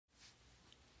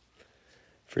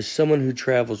For someone who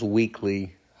travels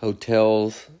weekly,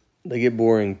 hotels, they get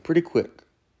boring pretty quick.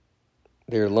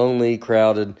 They're lonely,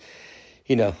 crowded,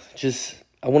 I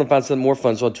want to find something more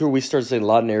fun. So on tour, we started staying a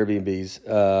lot in Airbnbs.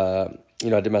 I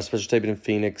did my special taping in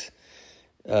Phoenix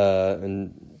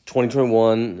in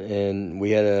 2021, and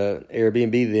we had an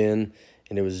Airbnb then,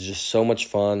 and it was just so much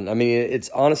fun. I mean, it's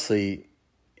honestly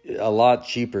a lot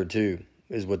cheaper too,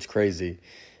 is what's crazy.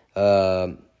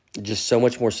 Just so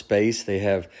much more space. They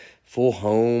have full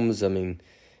homes. I mean,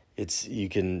 you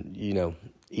can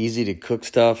easy to cook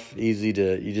stuff, you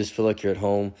just feel like you're at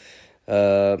home.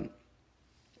 Did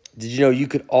you know you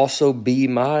could also be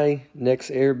my next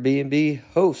Airbnb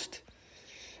host?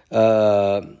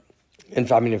 In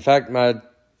fact, my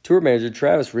tour manager,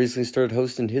 Travis, recently started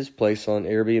hosting his place on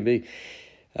Airbnb. He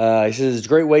says it's a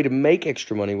great way to make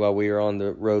extra money while we are on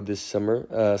the road this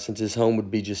summer, since his home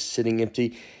would be just sitting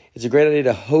empty. It's a great idea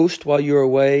to host while you're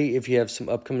away if you have some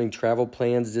upcoming travel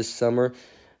plans this summer.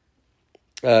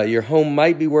 Your home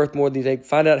might be worth more than you think.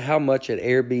 Find out how much at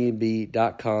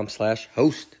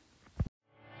airbnb.com/host.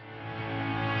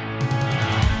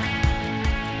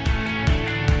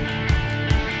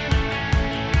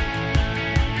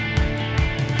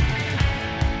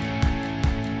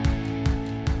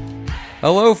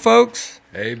 Hello, folks.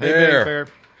 Hey, Bear.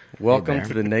 Welcome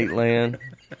to the Nate Land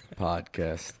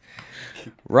podcast.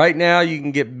 Right now, you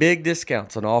can get big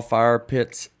discounts on all fire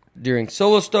pits during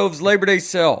Solo Stove's Labor Day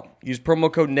sale. Use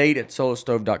promo code Nate at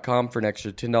solostove.com for an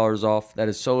extra $10 off. That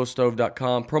is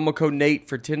solostove.com. Promo code Nate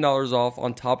for $10 off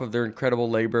on top of their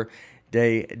incredible Labor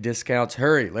Day discounts.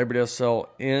 Hurry. Labor Day sale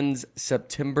ends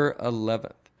September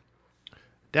 11th.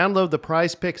 Download the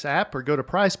PrizePicks app or go to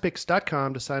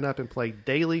prizepicks.com to sign up and play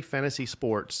daily fantasy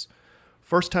sports.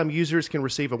 First-time users can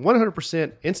receive a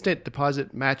 100% instant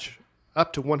deposit match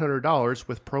up to $100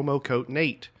 with promo code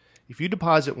Nate. If you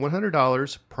deposit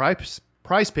 $100,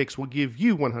 PrizePicks will give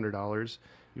you $100.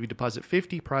 If you deposit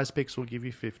 $50, PrizePicks will give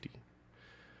you $50.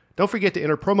 Don't forget to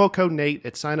enter promo code Nate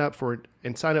and sign up for an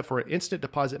instant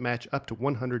deposit match up to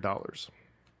 $100.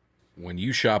 When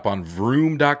you shop on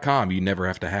Vroom.com, you never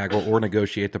have to haggle or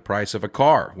negotiate the price of a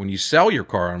car. When you sell your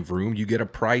car on Vroom, you get a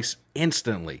price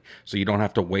instantly, so you don't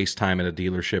have to waste time at a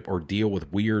dealership or deal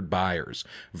with weird buyers.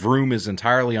 Vroom is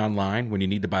entirely online. When you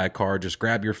need to buy a car, just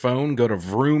grab your phone, go to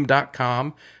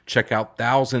Vroom.com, check out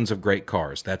thousands of great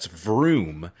cars. That's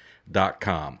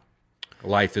Vroom.com.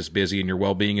 Life is busy and your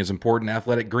well-being is important.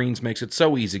 Athletic Greens makes it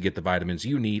so easy to get the vitamins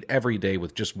you need every day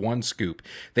with just one scoop.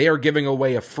 They are giving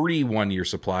away a free 1-year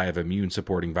supply of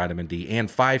immune-supporting vitamin D and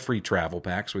 5 free travel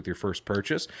packs with your first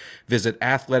purchase. Visit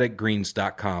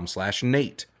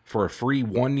athleticgreens.com/Nate for a free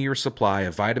 1-year supply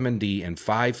of vitamin D and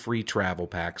 5 free travel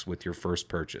packs with your first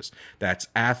purchase. That's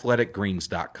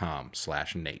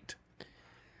athleticgreens.com/Nate.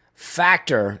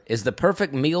 Factor is the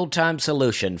perfect mealtime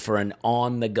solution for an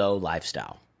on-the-go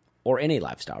lifestyle. Or any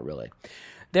lifestyle, really.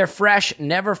 Their fresh,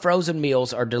 never-frozen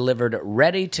meals are delivered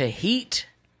ready to heat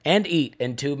and eat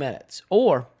in 2 minutes,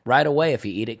 or right away if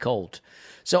you eat it cold.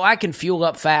 So I can fuel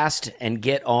up fast and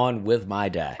get on with my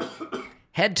day.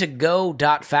 Head to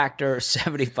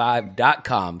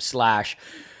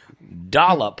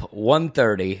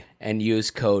go.factor75.com/dollop130 and use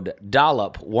code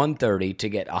dollop130 to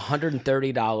get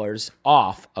 $130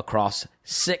 off across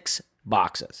 6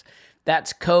 boxes.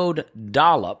 That's code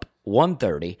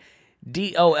dollop130,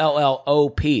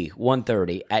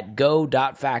 DOLLOP130 at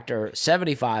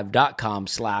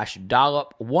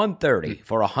go.factor75.com/dollop130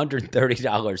 for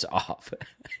 $130 off.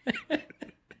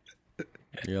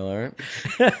 You all right?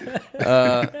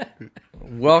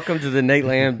 Welcome to the Nate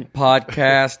Land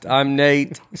podcast. I'm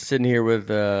Nate, sitting here with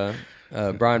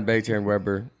Brian Bates, Aaron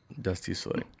Weber, Dusty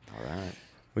Slade. All right.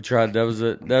 We tried. That was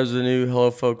the new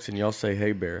hello, folks, and y'all say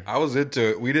hey, Bear. I was into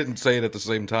it. We didn't say it at the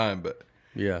same time, but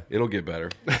yeah, it'll get better.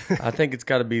 I think it's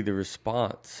got to be the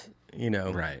response,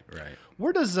 Right.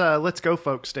 Where does Let's Go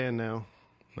Folks stand now?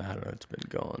 I don't know. It's been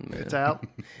gone, man. It's out?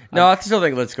 No, I still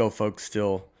think Let's Go Folks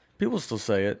still. People still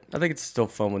say it. I think it's still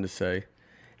fun one to say.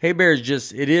 Hey, Bear is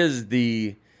just, it is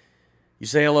the, you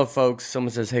say hello, folks,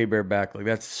 someone says hey, Bear back. Like,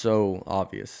 that's so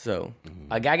obvious. So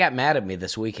A guy got mad at me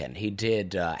this weekend. He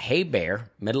did hey, Bear,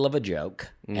 middle of a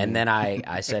joke. And then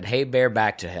I said hey, Bear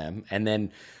back to him. And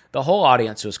then the whole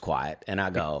audience was quiet. And I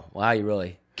go, wow, you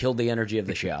really killed the energy of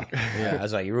the show. Yeah. I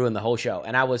was like, you ruined the whole show.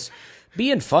 And I was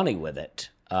being funny with it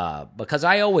because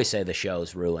I always say the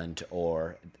show's ruined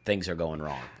or things are going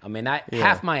wrong. I mean,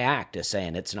 half my act is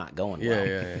saying it's not going well.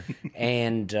 Yeah.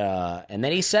 And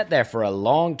then he sat there for a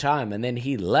long time, and then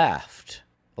he left.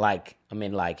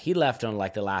 He left on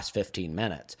like the last 15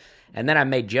 minutes. And then I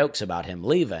made jokes about him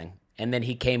leaving, and then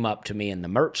he came up to me in the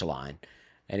merch line,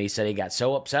 and he said he got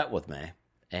so upset with me.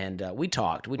 and we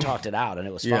talked it out, and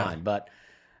it was Yeah. fine. But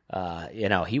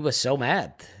he was so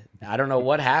mad. I don't know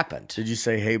what happened. Did you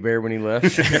say "Hey Bear" when he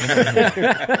left?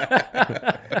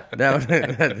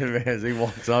 As he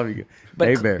walks off, you go, But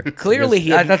 "Hey Bear." clearly he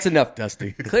had- that's enough,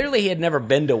 Dusty. Clearly, he had never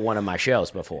been to one of my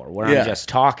shows before, where Yeah. I'm just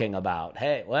talking about,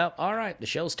 hey, well, all right, the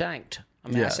show's tanked. I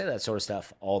mean, Yeah. I say that sort of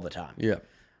stuff all the time. Yeah,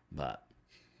 But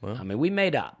I mean, we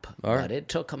made up, All right. but it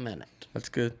took a minute. that's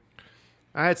good.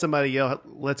 I had somebody yell,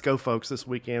 "Let's go, folks!" this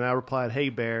weekend. I replied, "Hey,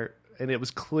 Bear," and it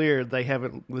was clear they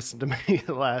haven't listened to me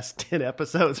the last 10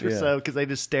 episodes or Yeah. so because they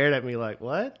just stared at me like,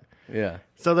 "What?" Yeah,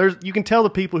 So you can tell the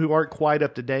people who aren't quite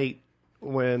up to date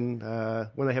when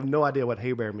they have no idea what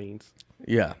 "Hey, Bear" means.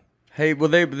 yeah. Hey, well,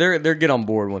 they're get on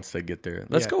board once they get there.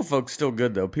 Let's Yeah. go, folks. Still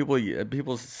good though.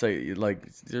 People say like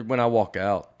when I walk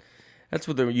out, that's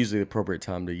what they're usually the appropriate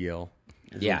time to yell.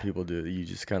 Is Yeah. when people do. You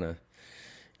just kind of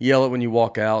yell it when you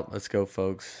walk out. Let's go,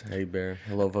 folks. Hey Bear.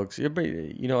 Hello, folks.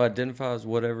 Everybody, identify as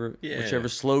whichever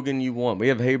slogan you want. We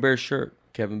have Hey Bear shirt.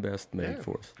 Kevin Best made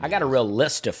for us. I got a real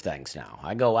list of things now.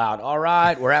 I go out, all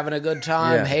right, we're having a good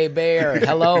time. Yeah. Hey, Bear.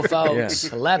 Hello,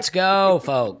 folks. Let's go,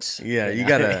 folks. Yeah, you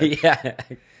gotta.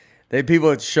 Yeah. People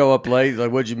that show up late,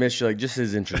 like, what'd you miss? You're like, just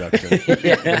his introduction.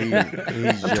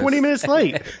 He's just, 20 minutes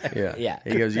late. Yeah. Yeah.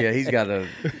 He goes, yeah, he's got a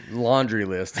laundry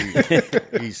list.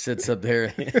 He sits up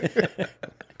there.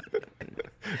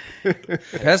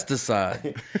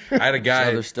 Pesticide. I had a guy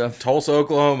Other in stuff. Tulsa,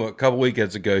 Oklahoma, a couple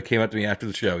weekends ago. He came up to me after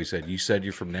the show. He said, "You said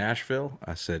you're from Nashville?"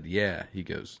 I said, "Yeah." He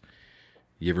goes,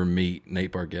 "You ever meet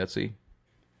Nate Bargatze?"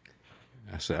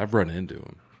 I said, "I've run into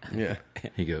him." Yeah.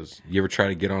 He goes, "You ever try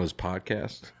to get on his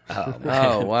podcast?" Oh,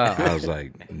 wow. I was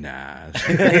like, "Nah."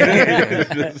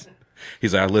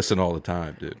 He's like, "I listen all the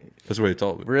time, dude." That's what he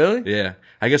told me. Really? Yeah.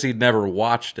 I guess he'd never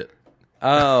watched it,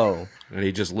 Oh, and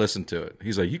he just listened to it.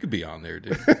 He's like, "You could be on there,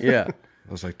 dude." yeah.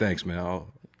 I was like, "Thanks, man.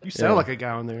 You sound like a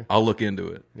guy on there. I'll look into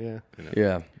it." Yeah.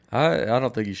 Yeah. I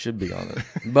don't think you should be on it.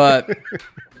 But,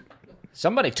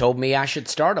 Somebody told me I should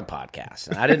start a podcast,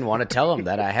 and I didn't want to tell them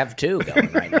that I have 2 going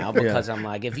right now because I'm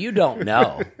like, if you don't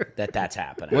know that that's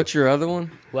happening. what's your other one?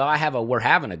 Well, I have a We're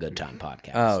Having a Good Time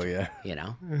podcast. Oh, yeah.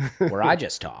 Where I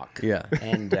just talk. Yeah.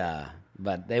 And,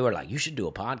 but they were like, you should do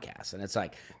a podcast. And it's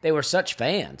like, they were such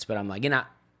fans, but I'm like,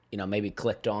 maybe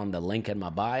clicked on the link in my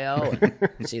bio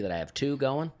and see that I have 2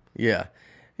 going. Yeah.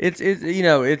 It's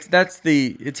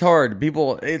hard.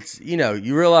 People,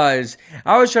 you realize,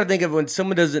 I always try to think of when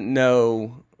someone doesn't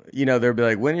know, they'll be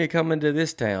like, when are you coming to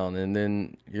this town? And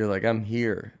then you're like, I'm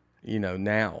here,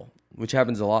 now, which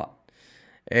happens a lot.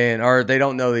 Or they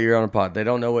don't know that you're on a pod. They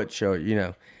don't know what show,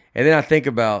 And then I think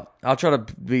about, I'll try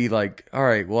to be like, all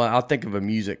right, well, I'll think of a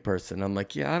music person. I'm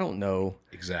like, yeah, I don't know.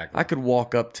 Exactly. I could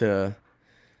walk up to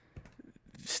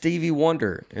Stevie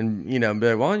Wonder and, be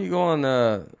like, why don't you go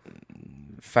on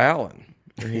Fallon?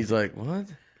 And he's like, what?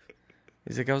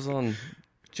 He's like, I was on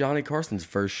Johnny Carson's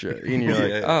first show. And you're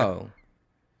like, oh,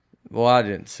 well, I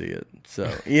didn't see it.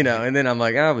 So, and then I'm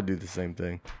like, I would do the same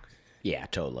thing. Yeah,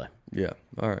 totally. Yeah.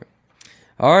 All right.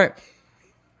 All right.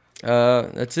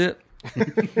 That's it.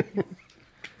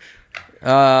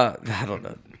 I don't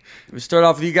know. We start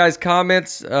off with you guys'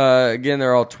 comments. Again,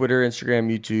 they're all Twitter, Instagram,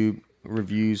 YouTube,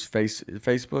 reviews,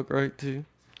 Facebook, right, too?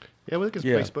 Yeah, we look at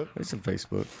Facebook. There's some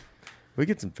Facebook. We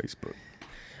get some Facebook.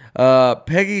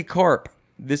 Peggy Carp.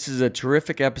 This is a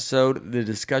terrific episode. The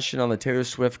discussion on the Taylor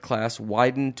Swift class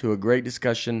widened to a great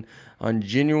discussion on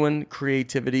genuine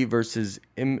creativity versus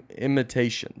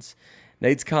imitations.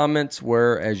 Nate's comments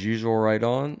were, as usual, right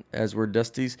on, as were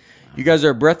Dusty's. You guys are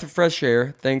a breath of fresh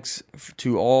air. Thanks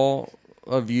to all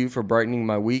of you for brightening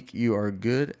my week. You are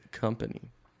good company.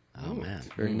 Oh, man.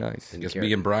 Very nice. I guess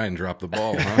me and Brian dropped the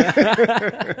ball,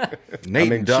 huh?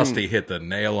 Nate and Dusty hit the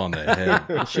nail on the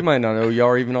head. She might not know y'all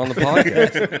are even on the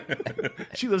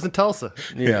podcast. She lives in Tulsa.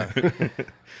 Yeah.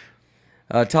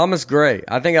 Thomas Gray.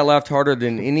 I think I laughed harder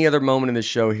than any other moment in the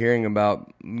show hearing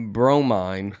about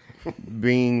Bromine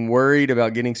being worried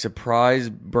about getting surprise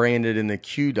branded in the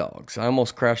Q Dogs. I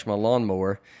almost crashed my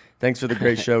lawnmower. Thanks for the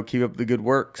great show. Keep up the good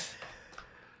works.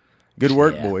 Good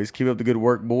work, boys. Keep up the good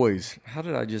work, boys. How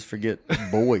did I just forget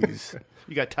boys?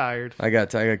 You got tired. I got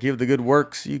keep up the good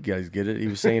works. You guys get it. He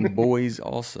was saying boys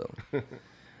also.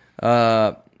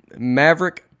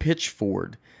 Maverick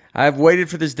Pitchford. I have waited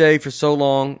for this day for so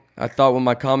long. I thought when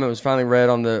my comment was finally read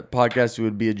on the podcast, it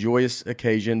would be a joyous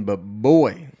occasion, but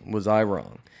boy, was I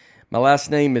wrong. My last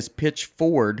name is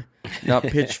Pitchford, not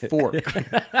Pitchfork.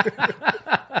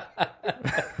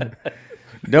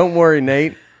 Don't worry,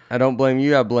 Nate. I don't blame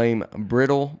you. I blame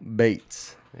Brittle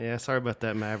Bates. Yeah, sorry about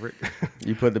that, Maverick.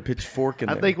 You put the pitchfork in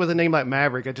there. I think with a name like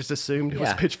Maverick, I just assumed it was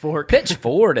Yeah. Pitchfork.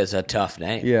 Pitchford is a tough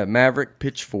name. Yeah, Maverick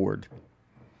Pitchford.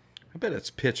 I bet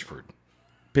it's Pitchford.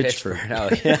 Pitchford. Oh,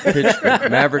 yeah. Pitchford.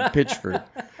 Maverick Pitchford.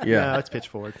 No, Yeah. it's pitch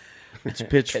forward. It's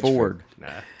Pitchford.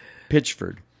 Nah.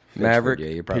 Pitchford. Maverick Yeah,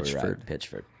 you're probably Pitchford. right.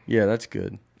 Pitchford. Yeah, that's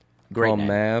good. Great Call him name.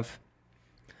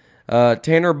 Mav.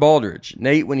 Tanner Baldridge.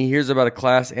 Nate, when he hears about a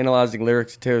class analyzing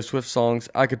lyrics of Taylor Swift songs,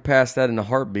 I could pass that in a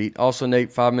heartbeat. Also,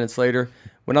 Nate, 5 minutes later,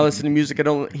 when I listen to music, I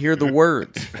don't hear the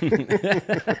words.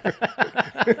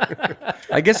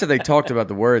 I guess if they talked about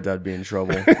the words, I'd be in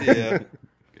trouble. Yeah.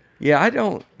 Yeah, I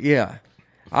don't. Yeah.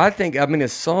 I mean, a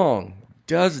song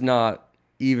does not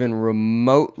even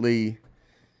remotely.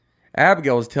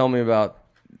 Abigail was telling me about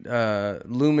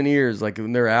Lumineers, like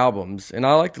in their albums, and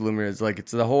I like the Lumineers. Like,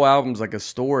 it's the whole album's like a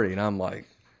story, and I'm like,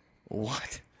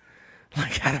 what?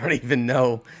 Like, I don't even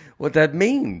know what that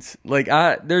means. Like,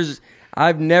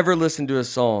 I've never listened to a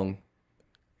song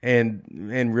and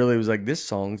really was like, this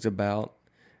song's about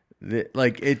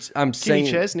like I'm Kenny saying.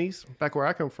 Chesney's back where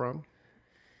I come from.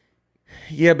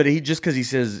 Yeah, but because he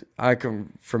says I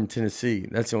come from Tennessee,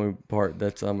 that's the only part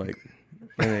that's I'm like,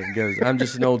 and it goes, I'm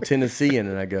just an old Tennessean,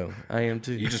 and I go, I am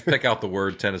too. You just pick out the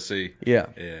word Tennessee. Yeah,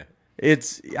 Yeah.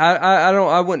 it's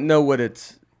I wouldn't know what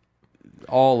it's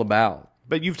all about.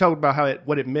 But you've talked about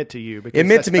what it meant to you. Because It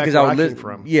meant that's to me back because where I would came listen.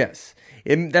 from. Yes,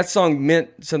 that song meant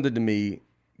something to me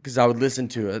because I would listen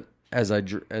to it as I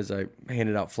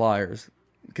handed out flyers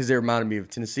because they reminded me of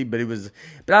Tennessee. But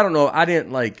I don't know. I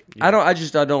didn't like. Yeah.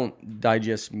 I don't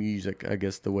digest music. I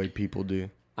guess the way people do.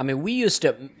 I mean,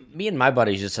 me and my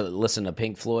buddies used to listen to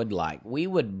Pink Floyd. Like, we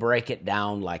would break it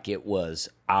down like it was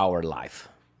our life.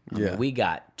 I mean, we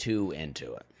got too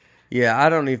into it. Yeah, I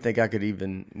don't even think I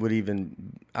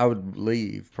I would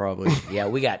leave probably. Yeah,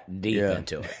 we got deep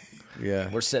into it. Yeah.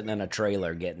 We're sitting in a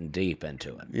trailer getting deep into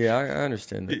it. Yeah, I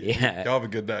understand that. Yeah. Y'all have a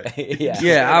good night. Yeah.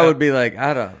 Yeah, I would be like,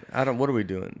 I don't, what are we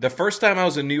doing? The first time I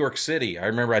was in New York City, I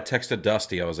remember I texted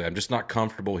Dusty. I was like, I'm just not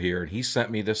comfortable here. And he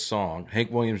sent me this song, Hank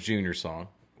Williams Jr. song.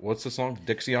 What's the song?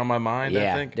 Dixie on My Mind, I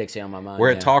Yeah, think? Dixie on My Mind.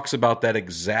 Where yeah. it talks about that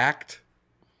exact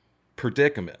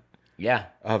predicament Yeah.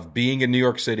 of being in New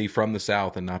York City from the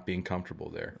South and not being comfortable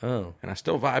there. Oh. And I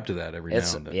still vibe to that every now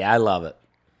and then. Yeah, I love it.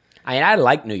 I mean, I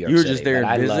like New York You were City. just there but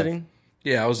I love- visiting?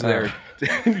 Yeah, I was there.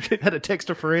 Had a text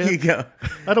a You friend. go.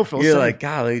 I don't feel You're safe. like,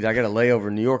 golly, I got a layover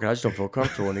in New York, and I just don't feel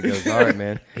comfortable. And he goes, all right,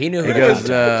 man. He knew who He to goes,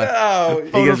 contact.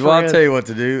 he goes, well, I'll friend. tell you what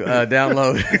to do.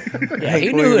 Download. Yeah,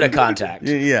 he knew who to contact.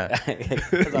 Yeah.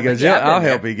 He goes, yeah, I'll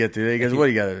help you get through it. He goes, what,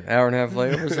 you got an hour and a half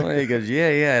layover or something? He goes,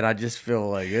 yeah. And I just feel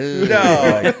like,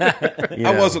 No.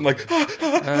 I wasn't like,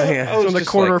 yeah. I was on the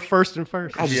just corner like, of First and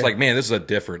First. I was just like, man, this is a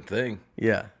different thing.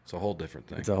 Yeah. It's a whole different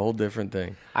thing. It's a whole different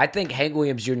thing. I think Hank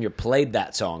Williams Jr. played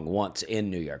that song once in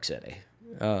New York City.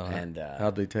 Oh, And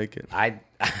how'd they take it?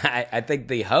 I think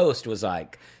the host was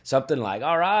like something like,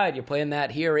 "All right, you're playing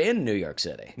that here in New York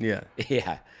City." Yeah.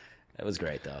 Yeah, that was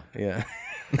great though. Yeah.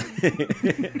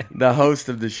 The host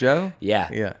of the show? Yeah,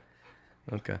 Yeah.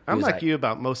 Okay. I'm was like like- you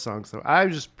about most songs, though. I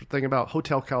was just thinking about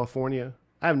Hotel California.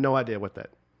 I have no idea what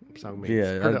that song means. Yeah,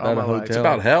 Heard it all about my a life. hotel. It's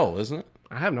about hell, isn't it?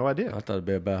 I have no idea. I thought it'd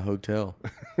be about a hotel.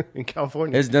 In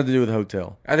California. It has nothing to do with a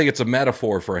hotel. I think it's a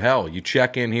metaphor for hell. You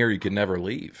check in here, you can never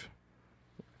leave.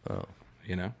 Oh.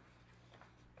 You know?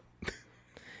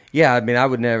 Yeah, I mean, I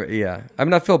would never. Yeah, I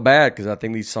mean, I feel bad because I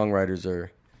think these songwriters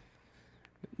are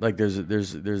like, there's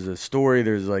a story,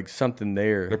 there's like something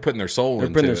there. They're putting their soul They're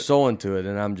into putting it. their soul into it,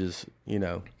 and I'm just,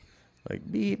 like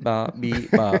beep bop,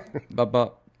 bop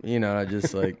bop. I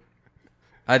just like,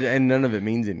 and none of it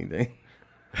means anything.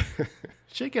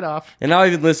 Shake it off. And I'll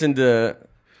even listen to,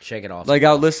 shake it off. like,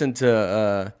 I'll listen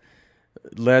to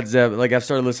Led Zeppelin. Like, I've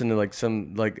started listening to like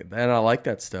some and I like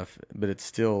that stuff, but it's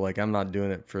still like I'm not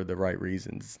doing it for the right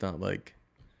reasons. It's not like,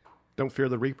 Don't Fear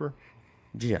the Reaper.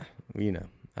 yeah,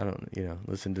 I don't,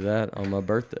 listen to that on my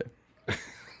birthday.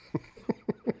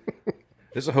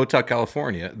 This is a Hotel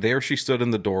California. There she stood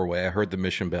in the doorway. I heard the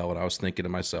mission bell, and I was thinking to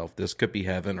myself, this could be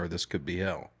heaven or this could be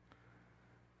hell.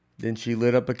 Then she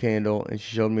lit up a candle and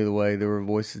she showed me the way. There were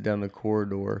voices down the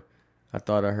corridor. I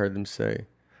thought I heard them say,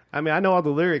 I mean, I know all the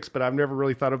lyrics, but I've never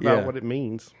really thought about Yeah. what it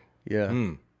means. yeah.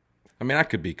 I mean, I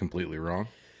could be completely wrong.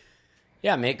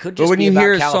 yeah, I mean, it could But just when be you about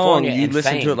hear a song, California you and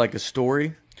listen fame. to it like a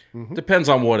story. Depends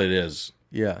on what it is.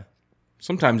 Yeah.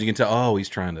 Sometimes you can tell, oh, he's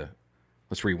trying to,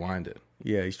 let's rewind it.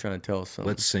 Yeah, he's trying to tell us something.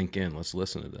 Let's sink in. Let's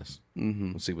listen to this.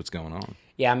 Let's see what's going on.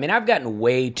 Yeah, I mean, I've gotten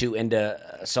way too into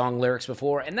song lyrics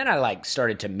before, and then I like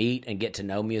started to meet and get to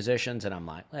know musicians, and I'm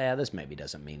like, yeah, this maybe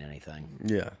doesn't mean anything.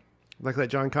 Yeah. Like that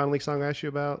John Connolly song I asked you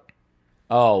about.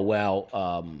 Oh well,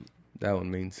 That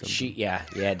one means something. yeah,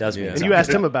 it does mean Yeah. And something. you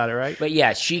asked him about it, right? But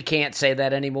yeah, She Can't Say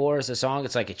That Anymore as a song.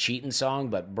 It's like a cheating song,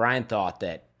 but Brian thought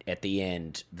that at the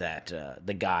end that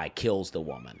the guy kills the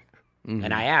woman.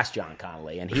 And I asked John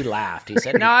Connolly, and he laughed. He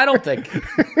said, "No, I don't think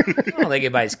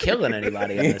anybody's killing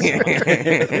anybody in this song."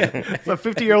 It's a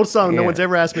 50-year-old song. No one's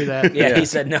ever asked me that. Yeah, he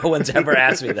said, "No one's ever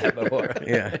asked me that before."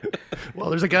 Yeah.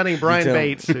 Well, there's a guy named Brian tell him.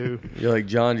 Bates who. You're like,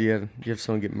 John, do you have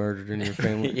someone get murdered in your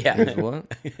family? Yeah. He goes,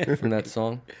 what? From that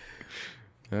song?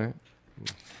 All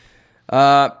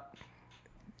right.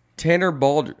 Tanner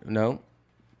Baldry. No.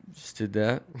 Just did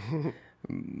that.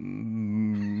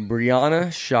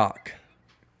 Brianna Shock.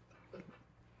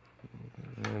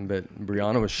 But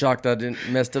Brianna was shocked I didn't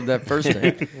messed up that first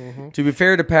name. To be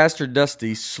fair to Pastor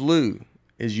Dusty, slew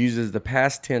is used as the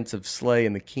past tense of slay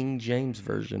in the King James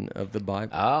Version of the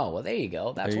Bible. Oh, well, there you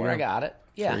go. That's you where I go. got it.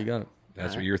 Yeah. There you got it.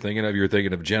 That's what you're thinking of. You're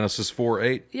thinking of Genesis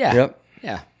 4:8. Yeah. Yep.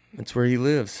 Yeah. That's where he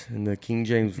lives, in the King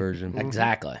James Version.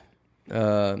 Exactly.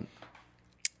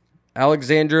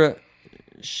 Alexandra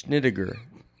Schnittiger.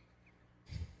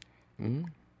 I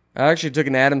actually took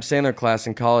an Adam Sandler class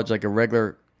in college, like a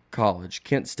regular college,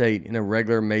 Kent State, in a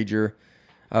regular major.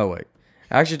 Oh, wait.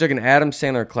 I actually took an Adam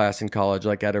Sandler class in college,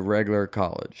 like at a regular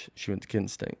college. She went to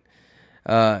Kent State.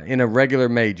 In a regular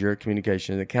major,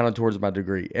 communication, that counted towards my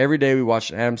degree. Every day we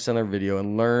watched an Adam Sandler video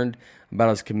and learned about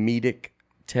his comedic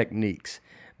techniques.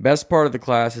 Best part of the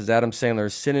class is Adam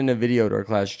Sandler sent in a video to our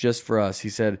class just for us. He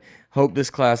said, "Hope this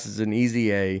class is an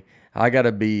easy A. I got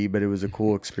a B, but it was a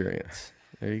cool experience."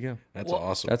 There you go. That's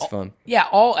awesome. That's fun. Yeah,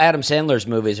 all Adam Sandler's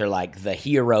movies are like the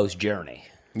hero's journey.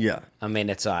 Yeah. I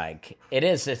mean, it's like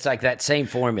that same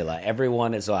formula.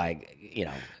 Everyone is like,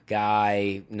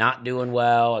 guy not doing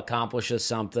well, accomplishes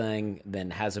something,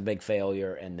 then has a big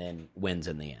failure, and then wins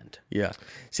in the end. Yeah.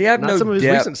 See, I have Not no some of his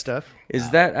depth. recent stuff. Is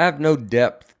that I have no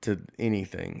depth to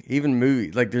anything, even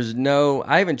movies. Like, there's no.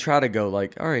 I even try to go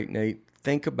like, all right, Nate,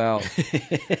 think about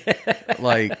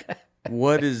like,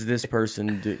 what is this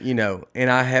person do?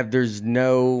 And there's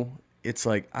no. It's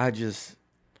like I just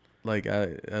like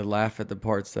I laugh at the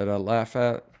parts that I laugh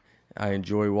at. I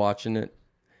enjoy watching it.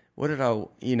 What did I,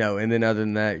 and then other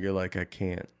than that, you're like, I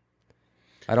can't.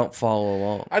 I don't follow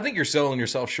along. I think you're selling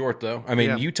yourself short, though. I mean,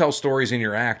 Yeah. you tell stories in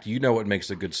your act. You know what makes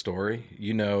a good story.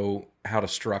 You know how to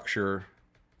structure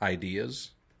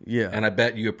ideas. Yeah. And I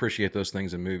bet you appreciate those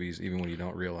things in movies, even when you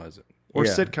don't realize it. Or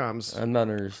Yeah. sitcoms. I'm not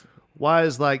understanding. Why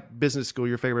is like Business School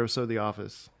your favorite episode of The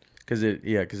Office? Because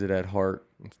it had heart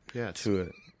Yeah, it's to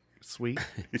it. sweet.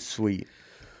 Sweet.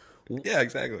 Yeah,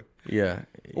 exactly. Yeah.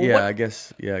 Well, Yeah, what- I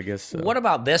guess so. What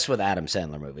about this with Adam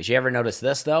Sandler movies? You ever notice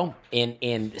this, though?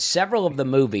 In several of the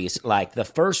movies, like the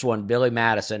first one, Billy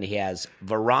Madison, he has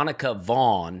Veronica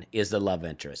Vaughn is the love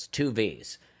interest, 2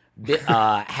 V's.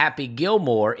 Happy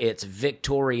Gilmore, it's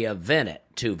Victoria Vennet,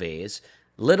 2 V's.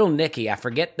 Little Nicky, I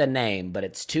forget the name, but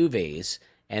it's 2 V's.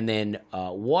 And then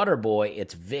Waterboy,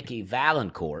 it's Vicky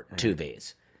Valancourt, 2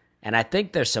 V's. And I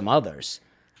think there's some others.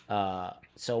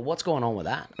 So what's going on with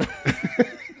that?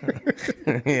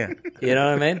 Yeah. You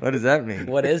know what I mean? What does that mean?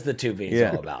 What is the 2 V's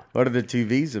Yeah. all about? What are the 2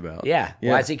 V's about? Yeah.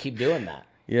 Yeah. Why does he keep doing that?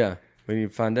 Yeah. We need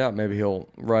to find out. Maybe he'll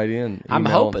write in. I'm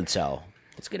email, hoping so.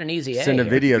 Let's get an easy A. Send a here.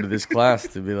 video to this class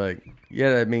to be like,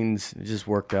 yeah, that means it just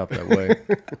worked out that way.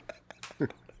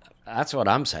 That's what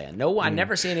I'm saying. No, I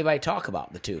never see anybody talk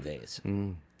about the 2 V's.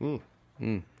 You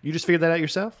just figured that out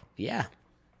yourself? Yeah.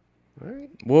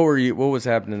 What was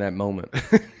happening in that moment?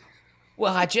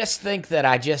 Well, I just think that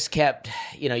I just kept,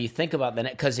 you think about the,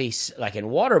 because he's like in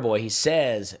Waterboy, he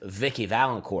says Vicky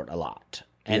Valancourt a lot.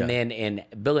 And Yeah. then in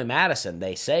Billy Madison,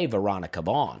 they say Veronica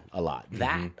Vaughn a lot.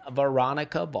 That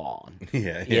Veronica Vaughn.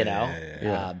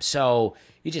 Yeah. So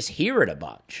you just hear it a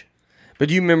bunch. But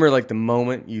do you remember like the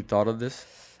moment you thought of this?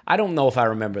 I don't know if I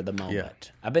remember the moment. Yeah.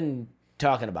 I've been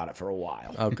talking about it for a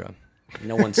while. Okay.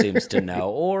 No one seems to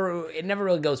know, or it never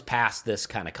really goes past this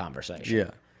kind of conversation. Yeah.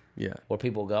 Yeah. Where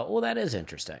people go, "Well, that is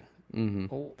interesting."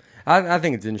 I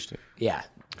think it's interesting. Yeah,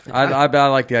 I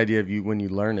like the idea of you when you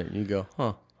learn it and you go,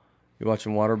 huh? You're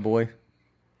watching Waterboy.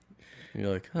 And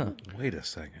you're like, huh? Wait a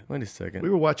second. Wait a second. We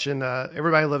were watching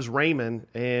Everybody Loves Raymond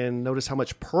and noticed how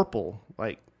much purple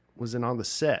was on the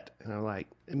set. And I'm like,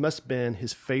 it must have been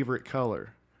his favorite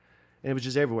color. And it was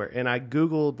just everywhere. And I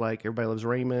Googled Everybody Loves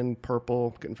Raymond,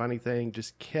 purple, couldn't find anything.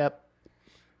 Just kept,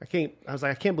 I was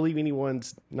like, I can't believe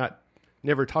anyone's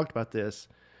never talked about this.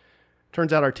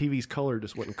 Turns out our TV's color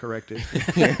just wasn't corrected.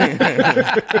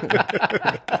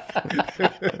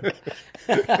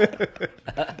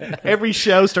 Every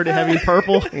show started having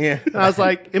purple. Yeah. And I was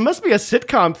like, it must be a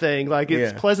sitcom thing. It's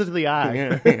Yeah. pleasant to the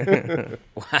eye.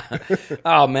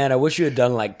 Oh man, I wish you had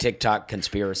done like TikTok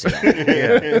conspiracy.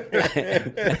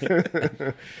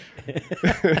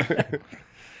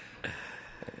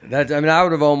 That, I mean, I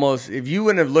would have almost, if you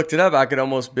wouldn't have looked it up,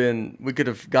 we could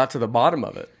have got to the bottom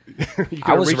of it. You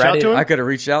I was reach out ready. to him? I could have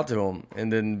reached out to him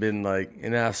and then been like,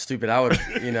 and how stupid I would,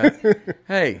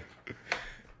 hey,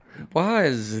 why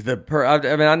is I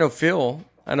mean, I know Phil,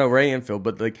 I know Ray and Phil,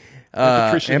 but like,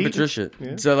 Patricia and Heaton. Patricia.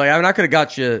 Yeah. So like, I mean, I could have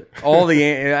got you all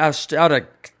I would have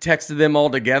texted them all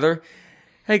together.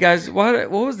 Hey guys, what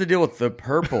was the deal with the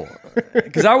purple?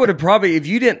 Because I would have probably, if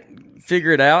you didn't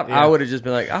figure it out, I would have just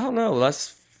been like, I don't know, let's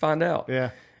find out.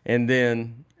 Yeah. And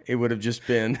then it would have just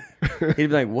been, he'd be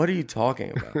like, what are you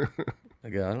talking about? I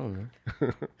go, I don't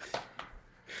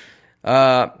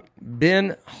know.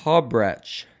 Ben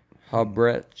Hobratch.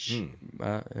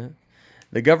 Yeah.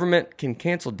 The government can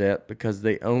cancel debt because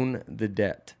they own the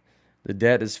debt. The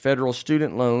debt is federal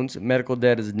student loans. Medical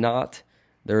debt is not.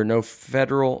 There are no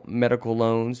federal medical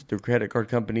loans. The credit card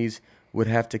companies would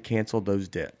have to cancel those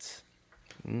debts.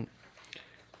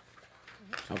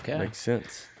 Okay. Makes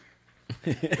sense.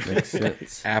 Makes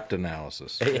sense. Apt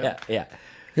analysis. Yeah.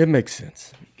 It makes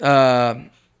sense.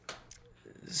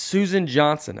 Susan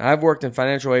Johnson. I've worked in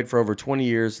financial aid for over 20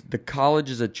 years. The college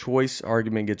is a choice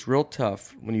argument gets real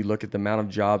tough when you look at the amount of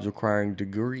jobs requiring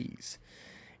degrees.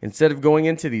 Instead of going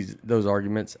into those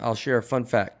arguments, I'll share a fun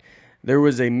fact. There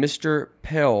was a Mr.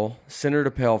 Pell,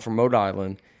 Senator Pell from Rhode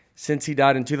Island. Since he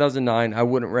died in 2009, I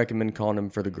wouldn't recommend calling him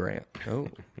for the grant. Oh,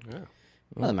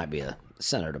 Well, that might be a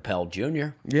Senator Pell Jr.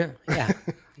 yeah. Yeah.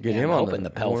 Get I'm him on hoping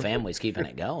the Pell board. family's keeping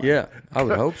it going. Yeah, I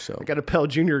would hope so. I got a Pell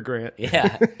Jr. grant.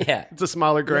 Yeah. It's a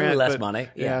smaller grant. less but- money.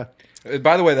 Yeah.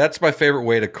 By the way, that's my favorite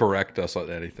way to correct us on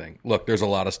anything. Look, there's a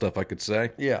lot of stuff I could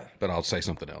say. Yeah. But I'll say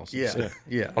something else. Yeah,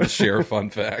 yeah. I'll just share a fun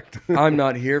fact. I'm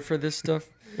not here for this stuff.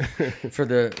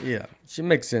 It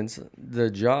makes sense.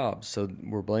 The jobs, so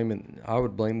I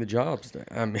would blame the jobs.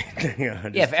 I mean, Yeah,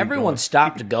 if everyone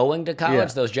stopped going to college, Yeah.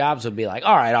 those jobs would be like,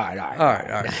 all right. all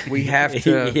right, we have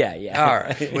to. Yeah. All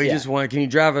right, we Yeah. just want. Can you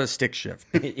drive a stick shift?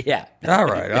 Yeah. All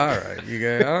right. You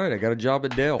go. All right, I got a job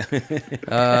at Dell.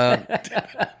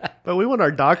 But we want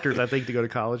our doctors, I think, to go to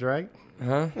college, right? I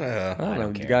don't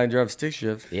know. care. The guy can drive stick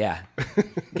shift. Yeah. That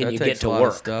Can you takes get to a lot of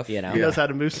work? stuff. You know? He Yeah. knows how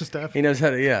to move some stuff. He knows how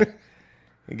to. Yeah.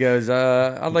 He goes.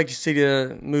 I'd like to see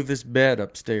you move this bed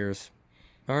upstairs.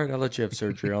 All right, I'll let you have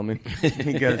surgery on me.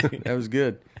 He goes. That was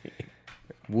good.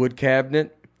 Wood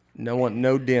cabinet.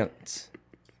 No dents.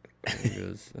 He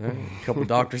goes. All right. A couple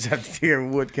doctors have to tear a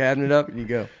wood cabinet up, and you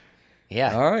go.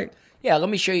 Yeah. All right. Yeah, let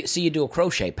me see you do a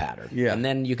crochet pattern. Yeah. And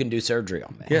then you can do surgery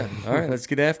on me. Yeah. All right. Let's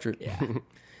get after it. Yeah.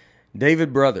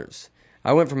 David Brothers.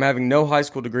 I went from having no high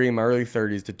school degree in my early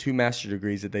 30s to 2 master's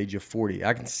degrees at the age of 40.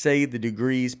 I can say the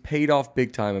degrees paid off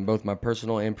big time in both my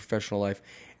personal and professional life.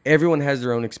 Everyone has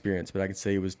their own experience, but I can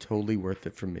say it was totally worth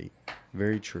it for me.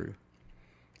 Very true.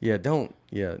 Yeah, go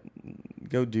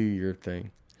do your thing.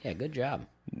 Yeah, good job.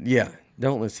 Yeah,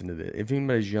 don't listen to this. If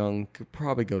anybody's young, could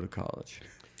probably go to college.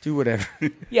 Do whatever.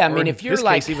 Yeah, I Or mean, in if you're this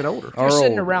like case, even older. if you're Or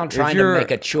sitting old. around If trying to you're-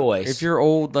 make a choice, If you're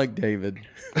old like David,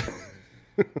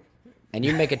 and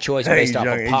you make a choice Hey, based off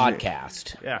young- a he's-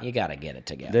 podcast, Yeah. you got to get it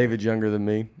together. David's younger than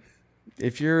me.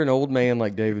 If you're an old man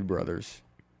like David Brothers,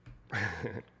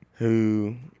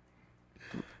 who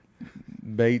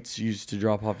Bates used to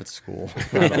drop off at school,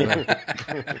 I don't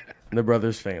know. The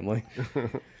Brothers family.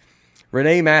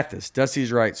 Renee Mathis,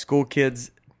 Dusty's right. School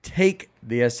kids take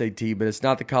the SAT, but it's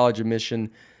not the college admission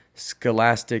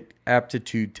scholastic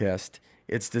aptitude test.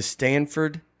 It's the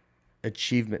Stanford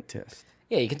Achievement Test.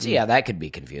 Yeah, you can see how that could be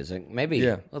confusing. Maybe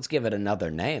Yeah. let's give it another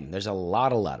name. There's a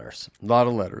lot of letters. A lot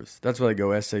of letters. That's why they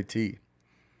go SAT.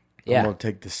 Yeah. I'm going to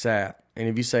take the SAT. And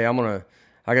if you say, I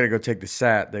got to go take the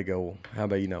SAT, they go, well, how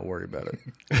about you not worry about it?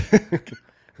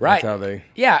 Right. That's how they.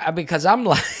 Yeah, because I'm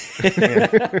like,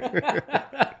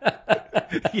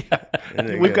 and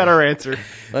they We've go, got our answer.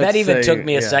 let's that even say- took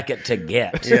me a yeah, second to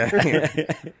get.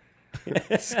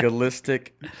 Yeah.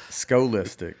 Scholastic.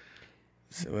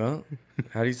 Well,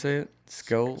 how do you say it?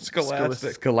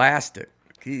 Scholastic. Scholastic.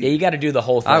 Yeah, you got to do the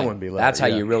whole thing. I wouldn't be allowed, That's how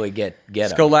yeah. you really get 'em.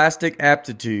 Scholastic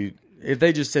aptitude. If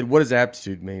they just said, what does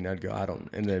aptitude mean? I'd go, I don't.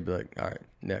 And they'd be like, all right,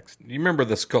 next. You remember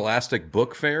the Scholastic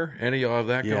Book Fair? Any of y'all have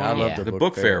that Yeah, going I on? love The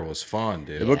book fair was fun,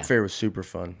 dude. The book fair was super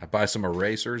fun. I buy some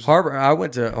erasers. I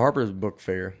went to Harper's book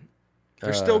fair.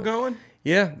 They're still going?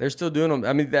 Yeah, they're still doing them.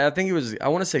 I mean, I think it was, I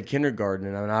want to say kindergarten,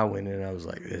 and I went in and I was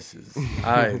like,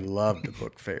 I love the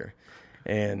book fair.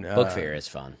 And Book fair is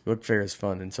fun. Book fair is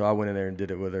fun. And so I went in there and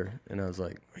did it with her, and I was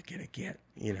like, we're going to get,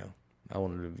 I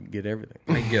wanted to get everything.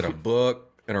 I get a book,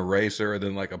 an eraser, and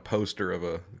then like a poster of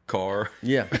a car.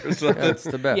 Yeah, Or something. that's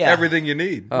the best. Yeah. Everything you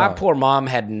need. My poor mom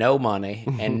had no money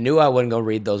and knew I wasn't going to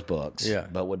read those books, Yeah.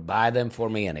 but would buy them for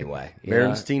me anyway. you know?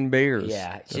 Berenstein Bears.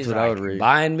 Yeah, that's she's what like I would read.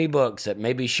 buying me books that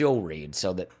maybe she'll read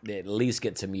so that they at least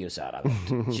get some use out of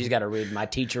it. She's got to read My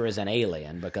Teacher is an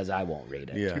Alien because I won't read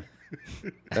it. Yeah,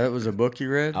 that was a book you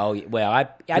read. Oh, well,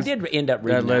 I did end up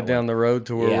reading that led down the road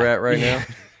to where Yeah. we're at right now.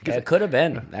 It could have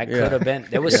been. That Yeah. could have been.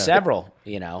 There was several.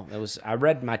 It was. I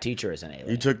read My Teacher is an Alien.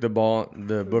 You took the book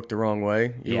the wrong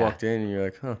way. You Yeah. walked in and you're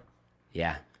like, huh.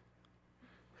 Yeah.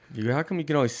 You go, how come you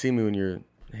can always see me when your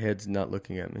head's not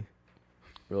looking at me?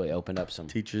 Really opened up some.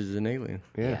 Teacher's an alien.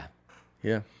 Yeah.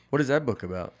 Yeah. What is that book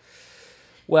about?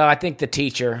 Well, I think the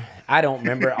teacher, I don't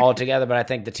remember it altogether, but I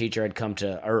think the teacher had come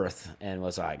to Earth and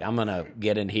was like, I'm going to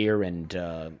get in here and,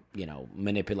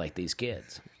 manipulate these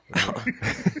kids. That's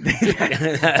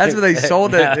what they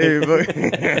sold that book.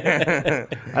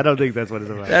 I don't think that's what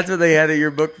it's about. That's what they had at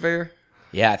your book fair?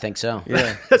 Yeah, I think so.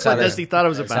 Yeah. That's how what they- Dusty thought it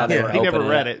was That's how about. they were He never opening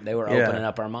read up- it. They were Yeah. opening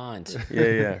up our minds.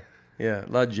 Yeah. A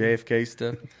lot of JFK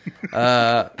stuff.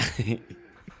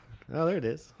 Oh, there it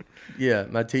is. Yeah,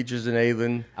 My Teacher's an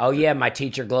Alien. Oh, yeah, My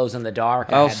Teacher Glows in the Dark.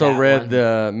 I had also that read one.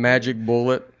 The Magic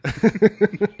Bullet.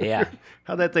 Yeah.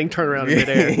 How'd that thing turn around in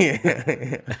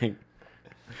midair?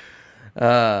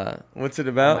 What's it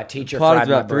about? My Teacher Plot is fried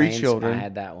my about three brains. children. I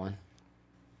had that one.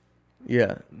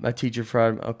 Yeah, My Teacher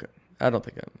fried. Okay, I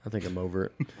think I'm over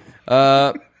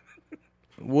it.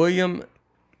 William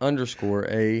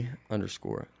 _A_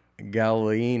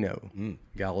 Galeno.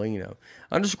 Galeno.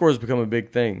 Underscore has become a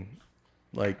big thing.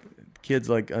 Like kids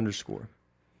like underscore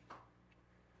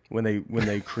when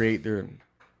they create their.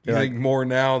 You think more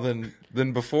now than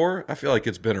before? I feel like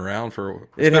it's been around for.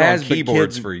 It's It been has on but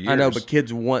keyboards kids, for years. I know, but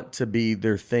kids want to be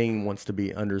their thing. Wants to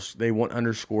be They want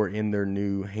underscore in their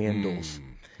new handles.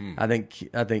 I think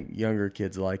younger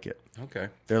kids like it. Okay.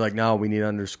 They're like, no, we need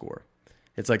underscore.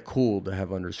 It's like cool to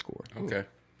have underscore. Okay.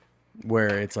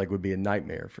 Where it's like would be a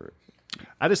nightmare for it.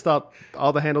 I just thought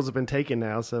all the handles have been taken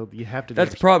now, so you have to do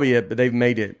That's it. probably it, but they've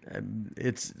made it.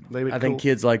 It's. Made it I think cool.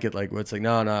 kids like it. Like it's like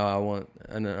no, I want.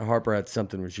 And Harper had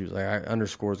something where she was like,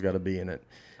 underscore's got to be in it,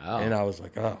 and I was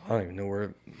like, oh, I don't even know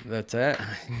where that's at.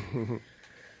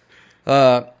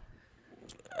 That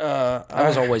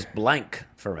was always blank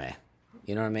for me.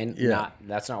 You know what I mean? Yeah.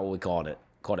 That's not what we called it.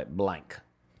 Called it blank.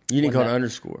 You didn't call it that-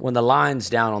 underscore. When the line's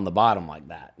down on the bottom like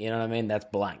that. You know what I mean? That's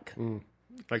blank.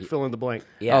 Like fill in the blank.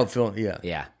 Yeah. Oh, Phil,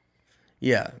 yeah.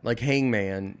 Yeah. Like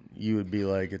Hangman, you would be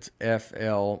like it's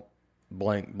FL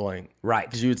blank blank. Right.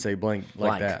 Because you would say blank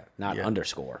like Blank, that. not yeah.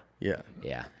 underscore. Yeah.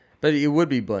 Yeah. But it would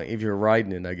be blank if you're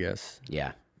writing it, I guess.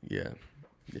 Yeah. Yeah.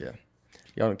 Yeah.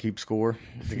 Y'all don't keep score?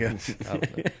 I guess. I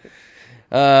don't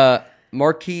know.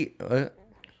 Marquis,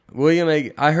 William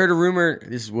A. I heard a rumor.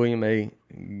 This is William A.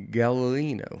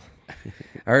 Galileo.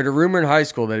 I heard a rumor in high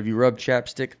school that if you rub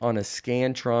chapstick on a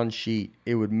Scantron sheet,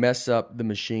 it would mess up the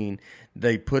machine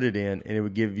they put it in, and it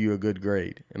would give you a good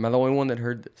grade. Am I the only one that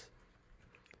heard this?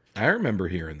 I remember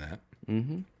hearing that.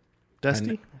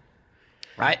 Dusty?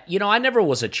 I never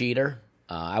was a cheater.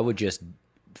 I would just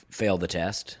fail the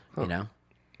test, you know?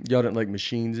 Y'all didn't like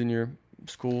machines in your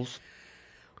schools?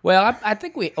 Well, I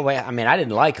think I didn't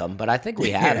like them, but I think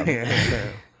we had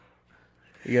them.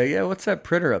 Yeah. What's that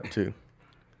printer up to?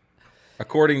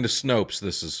 According to Snopes,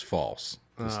 this is false.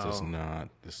 This does not.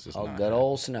 This does Oh, not. good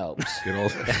old Snopes. Good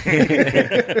old.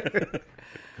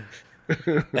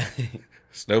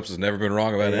 Snopes has never been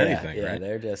wrong about anything, yeah, right?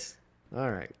 they're just... All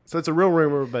right. So it's a real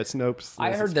rumor, but Snopes.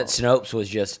 I this heard is that false. Snopes was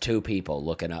just two people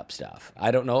looking up stuff.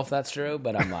 I don't know if that's true,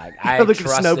 but I'm like, I Look at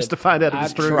trusted- Snopes to find out if I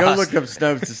it's true. Go trust- look up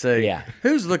Snopes to say, Yeah.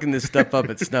 who's looking this stuff up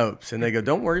at Snopes? And they go,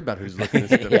 don't worry about who's looking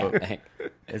this stuff up. Yeah.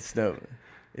 It's Snopes.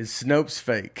 Is Snopes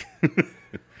fake?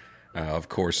 Of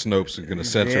course, Snopes is going to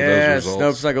censor Yeah, those Snopes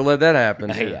results. not gonna let that happen.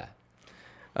 Yeah.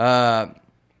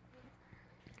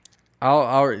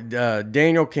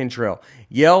 Daniel Cantrell.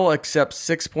 Yale accepts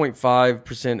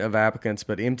 6.5% of applicants,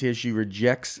 but MTSU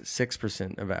rejects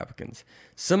 6% of applicants.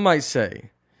 Some might say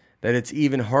that it's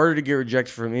even harder to get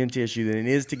rejected from MTSU than it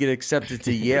is to get accepted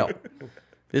to Yale.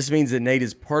 This means that Nate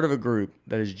is part of a group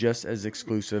that is just as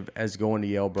exclusive as going to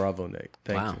Yale. Bravo, Nate.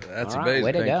 Thank Wow. you. That's All right, amazing.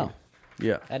 Way to Thank go.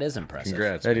 Yeah, That is impressive.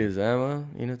 Congrats. that man. is.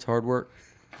 It's hard work.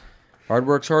 Hard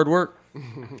work's hard work.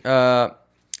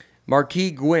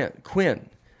 Marquis Quinn.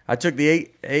 I took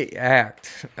the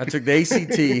ACT. I took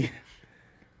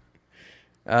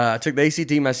the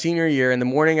ACT my senior year. In the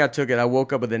morning I took it, I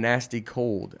woke up with a nasty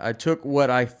cold. I took what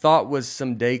I thought was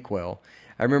some Dayquil.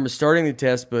 I remember starting the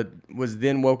test, but was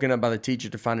then woken up by the teacher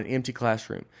to find an empty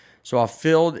classroom. So I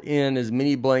filled in as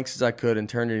many blanks as I could and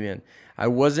turned it in. I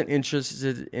wasn't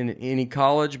interested in any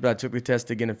college, but I took the test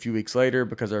again a few weeks later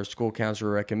because our school counselor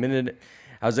recommended it.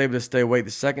 I was able to stay awake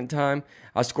the second time.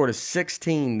 I scored a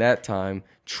 16 that time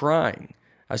trying.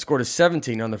 I scored a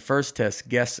 17 on the first test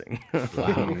guessing.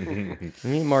 Wow. Me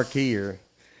and Marquis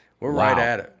we're right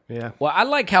at it. Yeah. Well, I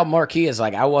like how Marquis is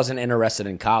like, I wasn't interested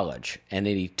in college, and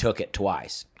then he took it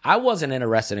twice. I wasn't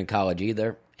interested in college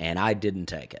either, and I didn't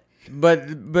take it. But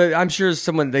I'm sure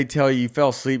they tell you fell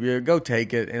asleep, you go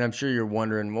take it, and I'm sure you're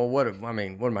wondering, well, what am I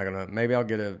going to, maybe I'll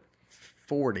get a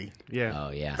 40. Yeah.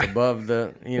 Oh, yeah. Above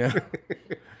the,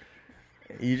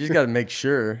 you just got to make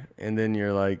sure, and then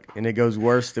you're like, and it goes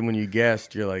worse than when you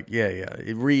guessed. You're like, yeah.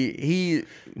 He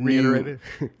Reiterated.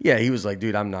 Yeah, he was like,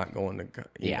 dude, I'm not going to.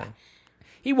 Yeah.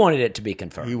 He wanted it to be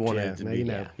confirmed. He wanted it to be.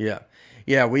 Yeah.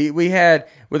 Yeah. We had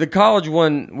with the college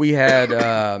one. We had.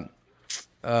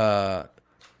 I'm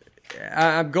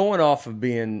going off of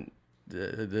being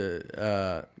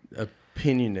the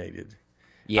opinionated.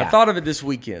 Yeah. I thought of it this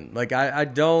weekend. Like I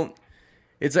don't.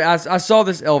 It's I saw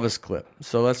this Elvis clip,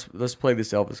 so let's play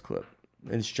this Elvis clip.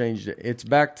 It's changed it. It's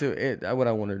back to it. What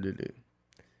I wanted to do.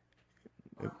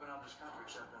 Oh,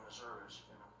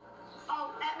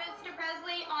 Mr.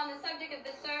 Presley, on the subject of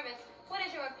this service, what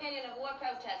is your opinion of war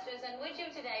protesters, and would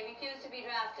you today refuse to be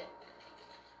drafted?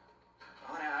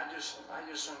 Honey, I just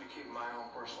seem to keep my own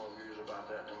personal views about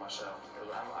that to myself because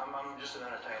I'm just an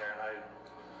entertainer and I'd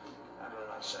rather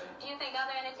not say it. Do you think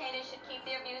other entertainers should keep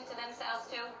their views to themselves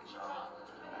too? No,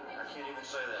 I can't even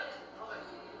say that.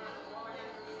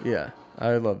 Yeah,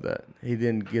 I love that. He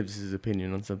then gives his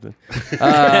opinion on something. What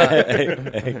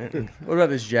about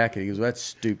this jacket? He goes, well, that's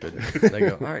stupid. And I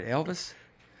go, all right, Elvis.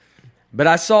 But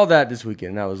I saw that this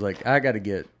weekend, and I was like, I got to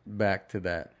get back to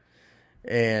that.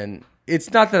 And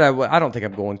it's not that I don't think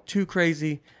I'm going too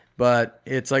crazy, but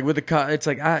it's like with it's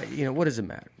like, what does it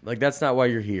matter? Like, that's not why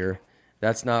you're here.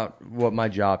 That's not what my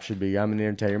job should be. I'm an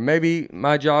entertainer. Maybe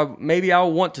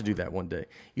I'll want to do that one day.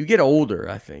 You get older,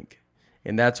 I think.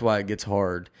 And that's why it gets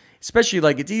hard. Especially,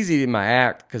 like, it's easy in my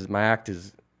act because my act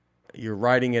is, you're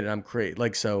writing it and I'm creating.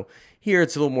 Like, so here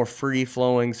it's a little more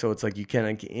free-flowing. So it's like you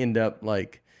kind of end up,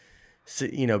 like,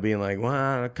 being like,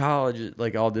 well, college,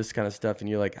 like all this kind of stuff. And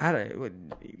you're like,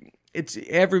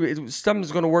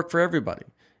 something's going to work for everybody.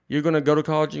 You're going to go to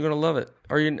college, you're going to love it.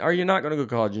 Or you're not going to go to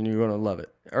college and you're going to love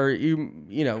it. Or,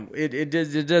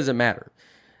 it doesn't matter.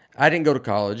 I didn't go to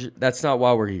college. That's not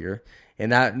why we're here.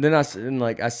 And I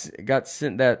got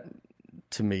sent that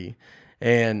to me,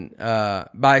 and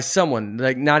by someone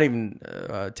like not even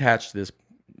attached to this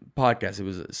podcast. It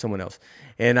was someone else,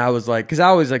 and I was like, because I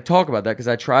always like talk about that because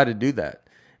I try to do that,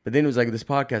 but then it was like this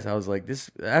podcast. I was like,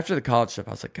 this after the college stuff.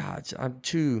 I was like, God, it's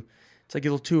like you're a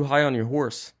little too high on your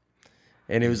horse,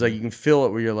 and it was like you can feel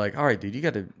it where you're like, all right, dude, you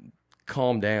got to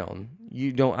calm down.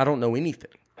 I don't know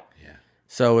anything.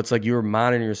 So it's like you're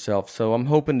reminding yourself. So I'm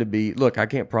hoping to look, I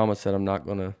can't promise that I'm not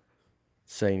going to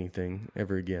say anything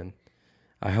ever again.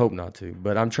 I hope not to.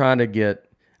 But I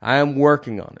am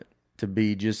working on it to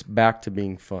be just back to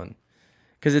being fun.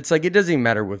 Because it's like, it doesn't even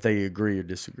matter if they agree or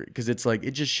disagree. Because it's like,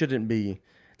 it just shouldn't be,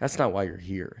 that's not why you're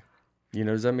here.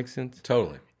 Does that make sense?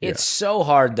 Totally. It's so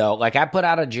hard, though. Like, I put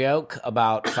out a joke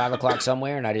about 5 o'clock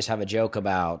somewhere, and I just have a joke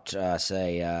about,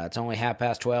 it's only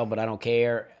 12:30, but I don't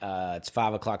care. It's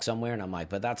 5 o'clock somewhere, and I'm like,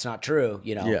 but that's not true.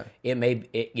 It may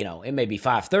be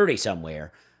 5:30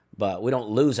 somewhere, but we don't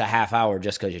lose a half hour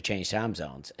just because you change time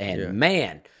zones. And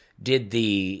man, did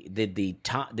the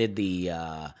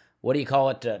what do you call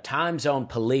it? Time zone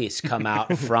police come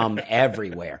out from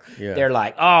everywhere. Yeah. They're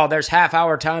like, oh, there's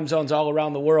half-hour time zones all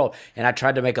around the world. And I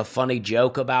tried to make a funny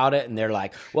joke about it, and they're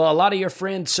like, well, a lot of your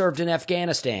friends served in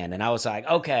Afghanistan. And I was like,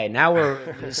 okay, now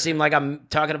it seemed like I'm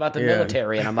talking about the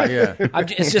military. And I'm like,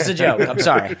 it's just a joke. I'm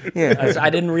sorry. I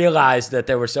didn't realize that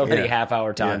there were so many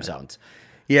half-hour time zones.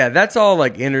 Yeah, that's all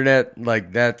like internet,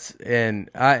 like that's, and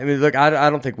I mean, look,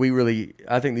 I don't think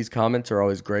I think these comments are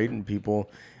always great, and people,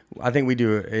 I think we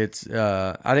do.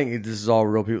 I think this is all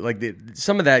real people. Like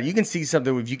some of that, you can see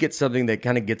something if you get something that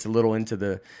kind of gets a little into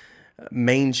the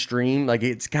mainstream, like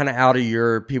it's kind of out of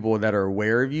your people that are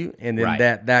aware of you, and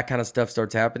then that kind of stuff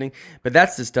starts happening. But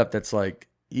that's the stuff that's like,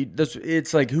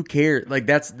 it's like, who cares? Like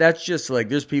that's just like,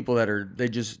 there's people that are,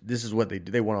 this is what they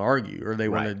do. They want to argue or they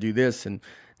want to do this, and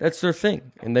that's their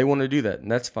thing, and they want to do that,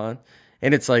 and that's fine.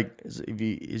 And it's like,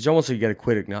 it's almost like you got to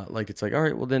quit it. Not like it's like, all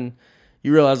right, well then.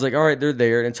 You realize, like, all right, they're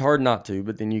there, and it's hard not to,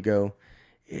 but then you go,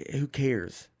 who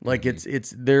cares? Like,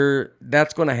 that's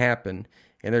going to happen,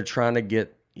 and they're trying to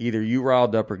get either you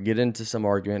riled up or get into some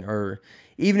argument, or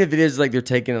even if it is like they're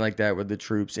taking it like that with the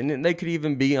troops, and then they could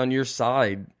even be on your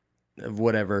side of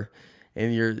whatever,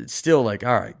 and you're still like,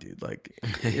 all right, dude, like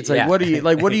it's like, Yeah. what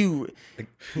do you,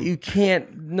 you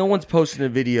can't, no one's posting a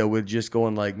video with just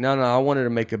going like, no, I wanted to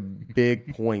make a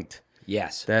big point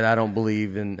Yes. that I don't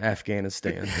believe in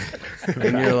Afghanistan.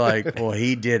 And you're like, well,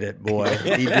 he did it, boy.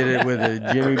 He did it with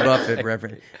a Jimmy Buffett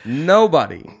reference.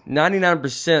 Nobody,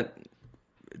 99%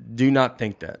 do not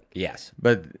think that. Yes.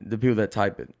 But the people that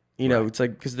type it, you know, it's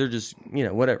like, because they're just, you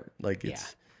know, whatever. Like,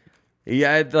 it's,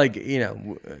 yeah, it's like, you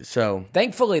know, so.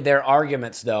 Thankfully, their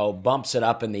arguments, though, bumps it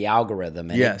up in the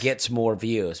algorithm, and Yes. it gets more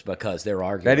views because they're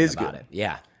arguing That is about good. it.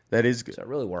 Yeah. That is good. So it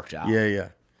really worked out. Yeah.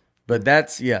 But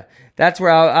that's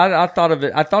where I thought of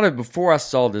it. I thought of it before I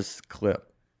saw this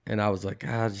clip, and I was like,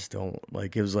 I just don't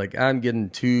like. It was like I'm getting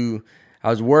too. I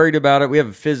was worried about it. We have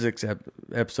a physics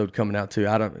episode coming out too.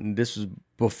 And this was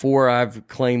before I've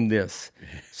claimed this.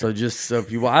 So just so if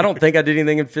you, I don't think I did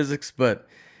anything in physics, but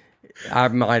I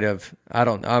might have. I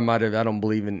don't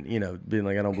believe in, you know, being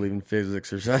like I don't believe in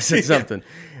physics or I said something,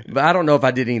 but I don't know if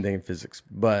I did anything in physics.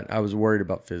 But I was worried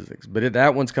about physics. But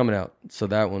that one's coming out, so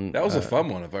that one That was a fun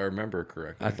one, if I remember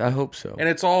correctly. I hope so. And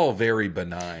it's all very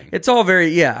benign. It's all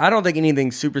very I don't think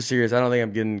anything super serious. I don't think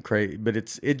I'm getting crazy, but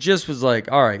it just was like,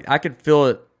 all right, I could feel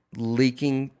it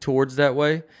leaking towards that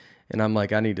way, and I'm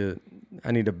like, I need to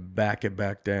back it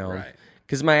back down, Right.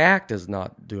 because my act is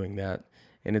not doing that,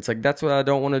 and it's like that's what I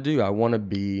don't want to do. I want to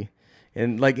be,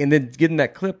 and then getting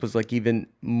that clip was like even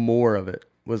more of it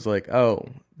was like, oh,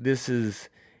 this is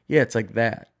it's like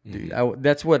that, dude.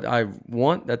 That's what I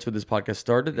want. That's what this podcast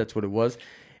started. That's what it was.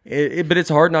 But it's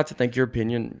hard not to think your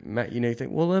opinion, Matt. You know, you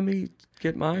think, well, let me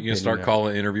get my opinion. You start out.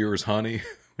 calling interviewers honey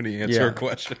when you answer a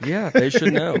question. Yeah, they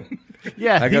should know.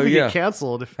 Yeah, I go, you could yeah. get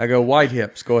canceled. If, I go, white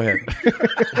hips, go ahead.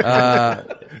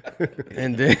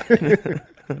 And then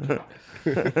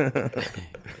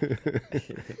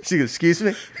she goes, excuse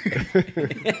me?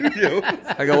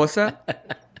 I go, what's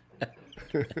that?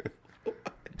 Do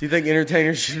you think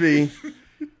entertainers should be,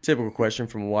 typical question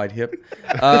from a white hip,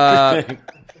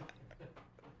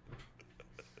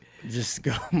 just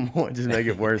go more, just make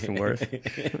it worse and worse.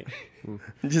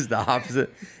 Just the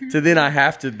opposite. So then I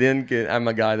have to I'm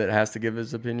a guy that has to give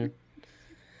his opinion.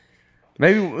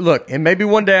 Maybe look, and maybe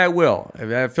one day I will.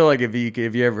 I feel like if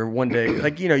you ever one day,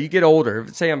 like, you know, you get older.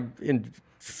 Say I'm in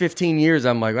 15 years,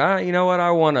 I'm like, you know what,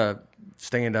 I want to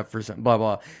stand up for something. Blah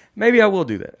blah. Maybe I will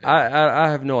do that. I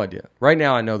have no idea. Right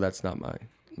now, I know that's not my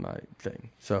thing.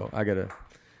 So I gotta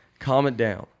calm it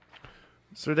down.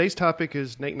 so today's topic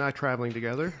is Nate and I traveling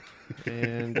together.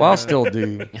 And Well, I'll still have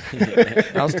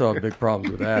big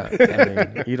problems with that.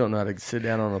 I mean, you don't know how to sit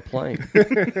down on a plane. I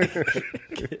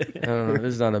don't know.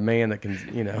 There's not a man that can,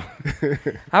 you know.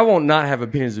 I won't not have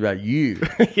opinions about you.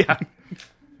 yeah.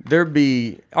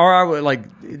 Or I would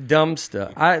like dumb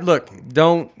stuff.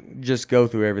 Don't just go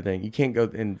through everything. You can't go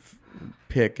and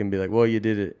pick and be like, well, you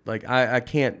did it. Like, I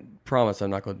can't promise I'm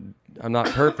not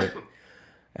perfect,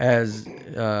 as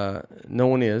no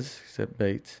one is except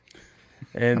Bates.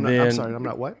 And I'm sorry, I'm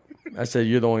not what? I said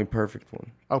you're the only perfect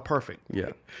one. Oh, perfect. Yeah.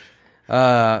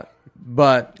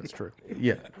 But That's true.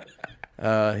 yeah.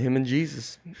 Him and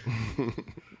Jesus.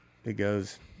 He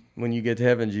goes, when you get to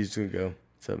heaven, Jesus will go,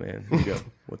 what's up, man? You go,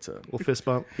 what's up? Little fist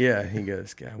bump. Yeah, he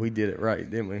goes, God, we did it right,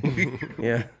 didn't we?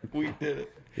 Yeah. We did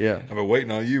it. Yeah. I've been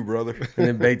waiting on you, brother. And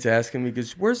then Bates asked him, he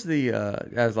goes, where's the,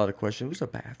 has a lot of questions, where's the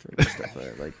bathroom and stuff like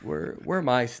that? Like, where am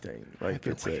I staying? Like,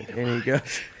 and he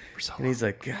goes, and he's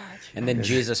like, God. And then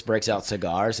Jesus breaks out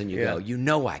cigars, and you Yeah. go, you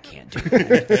know I can't do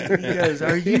that. He goes,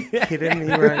 are you kidding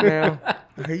me right now?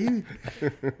 Are you?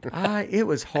 It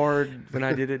was hard when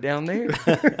I did it down there.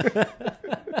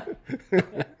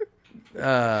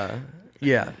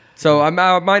 Yeah. So I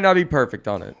might not be perfect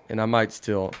on it, and I might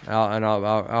still,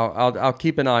 I'll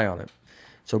keep an eye on it.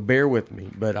 So bear with me,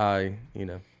 but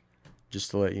just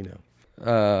to let you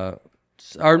know.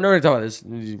 I'm not going to talk about this.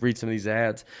 Read some of these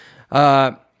ads.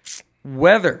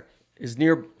 Weather is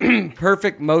near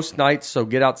perfect most nights, so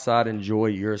get outside and enjoy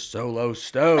your solo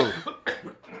stove.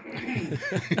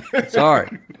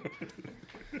 Sorry.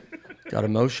 Got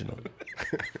emotional.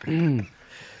 I've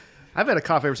had a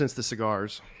cough ever since the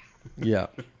cigars. Yeah.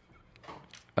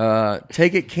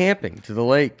 Take it camping to the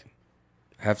lake.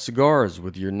 Have cigars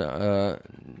with your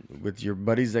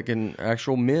buddies that can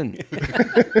actual men,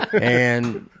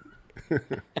 and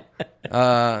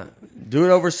do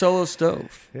it over solo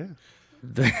stove. Yeah.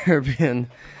 There have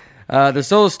been the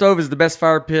solo stove is the best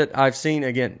fire pit I've seen.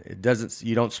 Again,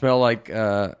 you don't smell like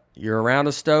you're around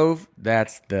a stove.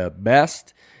 That's the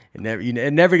best. It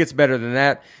never gets better than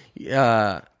that. You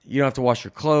don't have to wash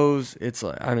your clothes. It's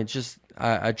like, I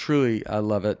I truly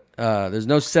love it. There's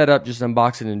no setup, just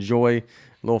unbox and enjoy.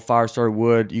 A little fire starter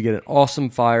wood. You get an awesome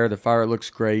fire. The fire looks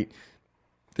great.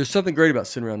 There's something great about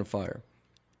sitting around a fire.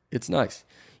 It's nice.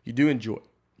 You do enjoy it.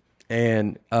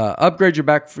 And upgrade your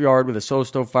backyard with a Solo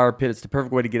Stove fire pit. It's the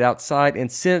perfect way to get outside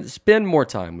and spend more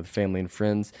time with family and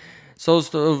friends. Solo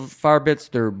Stove fire pits,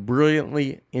 they're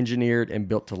brilliantly engineered and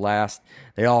built to last.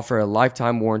 They offer a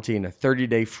lifetime warranty and a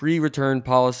 30-day free return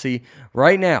policy.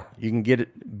 Right now, you can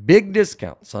get big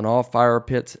discounts on all fire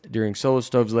pits during Solo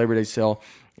Stove's Labor Day sale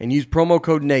and use promo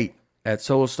code NATE at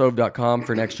solostove.com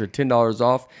for an extra $10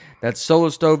 off. That's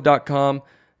solostove.com.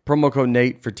 Promo code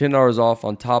NATE for $10 off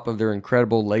on top of their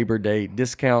incredible Labor Day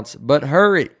discounts. But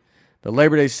hurry! The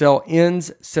Labor Day sale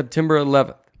ends September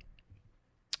 11th.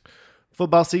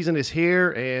 Football season is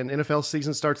here, and NFL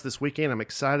season starts this weekend. I'm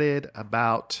excited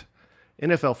about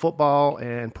NFL football,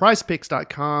 and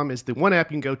PrizePicks.com is the one app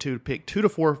you can go to pick 2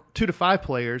 to 5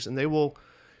 players, and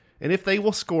if they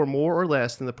will score more or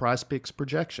less than the PrizePicks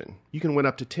projection, you can win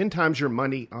up to 10 times your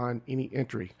money on any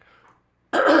entry.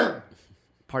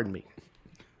 Pardon me.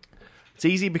 It's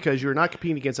easy because you're not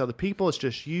competing against other people. It's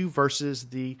just you versus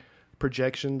the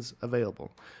projections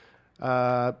available.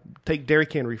 Take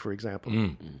Derrick Henry, for example.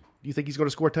 Do you think he's going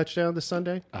to score a touchdown this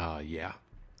Sunday? Yeah.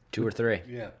 2 or 3.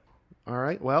 Yeah. All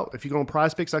right. Well, if you go on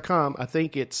PrizePicks.com, I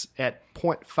think it's at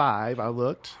 0.5. I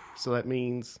looked. So that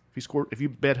means if you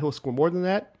bet he'll score more than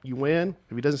that, you win.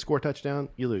 If he doesn't score a touchdown,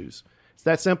 you lose. It's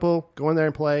that simple. Go in there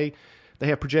and play. They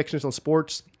have projections on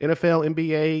sports, NFL,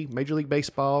 NBA, Major League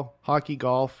Baseball, hockey,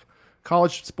 golf,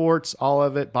 college sports, all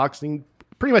of it, boxing,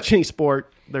 pretty much any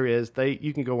sport there is.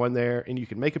 You can go in there and you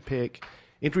can make a pick.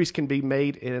 Entries can be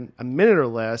made in a minute or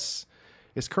less.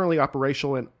 It's currently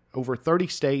operational in over 30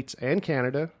 states and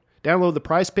Canada. Download the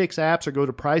PrizePicks apps or go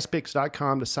to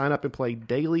prizepicks.com to sign up and play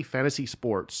daily fantasy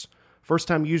sports.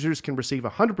 First-time users can receive a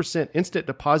 100% instant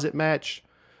deposit match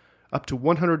up to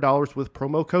 $100 with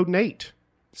promo code NATE.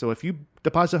 So if you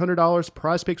deposit $100,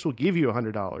 PrizePicks will give you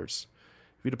 $100.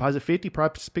 If you deposit $50,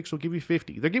 PrizePicks will give you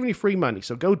 $50. They're giving you free money,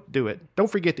 so go do it.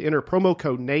 Don't forget to enter promo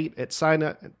code NATE at sign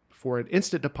up for an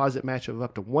instant deposit match of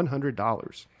up to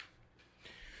 $100.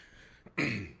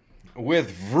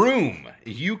 With Vroom,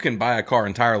 you can buy a car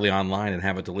entirely online and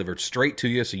have it delivered straight to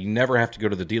you, so you never have to go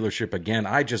to the dealership again.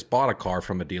 I just bought a car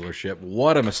from a dealership.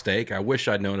 What a mistake. I wish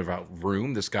I'd known about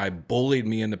Vroom. This guy bullied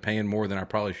me into paying more than I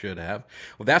probably should have.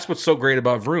 Well, that's what's so great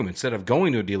about Vroom. Instead of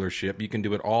going to a dealership, you can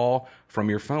do it all from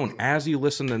your phone as you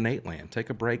listen to Nate Land. Take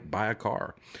a break, buy a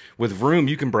car. With Vroom,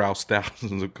 you can browse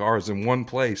thousands of cars in one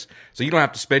place, so you don't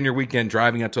have to spend your weekend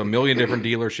driving out to a million different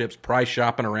dealerships, price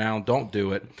shopping around. Don't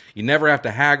do it. You never have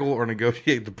to haggle or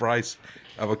negotiate the price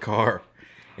of a car.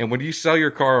 And when you sell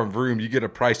your car on Vroom, you get a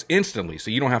price instantly,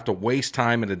 so you don't have to waste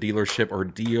time at a dealership or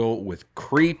deal with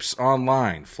creeps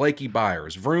online, flaky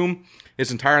buyers. Vroom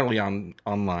is entirely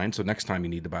online, so next time you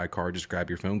need to buy a car, just grab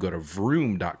your phone, go to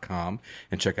vroom.com,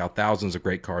 and check out thousands of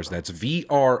great cars. That's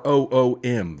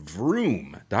VROOM,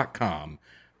 vroom.com,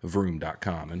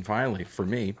 vroom.com. And finally, for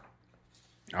me,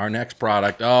 our next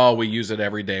product, we use it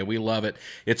every day. We love it.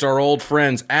 It's our old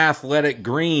friends, Athletic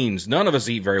Greens. None of us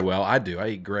eat very well. I do. I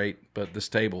eat great, but this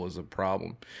table is a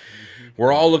problem.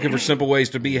 We're all looking for simple ways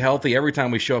to be healthy. Every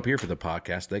time we show up here for the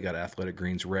podcast, they got Athletic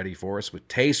Greens ready for us. It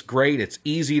tastes great. It's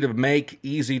easy to make,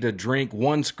 easy to drink.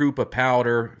 1 scoop of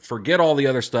powder. Forget all the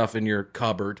other stuff in your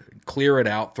cupboard. Clear it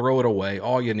out. Throw it away.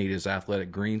 All you need is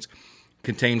Athletic Greens.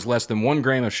 Contains less than 1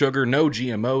 gram of sugar, no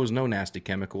GMOs, no nasty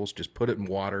chemicals. Just put it in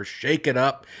water, shake it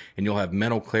up, and you'll have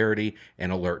mental clarity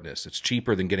and alertness. It's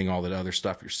cheaper than getting all that other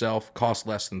stuff yourself. Costs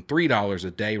less than $3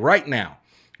 a day. Right now,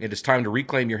 it is time to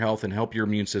reclaim your health and help your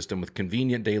immune system with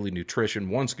convenient daily nutrition.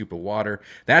 1 scoop of water.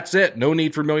 That's it. No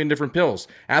need for a million different pills.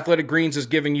 Athletic Greens is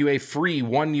giving you a free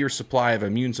 1-year supply of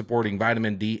immune-supporting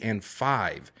vitamin D and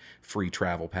 5 free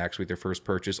travel packs with your first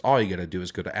purchase. All you got to do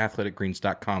is go to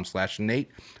athleticgreens.com/Nate.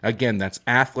 Again, that's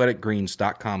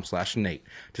athleticgreens.com/Nate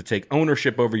to take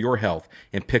ownership over your health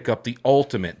and pick up the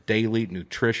ultimate daily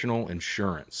nutritional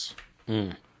insurance.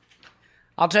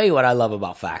 I'll tell you what I love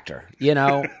about Factor.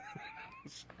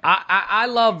 I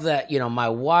love that, my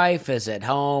wife is at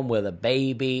home with a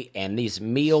baby and these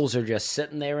meals are just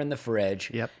sitting there in the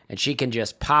fridge. Yep. And she can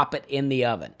just pop it in the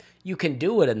oven. You can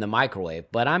do it in the microwave,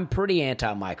 but I'm pretty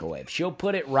anti-microwave. She'll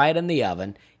put it right in the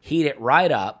oven, heat it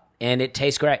right up, and it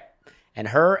tastes great. And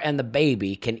her and the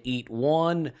baby can eat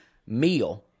 1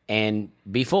 meal and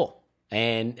be full.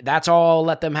 And that's all I'll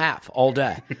let them have all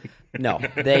day. No,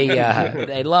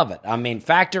 they love it. I mean,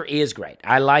 Factor is great.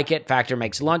 I like it. Factor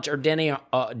makes lunch or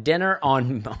dinner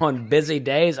on busy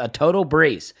days a total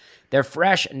breeze. Their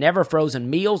fresh, never frozen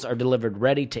meals are delivered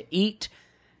ready to eat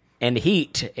and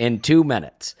heat in 2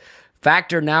 minutes.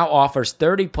 Factor now offers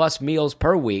 30-plus meals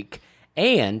per week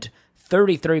and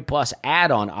 33-plus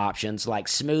add-on options like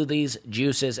smoothies,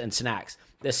 juices, and snacks.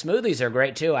 The smoothies are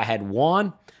great, too. I had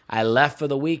one. I left for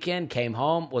the weekend, came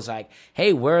home, was like,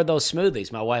 hey, where are those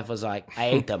smoothies? My wife was like, I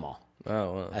ate them all.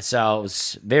 Oh, wow. So it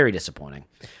was very disappointing.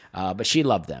 But she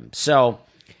loved them. So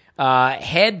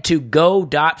head to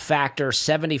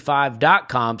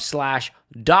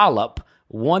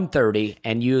go.factor75.com/dollop130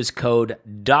 and use code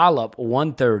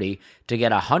dollop130 to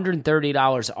get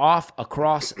 $130 off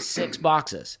across 6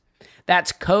 boxes.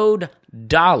 That's code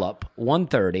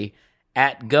dollop130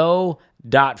 at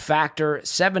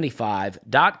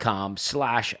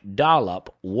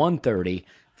go.factor75.com/dollop130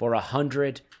 for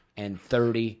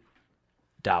 $130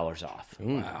 off.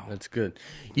 Wow, that's good.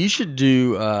 You should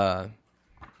do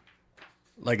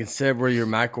like instead of where your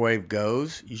microwave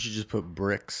goes, you should just put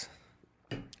bricks.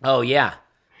 Oh yeah,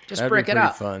 just That'd brick be it pretty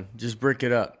up. Fun. Just brick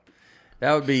it up.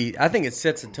 That would be. I think it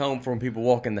sets a tone for when people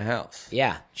walk in the house.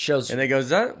 Yeah, shows. And they go, is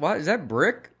that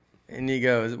brick? And you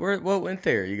go, what went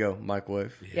there? You go,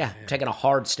 microwave. Yeah, taking a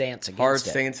hard stance against Hard it.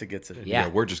 stance against it. Yeah.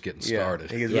 We're just getting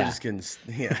started. He goes, Yeah. we're just getting.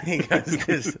 Yeah, he goes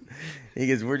this. He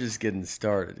goes, we're just getting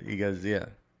started. He goes, yeah,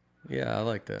 I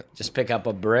like that. Just pick up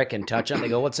a brick and touch it. They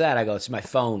go, what's that? I go, it's my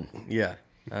phone. Yeah,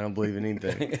 I don't believe in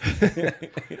anything.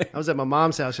 I was at my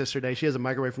mom's house yesterday. She has a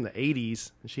microwave from the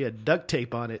 80s, and she had duct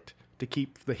tape on it to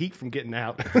keep the heat from getting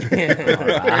out.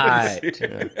 Right.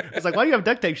 I was like, why do you have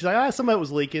duct tape? She's like, some of it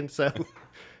was leaking. So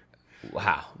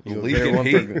Wow. You go, Leaking better one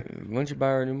heat. why don't you buy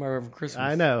her a new microwave for Christmas?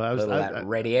 I know. I was Little of that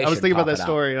radiation I was thinking about that popping out.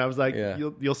 story, and I was like, Yeah.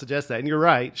 you'll suggest that. And you're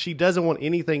right. She doesn't want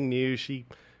anything new. I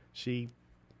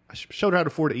showed her how to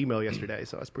forward an email yesterday,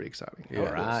 so that's pretty exciting. Yeah, All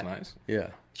That's right. nice. Yeah.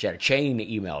 She had a chain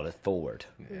email to forward.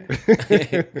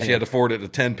 She had to forward it to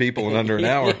 10 people in under an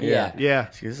hour. Yeah.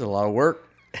 Yeah. She does a lot of work.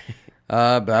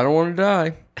 But I don't want to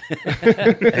die.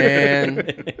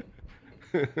 And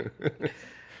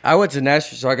I went to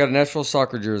Nashville, so I got a Nashville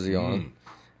soccer jersey on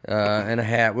and a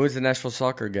hat. We went to the Nashville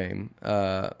soccer game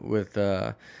with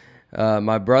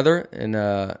my brother and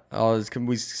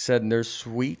we sat in their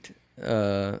suite.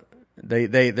 Their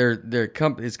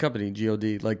his company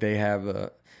God, like they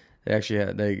have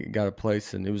they got a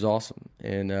place, and it was awesome.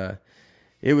 And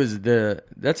it was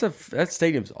that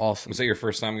stadium's awesome. Was that your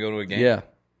first time going to a game?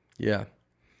 Yeah.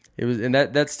 It was, and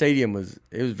that stadium was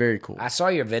very cool. I saw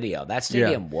your video. That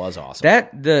stadium was awesome.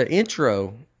 The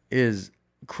intro is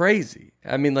crazy.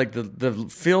 I mean, like the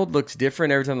field looks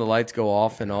different every time the lights go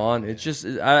off and on. It's just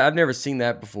I've never seen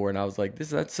that before, and I was like,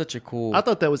 that's such a cool. I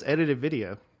thought that was edited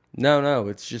video. No,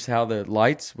 it's just how the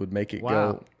lights would make it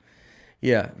Wow. go.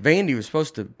 Yeah, Vandy was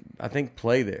supposed to, I think,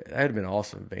 play there. That'd have been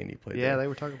awesome if Vandy played there. Yeah, they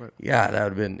were talking about it. Yeah, that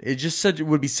would have been. It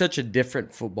would be such a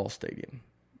different football stadium.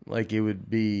 Like it would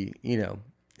be,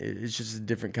 it's just a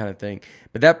different kind of thing.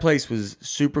 But that place was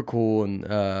super cool,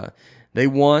 and they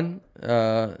won,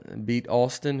 beat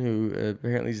Austin, who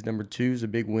apparently is number 2. Is a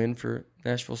big win for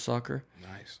Nashville soccer.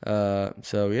 Nice.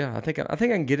 So yeah, I think I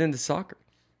can get into soccer.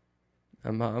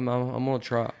 I'm gonna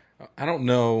try. I don't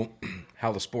know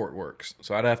how the sport works,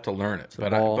 so I'd have to learn it.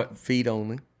 But feet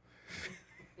only.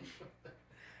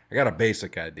 I got a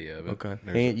basic idea of it.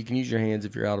 Okay. You can use your hands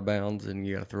if you're out of bounds, and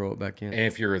you got to throw it back in. And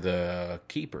if you're the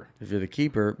keeper, If you're the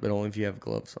keeper, but only if you have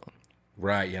gloves on.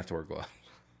 right, you have to wear gloves.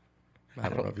 I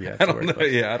don't know if you have I to don't wear know.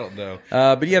 gloves. Yeah, I don't know.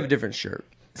 But you have a different shirt.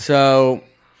 So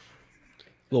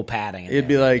little padding. In it'd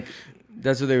be there. like,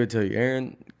 that's what they would tell you.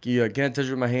 Aaron, can I touch it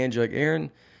with my hand? You're like,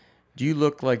 Aaron, do you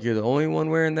look like you're the only one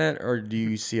wearing that, or do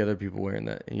you see other people wearing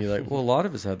that? And you're like, well, a lot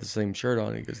of us have the same shirt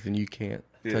on. He goes, then you can't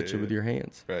touch it with your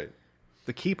hands. Right.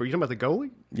 The keeper. You talking about the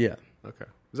goalie? Yeah. Okay.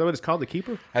 Is that what it's called, the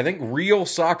keeper? I think real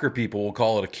soccer people will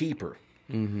call it a keeper.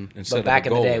 Mm-hmm. Instead But back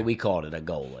of in a the day, goalie. we called it a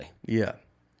goalie. Yeah.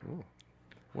 Well,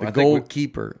 I The think we-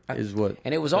 goalkeeper is what.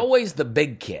 And it was always the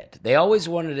big kid. They always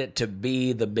wanted it to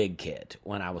be the big kid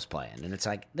when I was playing. And it's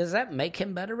like, does that make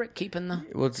him better at keeping the...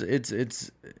 Well, it's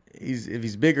if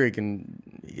he's bigger, he can.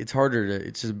 It's harder to.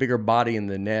 It's just a bigger body in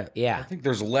the net. Yeah. I think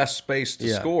there's less space to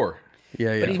Yeah. score.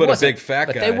 Yeah, But he Put a wasn't- big fat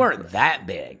but guy. they weren't that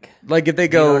big. Like if they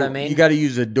go, know what I mean? you got to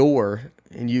use a door,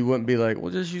 and you wouldn't be like,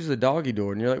 well, just use a doggy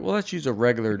door, and you're like, well, let's use a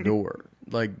regular door.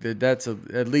 Like that's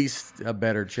at least a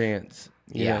better chance.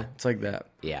 You Yeah. know? It's like that.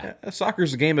 Yeah.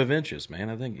 Soccer's a game of inches, man.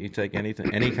 I think you take any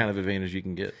kind of advantage you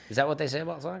can get. Is that what they say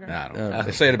about soccer? I don't know.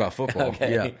 They say it about football.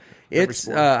 Okay. Yeah, it's.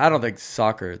 I don't think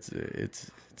soccer. It's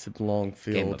a long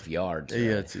field. Game of yards. Yeah,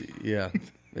 really. it's a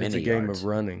Many game yards. of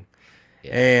running,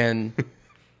 Yeah. and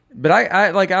but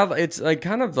it's like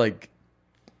kind of like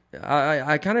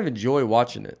I kind of enjoy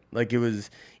watching it. Like it was,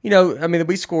 I mean,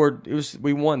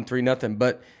 we won 3-0,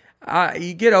 but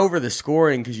You get over the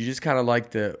scoring because you just kind of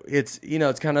like it's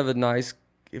kind of a nice,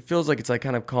 it feels like it's like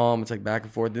kind of calm. It's like back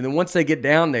and forth. And then once they get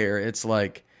down there, it's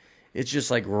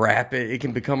just like rapid. It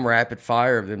can become rapid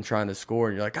fire of them trying to score.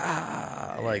 And you're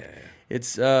like,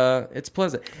 it's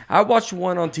pleasant. I watched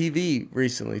one on TV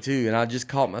recently too. And I just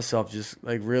caught myself just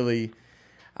like really,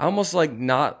 almost like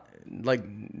not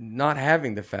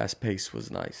having the fast pace was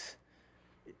nice.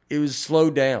 It was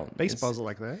slowed down. Baseball's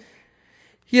like that.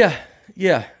 Yeah.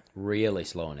 Really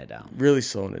slowing it down. Really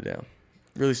slowing it down.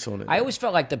 I always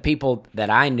felt like the people that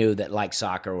I knew that liked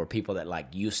soccer were people that like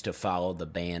used to follow the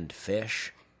band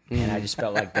Fish. And I just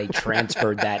felt like they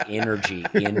transferred that energy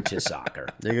into soccer.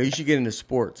 They go, you should get into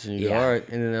sports. And you go, Yeah. all right.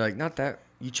 And then they're like, not that.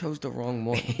 You chose the wrong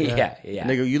one. Yeah. And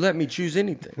they go, you let me choose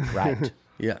anything. Right.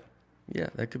 Yeah,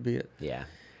 that could be it. Yeah.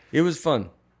 It was fun.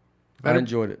 I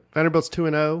enjoyed it. Vanderbilt's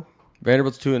 2-0.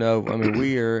 Vanderbilt's 2-0. I mean,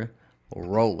 we are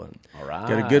rolling. All right.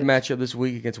 Got a good matchup this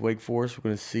week against Wake Forest. We're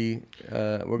going to see.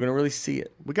 We're going to really see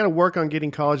it. We got to work on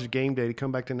getting College Game Day to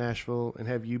come back to Nashville and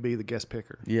have you be the guest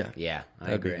picker. Yeah. Yeah. I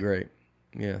That'd agree. be great.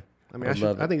 Yeah. I mean, I'd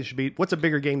love I it. think it should be. What's a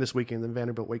bigger game this weekend than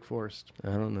Vanderbilt Wake Forest?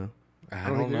 I don't know. I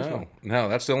don't think there's know. one. No,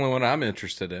 that's the only one I'm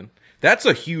interested in. That's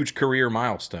a huge career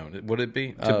milestone. Would it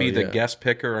be to Oh, be the yeah. guest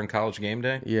picker on College Game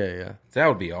Day? Yeah. That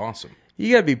would be awesome.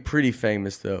 You got to be pretty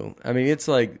famous though. I mean, it's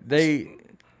like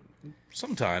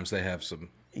Sometimes they have some.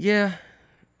 Yeah,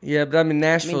 but I mean,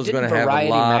 Nashville's going to have a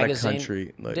lot of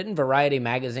country. Like, Didn't Variety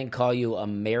Magazine call you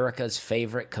America's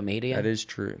favorite comedian? that is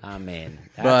true. I mean,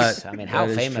 But how that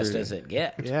is famous true. does it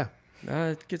get? Yeah.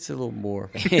 It gets a little more.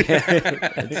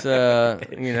 It's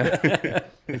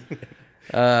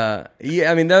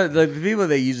yeah. I mean, the people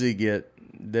they usually get,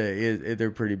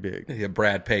 they're pretty big. Yeah,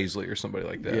 Brad Paisley or somebody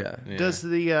like that. Yeah. Does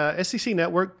the SEC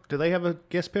Network, do they have a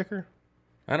guest picker?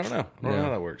 I don't know. I don't know how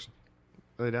that works.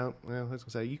 They don't? Well, I was going to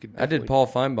say, you could. I did definitely- Paul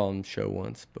Feinbaum's show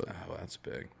once, but Oh, that's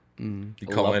big. Mm. You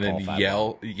call love in Paul and Feinbaum.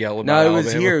 yell about no, it was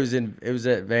Alabama? here. It was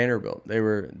at Vanderbilt. They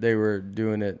were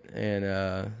doing it, and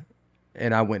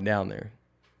I went down there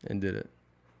and did it.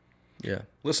 Yeah.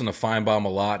 Listen to Feinbaum a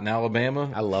lot in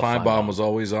Alabama. I love Feinbaum. Feinbaum. Was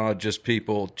always on just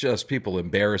people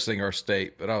embarrassing our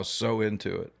state, but I was so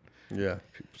into it. Yeah.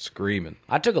 People screaming.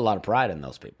 I took a lot of pride in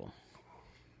those people.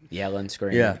 Yelling,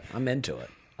 screaming. Yeah. I'm into it.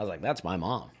 I was like, that's my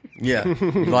mom. Yeah.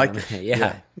 You like it?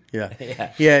 Yeah.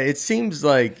 Yeah. It seems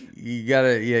like you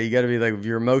gotta be like, if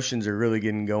your emotions are really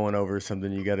getting going over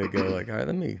something, you gotta go like, all right,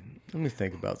 let me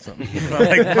think about something.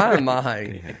 Like, why am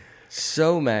I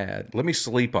so mad? Let me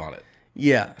sleep on it.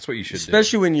 Yeah. That's what you should do.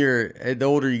 Especially when the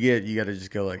older you get, you gotta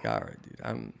just go like, all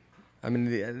right,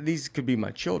 dude, these could be my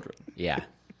children. Yeah.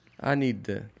 I need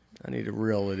to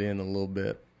reel it in a little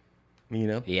bit. You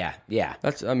know? Yeah.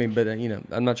 But I'm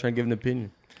not trying to give an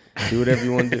opinion. Do whatever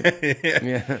you want to do.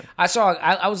 Yeah.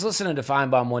 I was listening to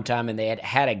Feinbaum one time, and they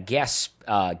had a guest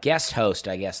host,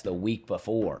 I guess, the week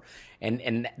before.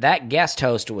 And that guest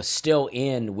host was still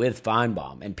in with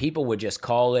Feinbaum, and people would just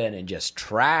call in and just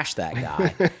trash that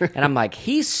guy. And I'm like,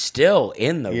 he's still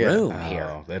in the room here.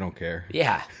 Oh, they don't care.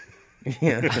 Yeah.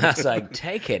 I was like,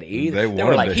 take it easy. They They were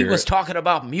wanted like, to he hear was it. talking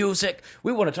about music.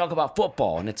 We want to talk about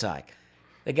football. And it's like,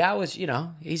 the guy was,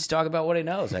 he's talking about what he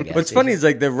knows, I guess. What's funny is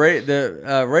like the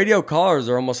radio callers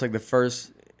are almost like the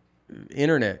first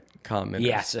internet commenters.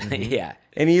 Yes. Yeah.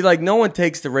 And no one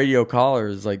takes the radio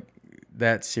callers like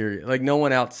that serious. Like no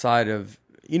one outside of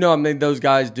those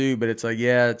guys do, but it's like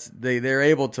they're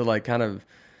able to like kind of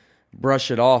brush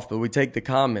it off, but we take the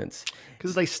comments.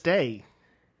 Because they stay.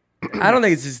 I don't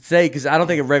think it's to say, because I don't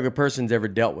think a regular person's ever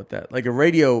dealt with that. Like a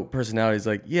radio personality is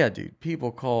like, yeah, dude,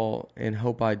 people call and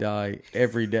hope I die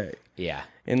every day. Yeah.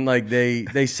 And like they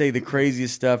say the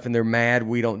craziest stuff and they're mad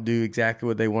we don't do exactly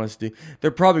what they want us to do.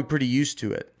 They're probably pretty used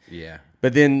to it. Yeah.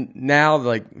 But then now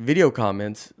like video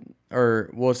comments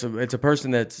it's a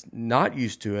person that's not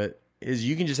used to it, is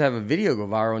you can just have a video go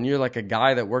viral and you're like a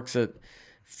guy that works at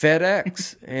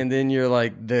FedEx and then you're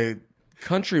like, the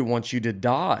country wants you to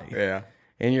die. Yeah.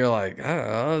 And you're like,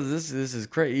 oh, this is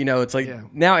crazy. It's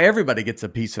like now everybody gets a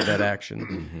piece of that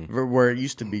action, where it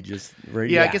used to be just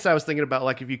radio. Yeah, I guess I was thinking about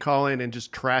like if you call in and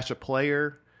just trash a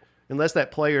player, unless that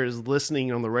player is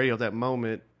listening on the radio at that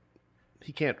moment,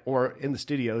 he can't, or in the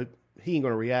studio, he ain't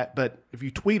going to react. But if you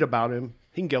tweet about him,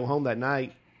 he can go home that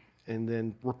night and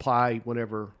then reply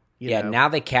whenever. You know. Now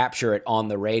they capture it on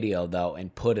the radio, though,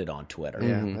 and put it on Twitter.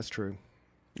 Yeah, that's true.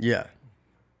 Yeah.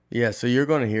 So you're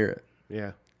going to hear it.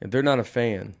 Yeah. If they're not a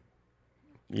fan,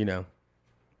 We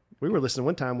were listening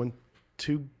one time when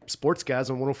two sports guys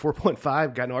on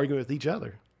 104.5 got in an argument with each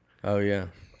other. Oh yeah,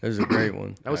 that was a great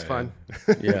one. That was fun.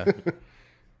 Yeah,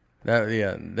 I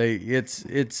mean,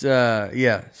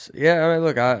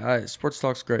 look, I sports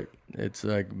talk's great. It's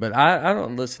like, but I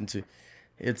don't listen to.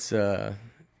 It's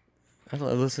I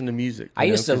don't listen to music. I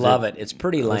used to love it. It's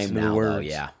pretty lame listen to the now, though. words.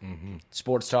 Yeah.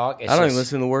 Sports talk. It's I don't just- even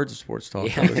listen to the words of sports talk.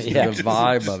 Yeah, I listen yeah. to the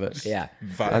vibe of it. Yeah.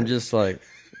 I'm just like,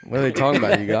 what are they talking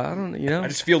about? You go, I don't, I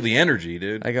just feel the energy,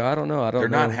 dude. I go, I don't know. I don't. They're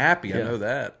know. not happy. Yeah. I know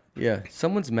that. Yeah,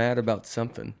 someone's mad about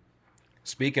something.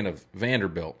 Speaking of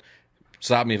Vanderbilt,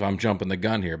 stop me if I'm jumping the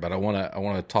gun here, but I want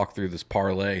to talk through this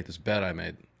parlay, this bet I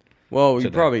made. Well,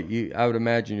 Today. I would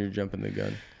imagine you're jumping the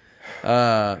gun.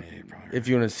 If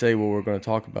you want to say what we're going to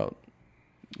talk about,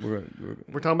 we're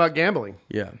talking about gambling.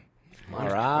 yeah. All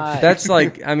right. That's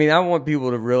like, I mean, I want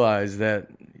people to realize that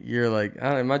you're like,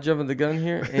 am I jumping the gun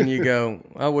here? And you go,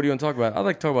 oh, what do you want to talk about? I'd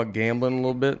like to talk about gambling a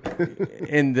little bit.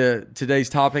 And today's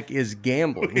topic is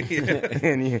gambling.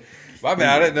 And you, My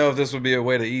bad. I didn't know if this would be a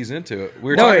way to ease into it. We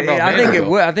were no, talking about I think it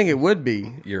Vanderbilt. would. I think it would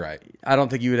be. You're right. I don't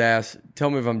think you would ask, tell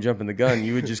me if I'm jumping the gun.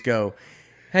 You would just go,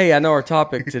 hey, I know our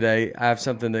topic today. I have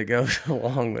something that goes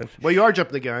along with. Well, you are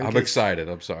jumping the gun. I'm 'cause excited.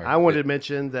 I'm sorry. I wanted to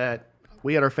mention that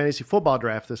we had our fantasy football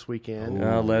draft this weekend.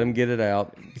 Let him get it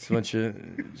out. It's a bunch of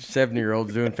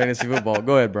 70-year-olds doing fantasy football.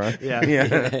 Go ahead, Brian. Yeah. yeah.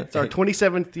 It's our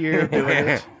 27th year of doing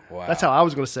it. Wow. That's how I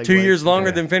was going to say 2 years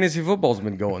longer than fantasy football's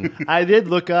been going. I did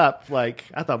look up, I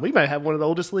thought we might have one of the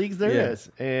oldest leagues there Yeah. is.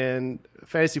 And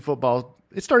fantasy football,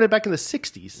 it started back in the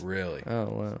 60s. Really? Oh,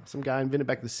 wow. Some guy invented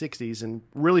back in the 60s and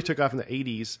really took off in the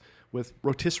 80s with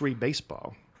rotisserie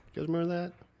baseball. You guys remember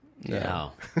that?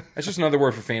 No. That's just another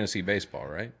word for fantasy baseball,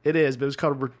 right? It is, but it was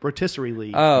called a rotisserie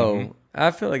league. Oh,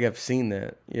 I feel like I've seen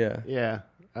that. Yeah. Yeah.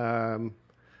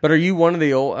 But are you one of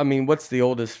the old? I mean, what's the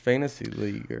oldest fantasy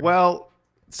league? Or? Well,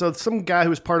 so some guy who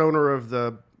was part owner of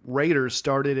the Raiders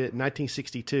started it in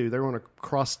 1962. They were on a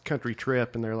cross-country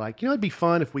trip, and they're like, it'd be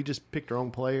fun if we just picked our own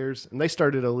players. And they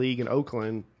started a league in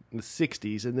Oakland in the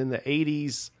 60s. And then the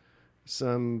 80s,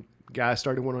 some guy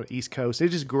started one on the East Coast. It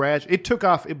just it took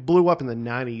off. It blew up in the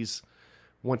 90s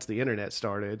once the internet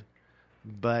started.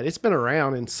 But it's been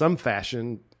around in some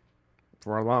fashion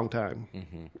for a long time.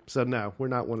 Mm-hmm. So, no, we're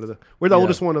not one of the – we're the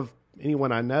oldest one of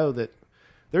anyone I know that –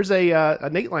 there's a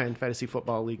Nateland Fantasy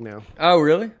Football League now. Oh,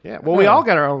 really? Yeah. Well, we all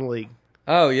got our own league.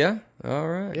 Oh, yeah. All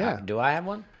right. Yeah. Do I have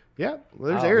one? Yeah.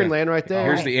 Well, there's Aaron Land right there.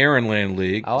 Here's the Aaron Land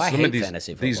League. Oh, I Some hate of these,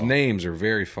 fantasy These football. names are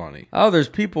very funny. Oh, there's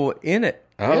people in it.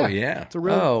 Oh, yeah. It's a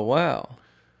real Oh, wow.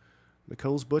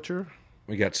 Nicole's Butcher.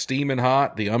 We got Steamin'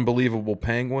 Hot, the Unbelievable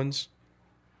Penguins.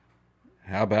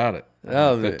 How about it?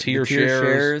 Oh, the tier tier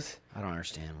shares. I don't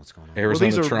understand what's going on. Well, Arizona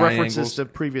these are Triangles. references to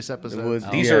previous episodes.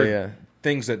 Would- These yeah, are yeah.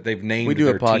 things that they've named We do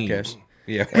a their podcast. teams.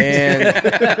 Yeah.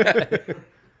 And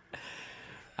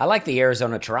I like the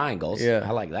Arizona Triangles. Yeah.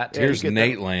 I like that too. Here's get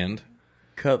Nate Land,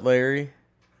 Cutlery,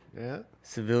 Yeah.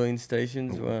 civilian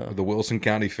stations. Wow. the Wilson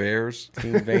County Fairs.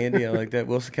 Team Vandy. I like that.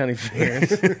 Wilson County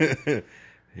Fairs. Here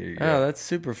you Oh, go. that's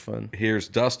super fun. Here's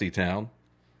Dusty Town.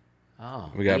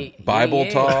 Oh, We got Bible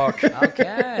talk.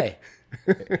 Okay.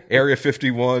 Area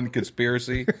 51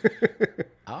 conspiracy.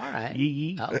 All right.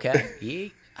 Yee. Okay.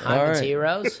 Yeet. All Hyman's right.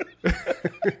 Heroes.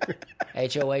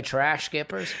 HOA Trash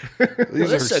Skippers. Well,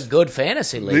 this is a good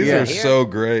fantasy league. These Yeah. are here. so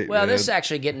great. Well, man. this is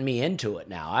actually getting me into it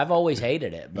now. I've always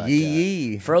hated it, but Yee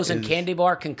yee frozen is- candy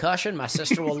bar concussion. My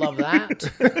sister will love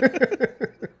that.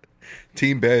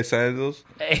 Team Bay Sandals.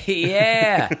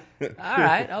 Yeah. All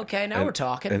right. Okay. Now we're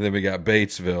talking. And then we got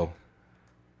Batesville.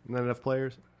 Not enough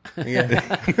players.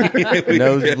 Yeah.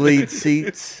 Nosebleed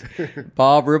seats.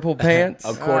 Bob Ripple pants.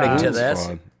 According to That's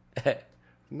this, fun.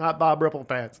 Not Bob Ripple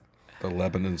pants. The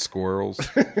Lebanon Squirrels.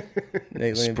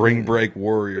 Nate Land Spring Break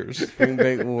Warriors. Spring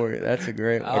Bait Warrior. That's a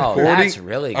great one. oh, that's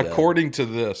really good. According to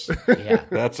this. Yeah.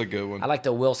 That's a good one. I like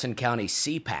the Wilson County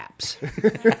CPAPs.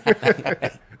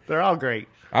 They're all great.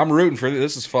 I'm rooting for this.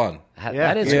 This is fun.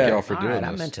 That is Yeah. good. Y'all for All doing right,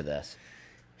 I'm this. into this.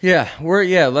 Yeah, we're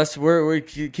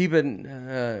keeping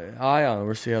eye on.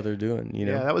 We'll see how they're doing. You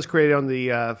know. Yeah, that was created on the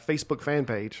Facebook fan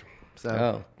page. So.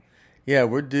 Oh, yeah,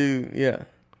 we're due. Yeah,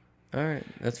 all right,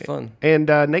 that's fun. And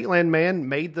Nateland Man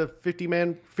made the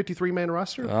 53-man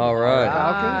roster. All right,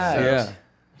 Falcons. yeah,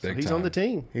 Big He's time. on the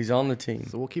team. he's on the team.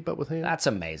 So we'll keep up with him. That's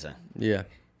amazing. Yeah,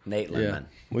 Nate yeah, Lindman.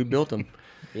 we built him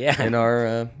Yeah. in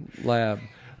our lab.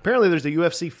 Apparently, there's a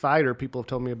UFC fighter people have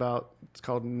told me about. It's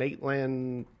called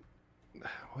Nateland.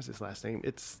 What's his last name?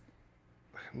 It's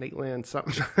Nateland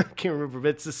something. I can't remember, but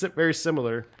it's very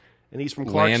similar. And he's from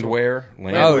Clarksville. Landwehr.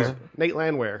 Landwehr. Nate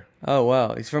Landwehr. Oh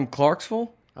wow, he's from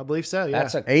Clarksville. I believe so, yeah.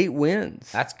 That's a 8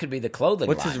 wins. that could be the clothing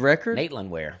What's line. his record? Nate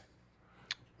Lindwehr.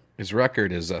 His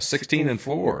record is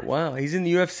 16-4. Wow, he's in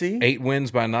the UFC. 8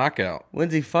 wins by knockout.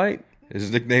 When's he fight?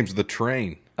 His nickname's The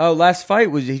Train. Oh, last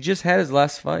fight was he just had his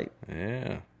last fight.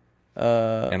 Yeah.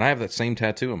 And I have that same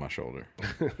tattoo on my shoulder.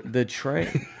 The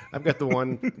train. I've got the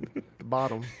one at the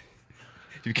bottom.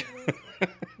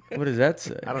 What does that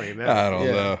say? I don't even know. I don't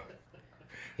Yeah. know.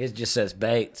 It just says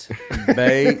Bates.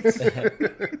 Bates.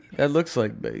 That looks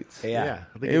like Bates. Yeah,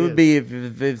 I think It would is. be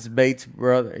if it's Bates'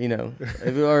 brother,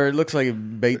 or it looks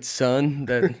like Bates' son.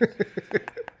 That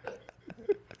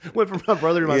Went from my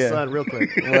brother to my Yeah. son real quick.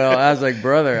 well, I was like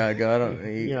brother. I go, I don't.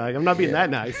 Like, I'm not being that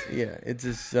nice. Yeah, it's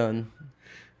his son.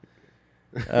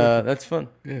 That's fun.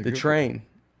 The train.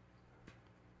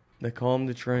 They call him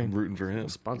the I'm train. rooting for him.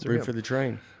 Sponsor Root him. for the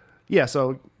train. Yeah,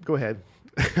 so go ahead.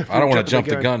 I don't want to jump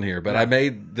Jumping the gun here, but I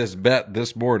made this bet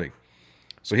this morning.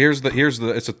 So here's the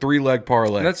it's a 3-leg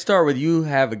parlay. Let's start with you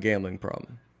have a gambling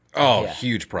problem. Oh, Yeah.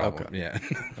 huge problem. Yeah.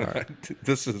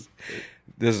 This is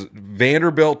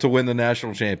Vanderbilt to win the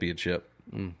national championship,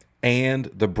 and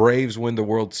the Braves win the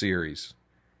World Series,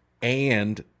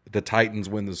 and the Titans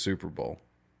win the Super Bowl.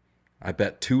 I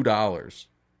bet $2.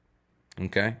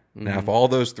 Okay. Now, if all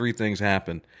those three things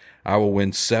happen, I will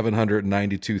win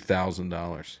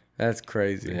 $792,000. That's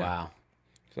crazy. Wow.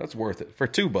 So that's worth it for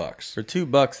 $2. For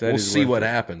 $2, We'll is see worth what it.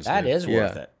 happens. That dude. is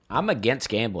worth Yeah. it. I'm against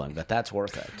gambling, but that's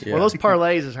worth it. Yeah. Well, those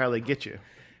parlays is how they get you.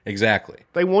 Exactly.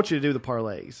 They want you to do the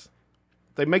parlays.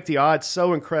 They make the odds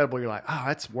so incredible. You're like, oh,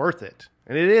 that's worth it,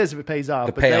 and it is if it pays off.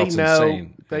 The but they payout's know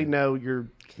insane. they know you're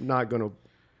not going to.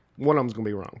 One of them's going to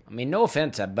be wrong. I mean, no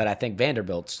offense, but I think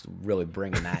Vanderbilt's really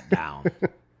bringing that down.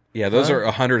 Yeah, those are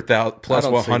 100,000 plus I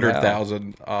don't see how.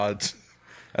 100,000 odds.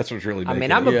 That's what's really I making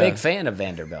mean, I'm a it. Yeah. big fan of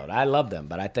Vanderbilt. I love them,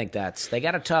 but I think they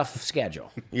got a tough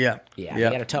schedule. Yeah. Yeah, they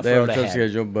got a tough They have road a tough ahead.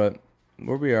 schedule, but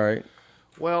we'll be all right.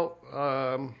 Well,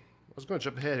 I was going to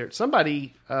jump ahead here.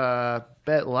 Somebody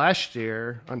bet last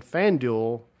year on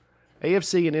FanDuel,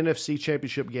 AFC and NFC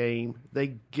championship game.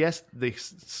 They guessed the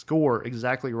score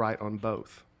exactly right on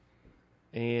both,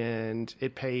 and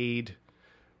it paid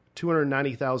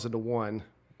 290,000 to 1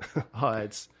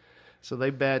 odds. So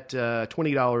they bet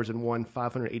 $20 and won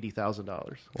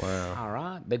 $580,000. Wow. All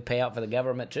right, big payout for the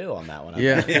government too on that one.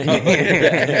 Yeah.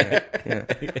 Yeah.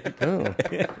 Oh.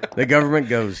 The government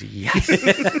goes, yes.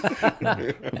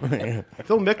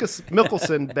 Phil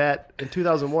Mickelson bet in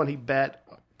 2001. He bet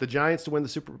the Giants to win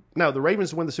the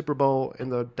Ravens to win the Super Bowl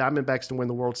and the Diamondbacks to win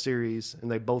the World Series,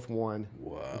 and they both won.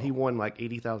 Wow. And he won like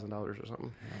 $80,000 or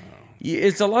something.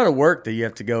 It's a lot of work that you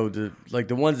have to go to, like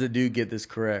the ones that do get this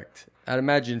correct. I'd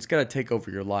imagine it's got to take over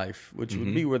your life, which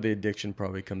would be where the addiction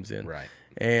probably comes in. Right.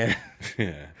 And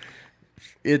Yeah.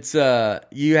 it's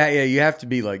you have to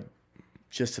be like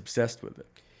just obsessed with it.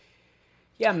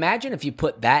 Yeah, imagine if you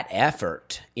put that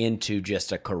effort into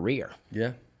just a career.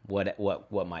 Yeah.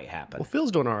 What might happen? Well,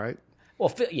 Phil's doing all right.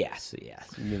 Well, yes.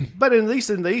 But in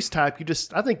these type,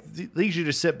 I think these you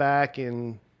just sit back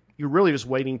and you're really just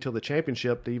waiting till the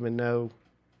championship to even know,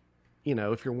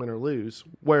 if you're win or lose.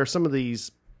 Where some of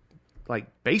these, like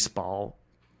baseball,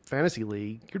 fantasy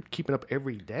league, you're keeping up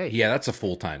every day. Yeah, that's a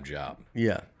full-time job.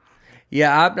 Yeah.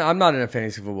 Yeah, I'm not in a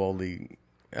fantasy football league.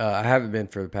 I haven't been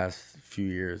for the past few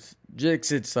years.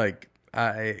 Just it's like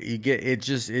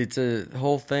it's a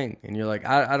whole thing, and you're like,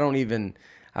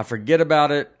 I forget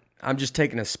about it. I'm just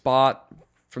taking a spot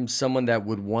from someone that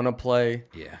would want to play.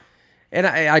 Yeah. And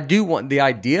I do want the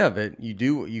idea of it.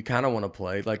 You kind of want to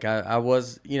play. Like I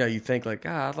was, you think like,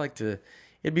 I'd like to.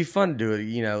 It'd be fun to do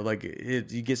it. Like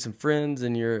you get some friends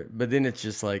but then it's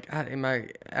just like,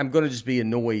 I'm going to just be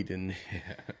annoyed. And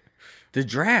the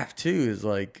draft too is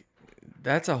like,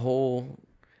 that's a whole.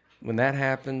 When that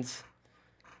happens,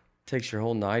 takes your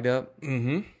whole night up.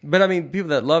 Mm-hmm. But I mean, people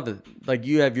that love it, like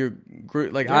you have your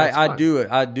group. Like Yeah, it's I fun. do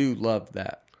it. I do love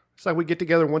that. It's like we get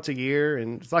together once a year,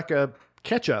 and it's like a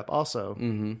catch up also.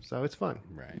 Mm-hmm. So it's fun.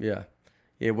 Right. Yeah.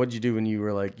 Yeah. What'd you do when you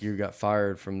were like, you got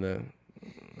fired from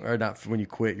or not when you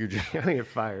quit your job? I didn't get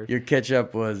fired. Your catch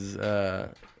up was,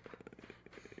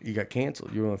 you got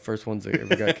canceled. You were one of the first ones that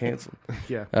ever got canceled.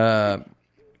 Yeah.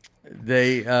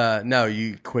 No,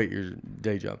 you quit your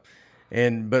day job.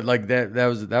 But like that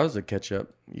was a catch up.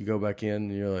 You go back in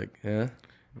and you're like, Yeah.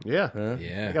 Yeah.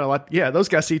 I got a lot. Yeah, those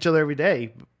guys see each other every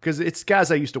day because it's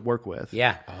guys I used to work with.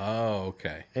 Yeah. Oh,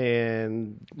 okay.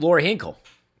 And Lori Hinkle.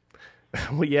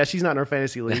 well, yeah, she's not in our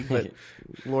fantasy league, but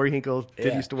Lori Hinkle did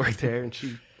Yeah. used to work there, and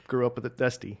she grew up with it,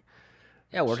 Dusty.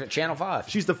 Yeah, worked at Channel 5.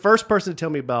 She's the first person to tell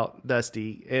me about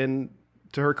Dusty, and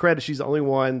to her credit, she's the only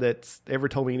one that's ever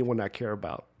told me anyone I care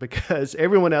about, because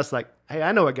everyone else like, hey,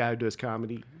 I know a guy who does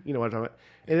comedy. You know what I'm talking about?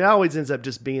 And it always ends up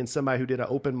just being somebody who did an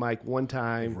open mic one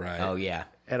time Right. Oh, yeah.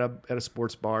 at a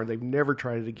sports bar, and they've never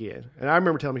tried it again. And I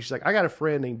remember telling me, she's like, I got a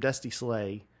friend named Dusty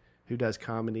Slay who does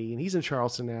comedy, and he's in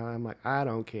Charleston now. I'm like, I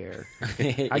don't care.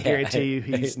 I guarantee you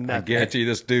he's I nothing. guarantee you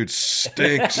this dude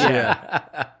stinks.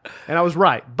 Yeah. And I was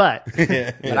right, but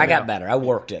But I got better. I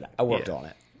worked it. I worked on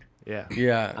it. yeah.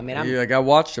 Yeah, I mean, I'm- like I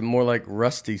watched him more like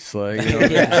Rusty Slay. You know?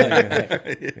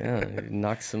 Yeah, he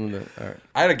knocked some of the. All right.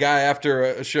 I had a guy after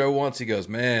a show once. He goes,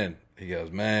 man,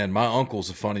 my uncle's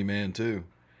a funny man too.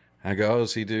 I go, oh,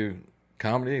 does he do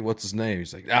comedy? What's his name?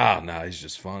 He's like, no, he's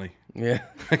just funny. Yeah,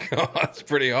 I go, oh, that's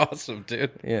pretty awesome,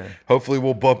 dude. yeah, Hopefully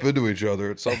we'll bump into each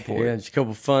other at some point. yeah. Just a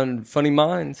couple funny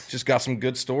minds. Just got some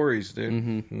good stories, dude.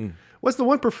 Mm-hmm. What's the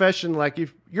one profession, like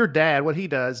if your dad, what he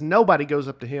does, nobody goes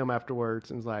up to him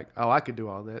afterwards and is like, oh, I could do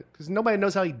all that. Because nobody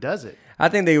knows how he does it. I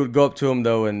think they would go up to him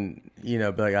though, and be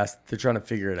like, they're trying to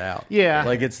figure it out. Yeah.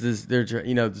 like it's this.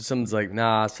 Someone's like,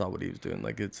 nah, I saw what he was doing.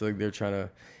 Like it's like they're trying to.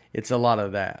 It's a lot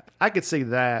of that. I could see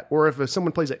that. Or if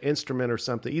someone plays an instrument or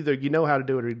something, either you know how to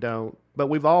do it or you don't. But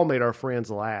we've all made our friends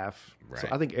laugh. So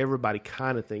Right. I think everybody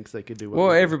kind of thinks they could do what Well,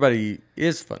 we do. everybody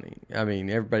is funny. I mean,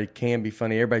 everybody can be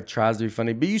funny. Everybody tries to be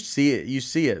funny, but you see it. You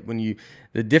see it when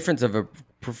the difference of a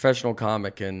professional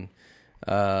comic and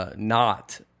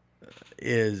not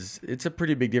it's a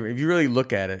pretty big difference. If you really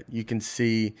look at it, you can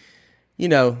see.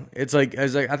 It's like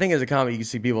I think as a comic, you can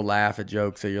see people laugh at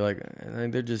jokes that you're like, I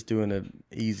think they're just doing a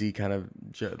easy kind of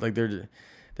joke. Like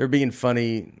they're being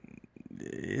funny.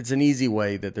 It's an easy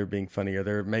way that they're being funny, or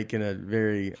they're making a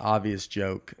very obvious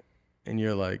joke, and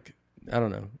you're like, I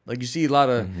don't know. Like you see a lot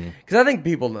of because I think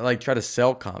people like try to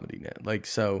sell comedy now. Like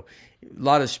so, a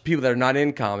lot of people that are not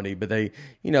in comedy, but they,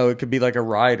 it could be like a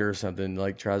writer or something.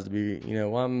 Like tries to be,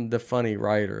 well, I'm the funny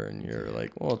writer, and you're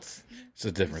like, well, it's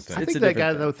a different thing. I it's think a that guy,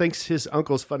 different thing. though, thinks his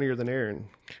uncle's funnier than Aaron.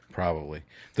 Probably.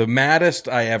 The maddest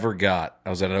I ever got, I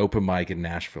was at an open mic in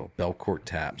Nashville, Belcourt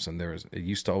Taps, and it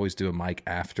used to always do a mic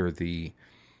after the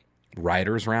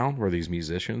writers round where these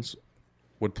musicians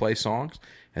would play songs,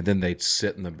 and then they'd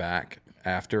sit in the back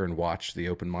after and watch the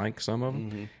open mic, some of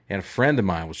them. And a friend of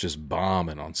mine was just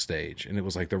bombing on stage, and it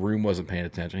was like the room wasn't paying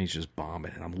attention. He's just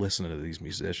bombing, and I'm listening to these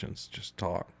musicians just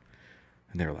talk.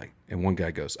 And they're like, and one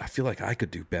guy goes, I feel like I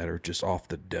could do better just off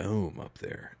the dome up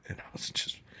there. And I was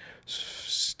just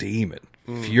steaming,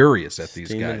 furious at these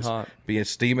Steaming guys. hot. Being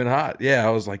steaming hot. Yeah, I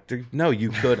was like, dude, no,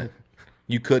 you couldn't.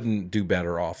 You couldn't do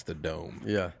better off the dome.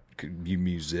 Yeah. You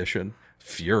musician.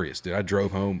 Furious, dude. I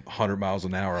drove home 100 miles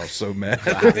an hour. I was so mad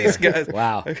at these guys.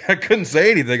 Wow. I couldn't say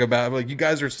anything about it. I'm like, you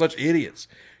guys are such idiots.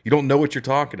 You don't know what you're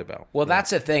talking about. Well,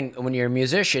 that's the thing. When you're a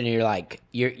musician, you're like,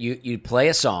 you play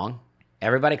a song,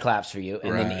 everybody claps for you,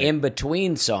 and then Right. in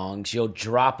between songs, you'll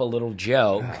drop a little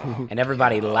joke, and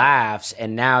everybody laughs,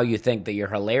 and now you think that you're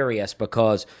hilarious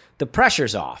because the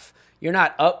pressure's off. You're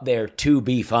not up there to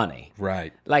be funny.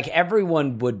 Right. Like,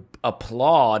 everyone would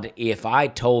applaud if I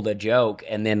told a joke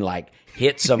and then, like,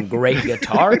 hit some great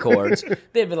guitar chords.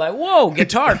 They'd be like, whoa,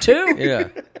 guitar too? Yeah.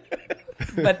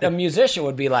 But a musician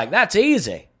would be like, that's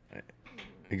easy.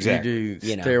 Exactly. You do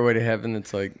You know. Stairway to Heaven.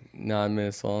 It's like 9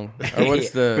 minutes long. Or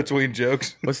what's the Between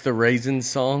jokes. what's the Raisins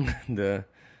song? The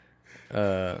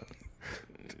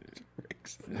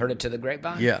Heard it to the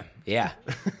grapevine? yeah. Yeah.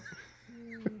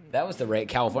 That was the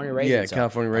California Yeah, Raisin song.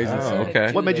 California Raisins Oh, song.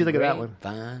 okay. What made you think of that one?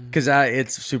 Grapevine. Because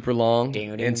it's super long,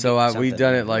 and so we've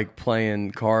done it like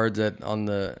playing cards on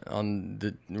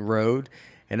the road,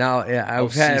 and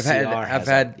I've CCR has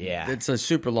had it. Yeah. it's a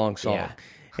super long song, Yeah.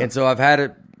 and so I've had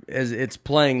it as it's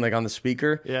playing like on the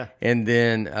speaker, Yeah. and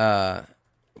then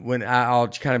when I'll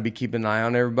kind of be keeping an eye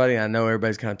on everybody, and I know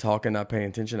everybody's kind of talking, not paying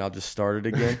attention, I'll just start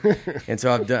it again, and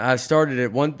so I started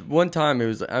it one time. It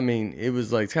was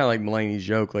like it's kind of like Mulaney's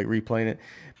joke, like replaying it,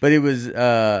 but it was.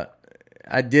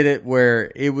 I did it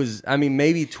where it was,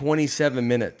 maybe 27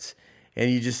 minutes.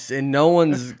 And no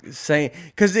one's saying,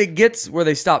 because it gets where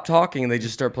they stop talking and they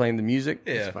just start playing the music.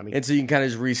 Yeah. Funny. And so you can kind of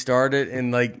just restart it.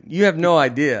 And like, you have no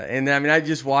idea. And I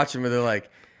just watch them where they're like,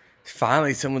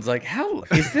 finally someone's like, how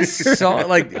is this song?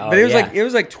 Like, but it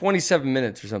was like 27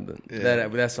 minutes or something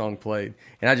that song played.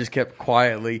 And I just kept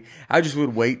quietly, I just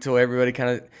would wait till everybody kind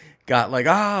of got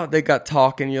like, they got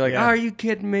talking. You're like, Yeah. oh, are you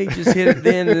kidding me? Just hit it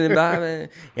then and then bye.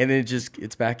 And then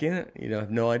it's back in it. I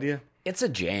have no idea. It's a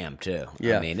jam, too.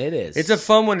 Yeah. I mean, it is. It's a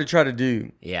fun one to try to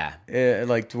do. Yeah.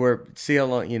 Like to where, see how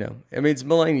long, it's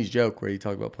Mulaney's joke where you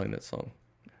talk about playing that song.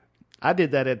 I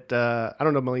did that at, I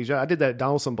don't know Malaysia. I did that at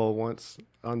Donaldson Bowl once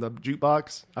on the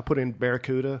jukebox. I put in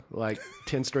Barracuda like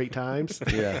 10 straight times.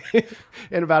 Yeah.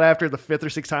 And about after the 5th or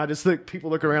 6th time, people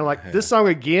look around like, this song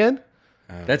again?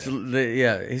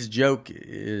 His joke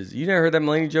is, you never heard that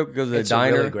Mulaney joke? It goes to It's the a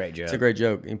diner. really great joke. It's a great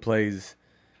joke. He plays,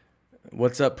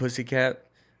 What's Up, Pussycat?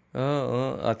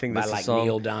 I think By, that's like, the song.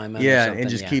 Neil Diamond or Yeah, something, and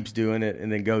just yeah. keeps doing it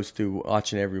and then goes through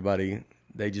watching everybody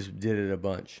they just did it a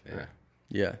bunch.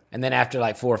 Yeah. And then after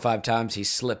like 4 or 5 times, he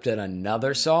slipped in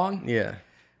another song Yeah.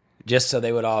 just so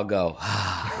they would all go,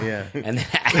 Yeah. and then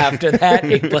after that,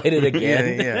 he played it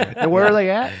again. Yeah. And where are they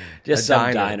at? Just A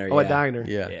some diner. diner. Oh, a diner.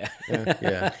 Yeah. Yeah.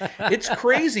 Yeah. It's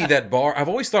crazy that I've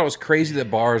always thought it was crazy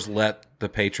that bars let the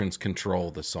patrons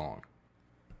control the song.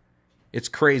 It's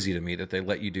crazy to me that they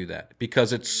let you do that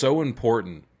because it's so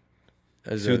important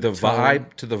As to a the tone.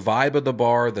 vibe of the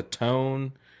bar, the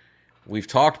tone. We've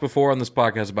talked before on this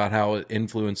podcast about how it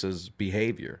influences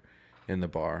behavior in the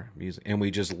bar music, and we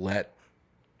just let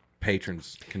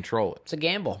patrons control it. It's a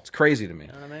gamble. It's crazy to me.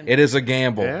 It is a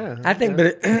gamble. Yeah. I think, but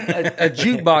a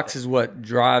jukebox is what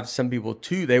drives some people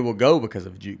to. They will go because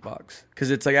of a jukebox.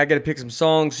 Because it's like, I got to pick some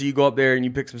songs. So you go up there and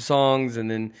you pick some songs, and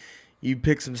then you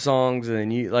pick some songs, and then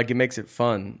you like it makes it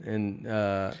fun. And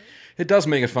It does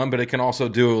make it fun, but it can also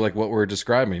do like what we're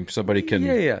describing. Somebody can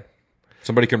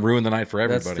ruin the night for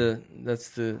everybody. That's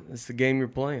the game you're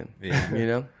playing. Yeah. You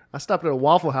know. I stopped at a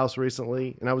Waffle House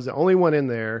recently, and I was the only one in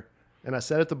there. And I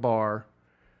sat at the bar,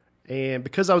 and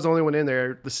because I was the only one in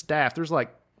there, the staff, there's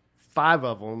like 5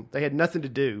 of them. They had nothing to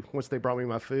do once they brought me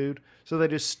my food. So they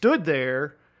just stood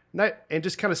there and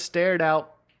just kind of stared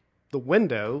out the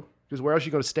window, because where else are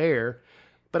you going to stare?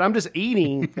 But I'm just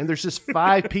eating, and there's just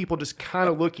 5 people just kind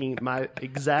of looking my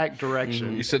exact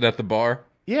direction. You sitting at the bar?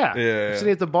 Yeah. Yeah. I'm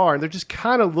sitting at the bar, and they're just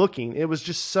kind of looking. It was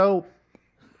just so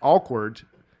awkward.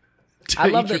 I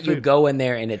love eat your that you food. go in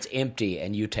there and it's empty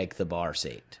and you take the bar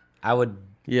seat. I would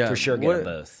for sure get them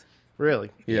both. Really?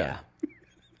 Yeah.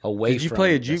 Away Did you from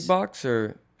play a this. jukebox,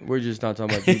 or we're just not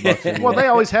talking about jukebox anymore? Well, they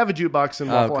always have a jukebox in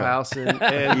Waffle Okay. House, and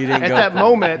You didn't at go that for it.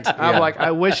 moment, Yeah. I'm like,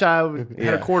 I wish I had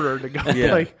Yeah. a quarter to go Yeah.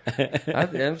 play.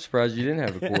 I'm surprised you didn't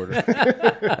have a quarter.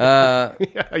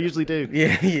 Yeah, I usually do.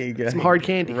 Yeah, you got Some hard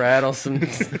candy. rattle some.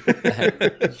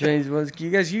 Change ones. You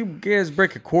guys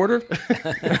break a quarter?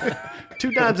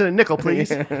 2 dimes and a nickel, please.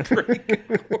 Can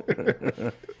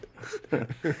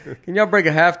y'all break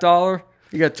a $50?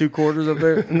 You got 2 quarters up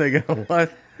there, and they go,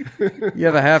 "What? You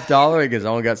have a $50?" He goes, "I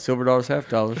only got silver dollars,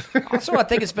 $50." Also, I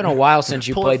think it's been a while since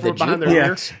you Pull it played the from behind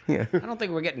jukebox. their ear. Yeah. I don't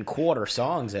think we're getting quarter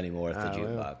songs anymore at the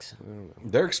jukebox.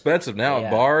 They're expensive now Yeah.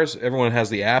 at bars. Everyone has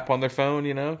the app on their phone,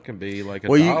 can be like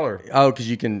Well, $1. because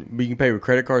you can pay with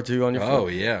credit card too on your phone. Oh,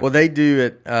 yeah. Well, they do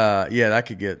it. That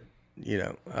could get.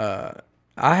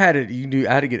 I had it.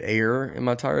 I had to get Air in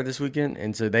my tire this weekend,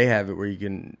 and so they have it where you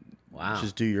can Wow.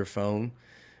 just do your phone,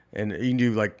 and you can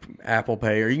do like Apple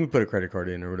Pay, or you can put a credit card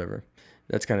in or whatever.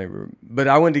 That's kind of. But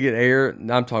I went to get Air. I'm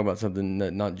talking about something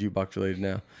that not jukebox related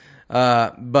now.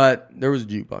 But there was a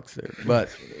jukebox there. But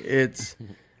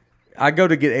I go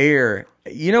to get Air.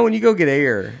 When you go get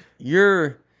Air,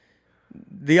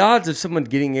 the odds of someone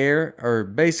getting Air are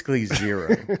basically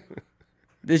zero.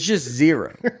 It's just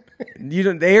zero.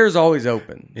 The Air's always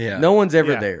open. Yeah. No one's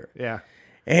ever Yeah. there. Yeah.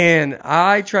 And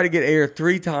I tried to get Air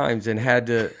 3 times and had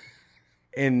to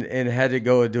and had to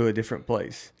go to a different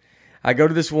place. I go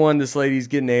to this lady's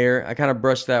getting Air. I kind of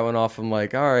brushed that one off. I'm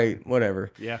like, all right,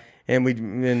 whatever. Yeah. And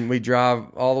we drive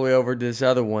all the way over to this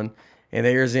other one, and the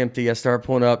Air's empty. I start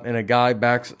pulling up, and a guy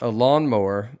backs a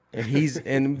lawnmower, and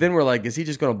and then we're like, is he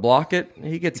just going to block it?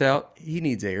 He gets out. He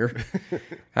needs Air.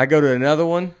 I go to another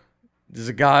one. There's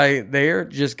a guy there,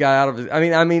 just got out of his.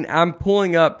 I mean, I'm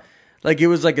pulling up, like it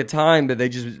was like a time that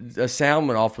a sound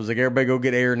went off. Was like, everybody go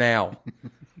get Air now.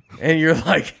 And you're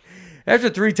like, after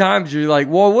 3 times, you're like,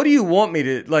 well, what do you want me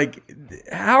to, like,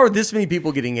 how are this many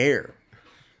people getting Air?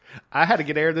 I had to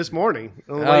get Air this morning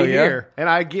on the Oh, way yeah? here, and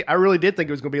I really did think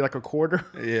it was going to be like a quarter.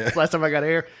 Yeah. Last time I got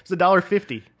Air, it's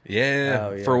 $1.50. Yeah,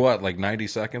 Oh, yeah. for what, like 90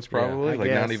 seconds probably? I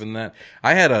Like not guess. even that.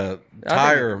 I had a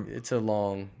tire. It's a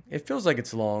long. It feels like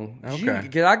it's long. Okay.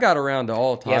 'Cause I got around to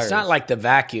all tires. Yeah, it's not like the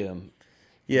vacuum.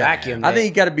 yeah. vacuum I that- think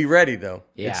you got to be ready though.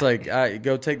 Yeah. It's like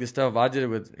go take the stuff. I did it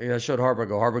with. I showed Harper. I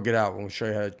go, Harper, get out. We'll show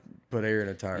you how to put Air in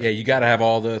a tire. Yeah, you got to have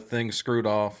all the things screwed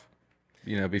off,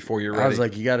 before you're ready. I was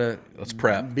like, you got to Let's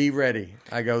prep. Be ready.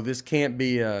 I go, this can't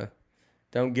be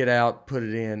don't get out, put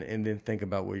it in, and then think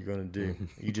about what you're going to do.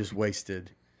 You just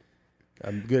wasted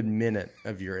a good minute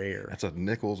of your Air. That's a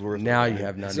nickel's worth. Now of you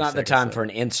have 90 It's not the seconds time left. for an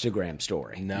Instagram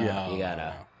story. No. You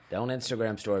gotta don't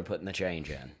Instagram story putting the change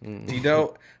in. Do you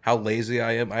know how lazy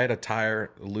I am? I had a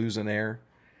tire losing Air,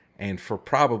 and for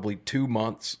probably 2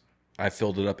 months, I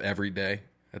filled it up every day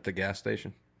at the gas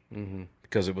station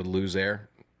because it would lose air.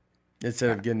 Instead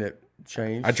of getting it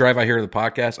changed. I'd drive out here to the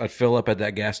podcast. I'd fill up at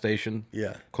that gas station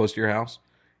Yeah. close to your house,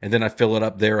 and then I'd fill it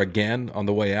up there again on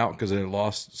the way out because it had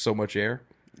lost so much air.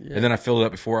 And then I filled it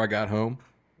up before I got home.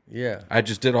 Yeah. I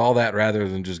just did all that rather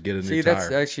than just get a new See, tire.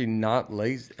 that's actually not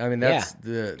lazy. I mean,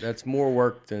 that's more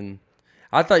work than.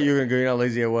 I thought you were gonna go. You know how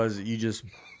lazy I was. You just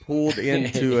pulled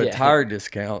into a Yeah. tire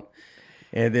discount,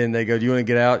 and then they go, "Do you want to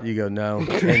get out?" You go, "No," and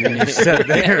then you sat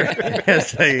there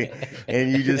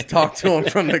and you just talked to them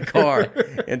from the car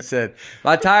and said,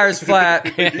 "My tire's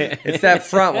flat. It's that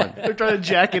front one." They're trying to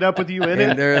jack it up with you in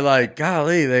And it. they're like,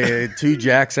 "Golly, they had 2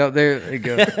 jacks out there." They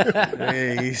go,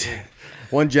 hey,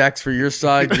 "One jack's for your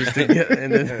side, just to get."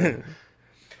 And then,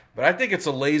 But I think it's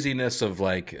a laziness of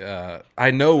like,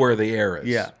 I know where the air is.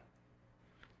 yeah.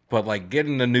 But like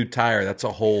getting a new tire, that's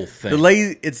a whole thing.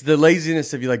 It's the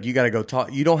laziness of you, like, you got to go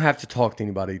talk. You don't have to talk to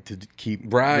anybody to keep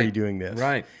redoing this,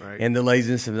 Right. And the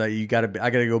laziness of that, I got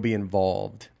to go be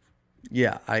involved.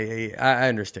 Yeah, I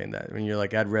understand that. When you're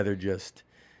like, I'd rather just,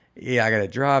 I got to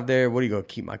drive there. What are you going to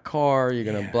keep my car? You're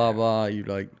going to blah blah. You're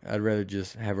like, I'd rather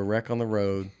just have a wreck on the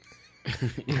road,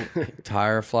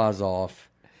 tire flies off,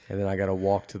 and then I got to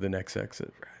walk to the next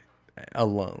exit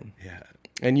alone. Yeah.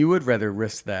 And you would rather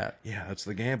risk that, Yeah, that's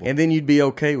the gamble. and then you'd be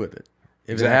okay with it.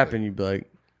 If Exactly. it happened, you'd be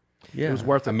like, yeah, It was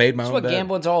worth I it. made my That's own what bed.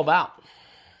 gambling's all about.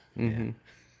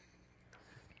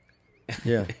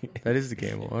 Yeah, that is the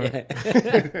gamble. All right.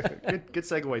 Good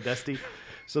segue, Dusty.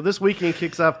 So this weekend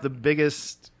kicks off the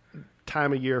biggest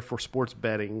time of year for sports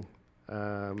betting.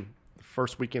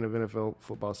 First weekend of NFL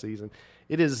football season.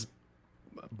 It is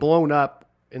blown up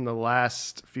in the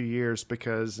last few years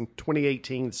because in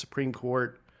 2018 the Supreme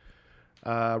Court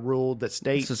ruled that It's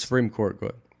states. the Supreme Court. Go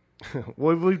ahead.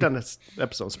 Well, we've done this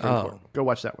episode of Supreme Court. Go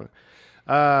watch that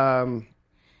one.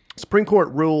 Supreme Court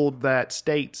ruled that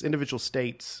individual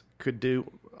states, could do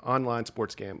online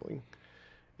sports gambling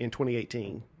in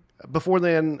 2018. Before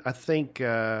then, I think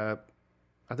it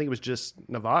was just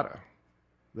Nevada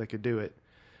that could do it,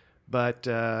 but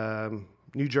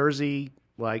New Jersey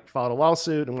filed a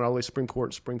lawsuit and went all the way to Supreme Court.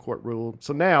 And Supreme Court ruled.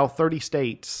 So now 30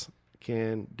 states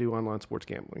can do online sports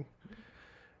gambling.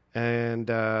 And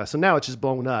so now it's just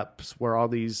blown up where all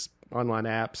these online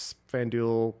apps,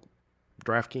 FanDuel,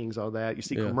 DraftKings, all that. You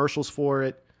see commercials for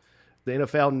it. The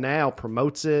NFL now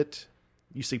promotes it.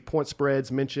 You see point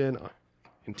spreads mentioned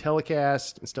in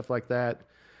telecast and stuff like that.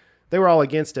 They were all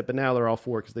against it, but now they're all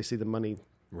for it because they see the money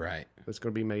Right. that's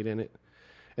going to be made in it.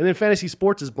 And then fantasy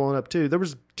sports is blown up too. There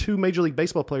was 2 Major League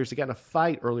Baseball players that got in a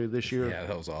fight earlier this year Yeah,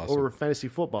 that was awesome. over fantasy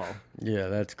football. Yeah,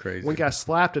 that's crazy. One guy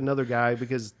slapped another guy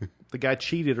because the guy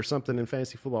cheated or something in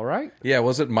fantasy football, right? Yeah,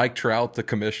 wasn't Mike Trout the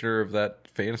commissioner of that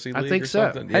fantasy league? think or so.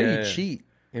 something? How do Yeah. you cheat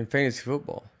in fantasy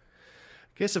football?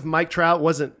 I guess if Mike Trout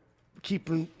wasn't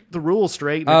keeping the rules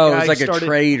straight, and the Oh, it guy was like started, a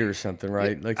trade or something,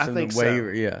 right? Yeah, Like I some think so.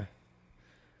 waiver. Yeah.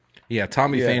 Yeah,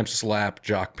 Tommy Yeah. Pham slapped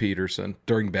Jock Peterson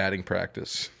during batting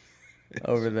practice.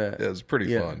 Over that. It was pretty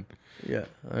Yeah. fun. Yeah.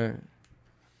 All right.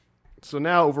 So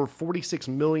now over 46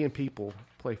 million people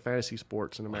play fantasy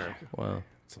sports in America. Wow.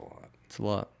 It's a lot. It's a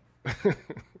lot.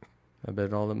 I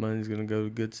bet all that money's going to go to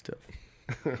good stuff.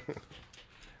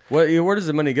 Where does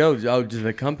the money go? Oh, to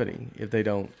the company if they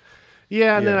don't.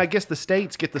 Yeah, and then Yeah. I guess the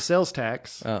states get the sales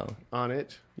tax Oh, on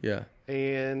it. yeah.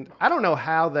 And I don't know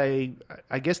how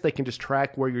I guess they can just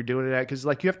track where you're doing it at because,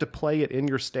 you have to play it in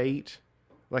your state.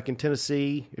 Like in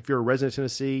Tennessee, if you're a resident of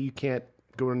Tennessee, you can't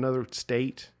go to another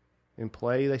state and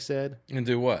play, they said. And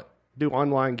do what? Do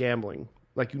online gambling.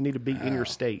 Like you need to be in your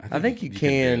state. I think you can do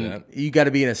can. that. You got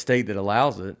to be in a state that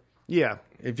allows it. Yeah.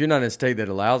 If you're not in a state that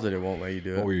allows it, it won't let you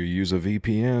do it. Or you use a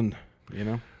VPN, you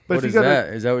know? But What if is you go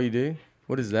that? Is that what you do?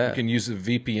 What is that? You can use a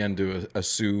VPN to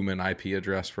assume an IP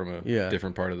address from a Yeah.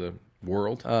 different part of the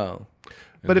world. Oh.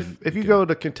 But if you go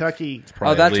to Kentucky,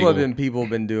 Probably That's what illegal. people have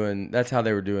been doing. That's how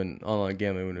they were doing online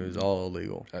gambling when it was all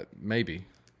illegal. Maybe.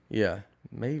 Yeah,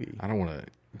 maybe. I don't want to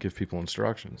give people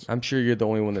instructions. I'm sure you're the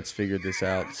only one that's figured this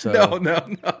out. So No.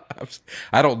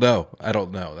 I don't know.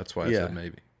 That's why I Yeah. said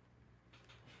maybe.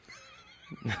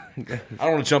 I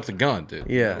don't want to jump the gun, dude.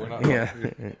 Yeah, We're not- yeah.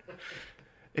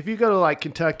 if you go to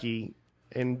Kentucky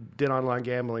and did online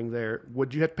gambling there,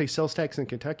 would you have to pay sales tax in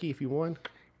Kentucky if you won?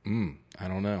 I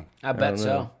don't know. I bet don't so.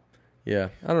 know. Yeah,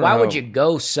 I don't know. Why how- would you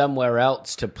go somewhere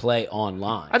else to play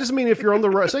online? I just mean if you're on the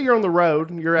road, say you're on the road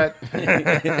and you're at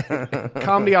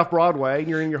Comedy Off Broadway and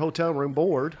you're in your hotel room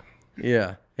bored.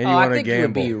 Yeah, and you I want to think you would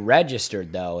gamble. be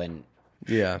registered though, and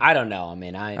Yeah, I don't know. I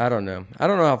mean, I don't know. I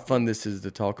don't know how fun this is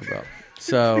to talk about.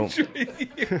 So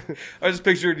I just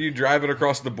pictured you driving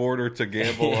across the border to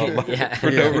gamble online Yeah.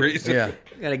 for no reason. yeah,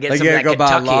 gotta get like some you of gotta that go buy a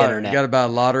Kentucky lottery. internet. You got to buy a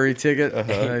lottery ticket,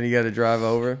 and you got to drive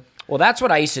over. Well, that's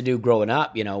what I used to do growing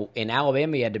up. You know, in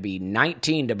Alabama, you had to be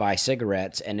 19 to buy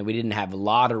cigarettes, and we didn't have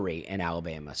lottery in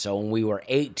Alabama. So when we were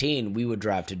 18, we would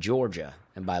drive to Georgia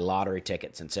and buy lottery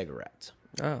tickets and cigarettes.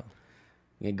 Oh,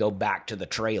 You go back to the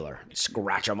trailer,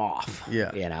 scratch them off.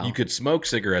 Yeah. You know? You could smoke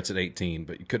cigarettes at 18,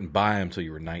 but you couldn't buy them until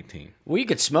you were 19. Well, you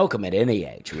could smoke them at any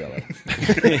age, really.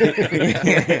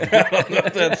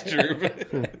 That's true.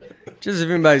 Just if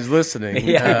anybody's listening.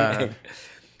 Yeah,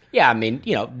 I mean,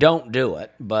 don't do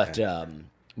it, but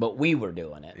we were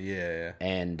doing it. Yeah.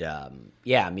 And I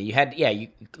mean,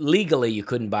 legally you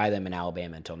couldn't buy them in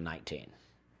Alabama until 19.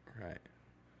 Right.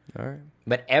 All right.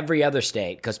 But every other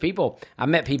state, because I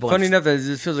met people. Funny enough,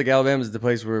 it feels like Alabama is the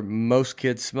place where most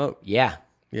kids smoke. Yeah.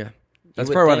 Yeah. That's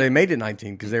would probably why think- they made it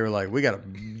 19, because they were like, we got a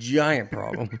giant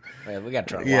problem. Well, we got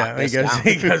to try to Yeah, lock this down.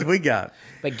 because we got.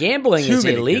 But gambling Too is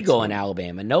many illegal kids. in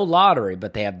Alabama. No lottery,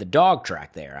 but they have the dog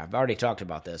track there. I've already talked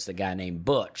about this. The guy named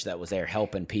Butch that was there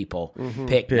helping people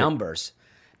pick numbers.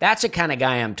 That's the kind of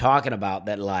guy I'm talking about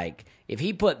that, like, if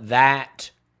he put that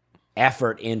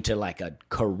effort into, like, a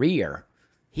career,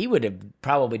 he would have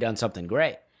probably done something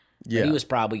great. But Yeah. he was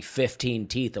probably 15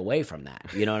 teeth away from that.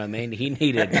 You know what I mean? He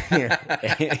needed...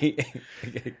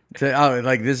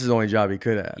 Like, this is the only job he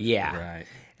could have. yeah.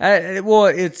 Right. Well,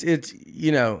 it's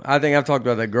I think I've talked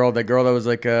about that girl that was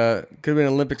like could have been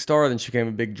an Olympic star, then she became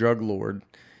a big drug lord.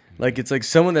 Like, it's like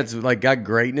someone that's like got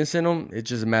greatness in them. It's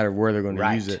just a matter of where they're going to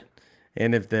Right. use it.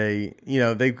 And if they,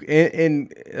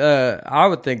 I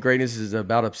would think greatness is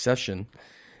about obsession.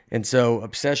 And so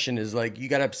obsession is like, you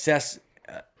got to obsess,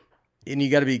 and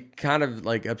you got to be kind of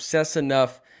like obsessed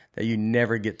enough that you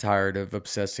never get tired of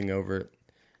obsessing over it.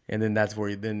 And then that's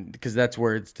where because that's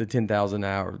where it's the 10,000 an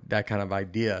hour, that kind of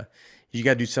idea. You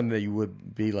got to do something that you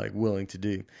would be like willing to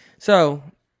do. So,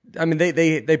 I mean,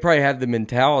 they probably have the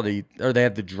mentality, or they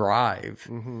have the drive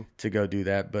to go do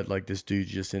that. But like, this dude's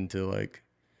just into like,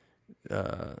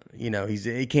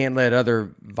 he can't let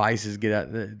other vices get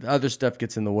out. The other stuff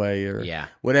gets in the way, or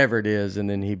whatever it is, and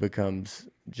then he becomes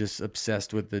just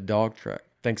obsessed with the dog track.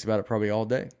 Thinks about it probably all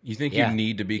day. You think Yeah. you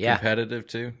need to be Yeah. competitive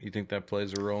too? You think that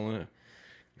plays a role in it?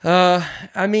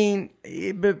 I mean,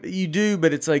 but you do,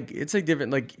 but it's like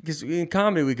different. Like, because in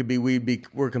comedy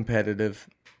we're competitive.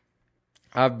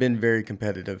 I've been very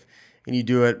competitive, and you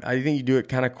do it. I think you do it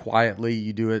kind of quietly.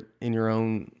 You do it in your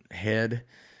own head,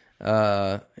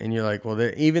 and you're like, well,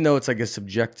 even though it's like a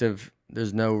subjective,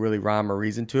 there's no really rhyme or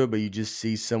reason to it, but you just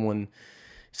see someone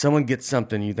gets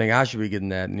something, you think I should be getting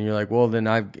that, and you're like, well, then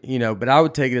but I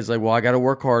would take it as like, well, I got to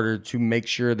work harder to make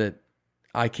sure that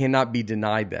I cannot be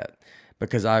denied that,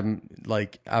 because I've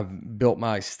built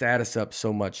my status up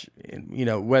so much,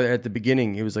 whether at the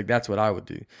beginning it was like, that's what I would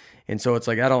do. And so it's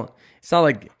like, it's not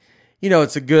like,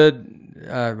 it's a good,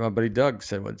 my buddy Doug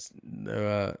said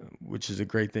which is a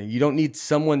great thing. You don't need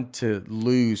someone to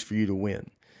lose for you to win.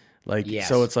 Like, Yes.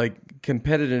 So it's like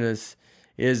competitiveness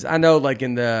is, I know like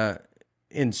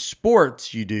in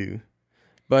sports you do,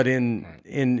 but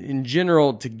in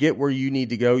general, to get where you need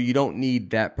to go, you don't need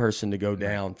that person to go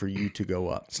down for you to go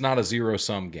up. It's not a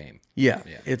zero-sum game. Yeah.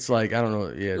 It's like, I don't know.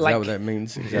 Yeah. Is Like- that what that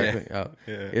means? Exactly. Oh.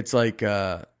 It's like,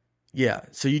 so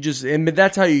you just, but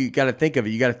that's how you got to think of it.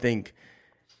 You got to think,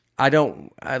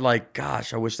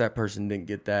 gosh, I wish that person didn't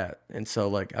get that. And so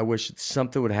like, I wish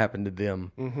something would happen to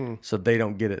them so they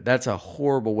don't get it. That's a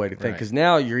horrible way to think. Right. 'Cause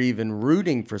now you're even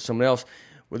rooting for someone else.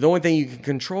 Well, the only thing you can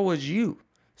control is you.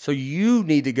 So you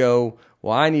need to go,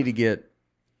 well, I need to get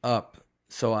up.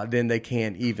 So then they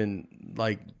can't even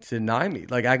like deny me.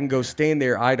 Like, I can go stand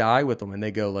there eye to eye with them, and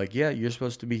they go like, yeah, you're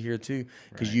supposed to be here too,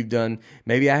 because you've done,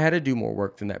 maybe I had to do more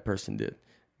work than that person did.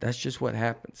 That's just what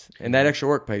happens. And that extra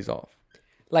work pays off.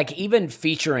 Like, even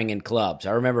featuring in clubs.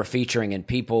 I remember featuring, and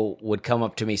people would come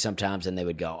up to me sometimes and they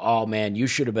would go, oh man, you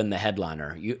should have been the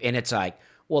headliner. And it's like,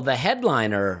 well, the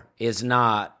headliner is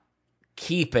not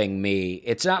keeping me.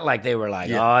 It's not like they were like,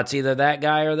 oh, it's either that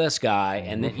guy or this guy.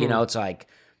 And then, it's like,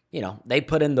 they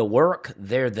put in the work,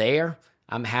 they're there.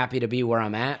 I'm happy to be where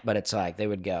I'm at, but it's like they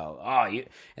would go,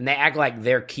 and they act like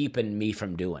they're keeping me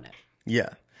from doing it. Yeah.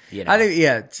 You know? I think,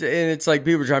 it's like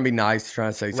people are trying to be nice,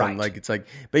 trying to say something. Right. Like, it's like,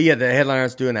 but yeah, the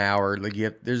headliners do an hour. Like,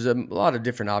 there's a lot of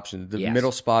different options. The Yes.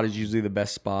 middle spot is usually the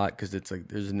best spot, because it's like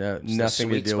there's nothing to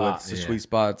sweet deal spot. with. It's the Yeah. sweet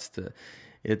spots.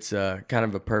 It's kind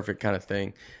of a perfect kind of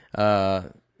thing.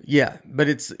 But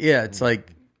it's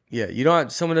like, you don't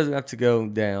have, someone doesn't have to go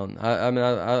down. I mean,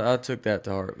 I took that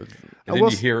to heart. And then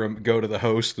you hear him go to the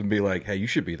host and be like, hey, you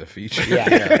should be the feature.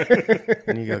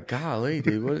 And you go, golly,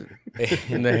 dude, what?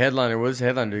 And the headliner, what does the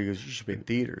headliner do? He goes, you should be in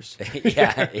theaters.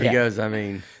 yeah. He goes, I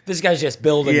mean, This guy's just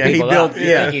building he people built, up. You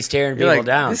think he's tearing You're people like,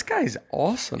 down. This guy's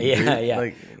awesome. Yeah, dude. yeah.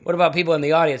 Like, What about people in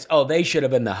the audience? Oh, they should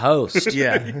have been the host.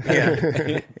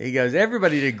 yeah. He goes,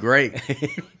 everybody did great.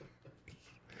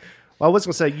 Well, I was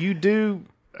going to say, you do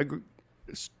a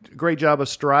great job of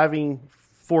striving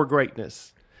for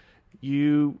greatness.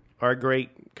 You are a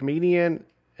great comedian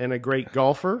and a great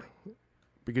golfer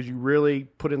because you really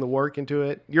put in the work into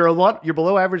it. You're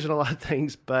below average in a lot of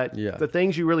things, but Yeah. the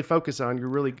things you really focus on, you're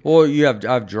really Well,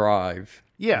 I've drive.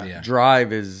 yeah.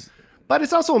 Drive is But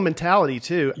it's also a mentality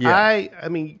too. Yeah. I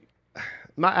mean,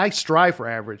 I strive for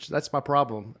average. That's my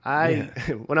problem.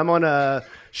 When I'm on a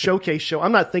showcase show,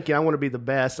 I'm not thinking I want to be the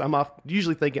best. I'm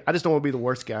usually thinking I just don't want to be the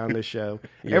worst guy on this show.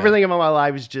 Everything about my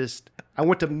life is just. I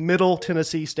went to Middle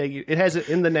Tennessee State. It has it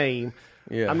in the name.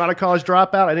 Yeah. I'm not a college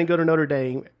dropout. I didn't go to Notre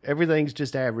Dame. Everything's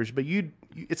just average. But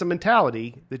it's a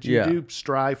mentality that you do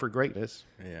strive for greatness.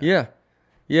 Yeah.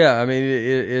 I mean,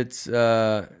 it's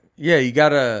you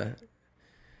gotta,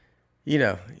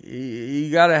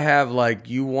 you gotta have like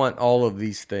you want all of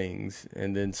these things,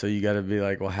 and then so you gotta be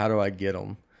like, well, how do I get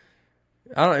them?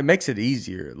 I don't. It makes it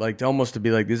easier, like to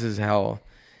be like, this is how,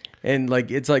 and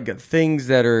like it's like things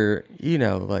that are,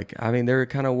 like I mean, they're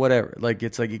kind of whatever. Like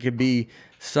it's like it could be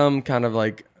some kind of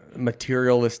like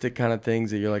materialistic kind of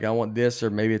things that you're like, I want this, or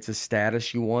maybe it's a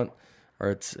status you want,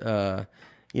 or it's I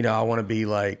want to be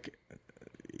like.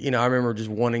 I remember just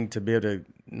wanting to be able to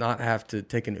not have to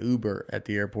take an Uber at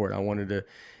the airport. I wanted to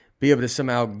be able to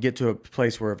somehow get to a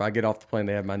place where if I get off the plane,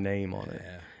 they have my name on it.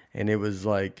 And it was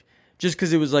like, just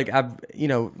because it was like,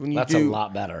 when you That's a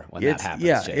lot better when that happens.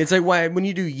 Yeah, Jake. it's like when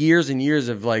you do years and years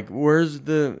of like, where's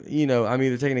the, I'm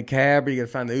either taking a cab or you got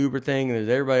to find the Uber thing and there's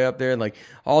everybody up there and like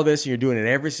all this and you're doing it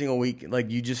every single week.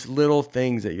 Like you just little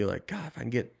things that you're like, God, if I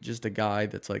can get just a guy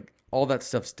that's like, all that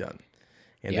stuff's done.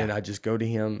 And then I just go to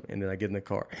him and then I get in the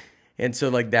car. And so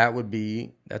like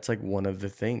that's like one of the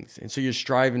things. And so you're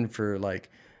striving for like,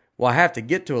 well, I have to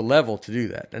get to a level to do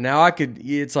that. And now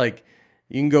it's like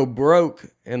you can go broke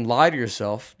and lie to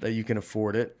yourself that you can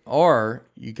afford it, or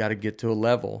you got to get to a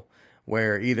level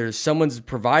where either someone's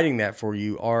providing that for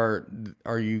you or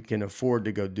you can afford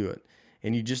to go do it.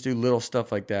 And you just do little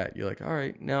stuff like that. You're like, all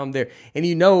right, now I'm there. And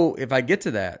if I get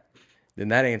to that, then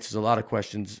that answers a lot of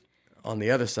questions on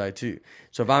the other side too.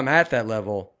 So if I'm at that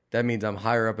level, that means I'm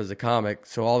higher up as a comic.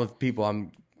 So all the people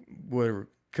were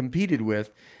competed with,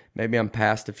 maybe I'm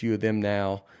past a few of them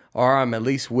now, or I'm at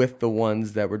least with the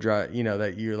ones that were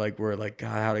that you're like, we're like, God,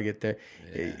 how to get there?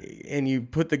 Yeah. And you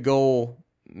put the goal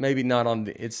maybe not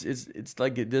on it's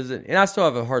like it doesn't. And I still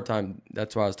have a hard time.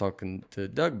 That's why I was talking to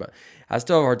Doug, but I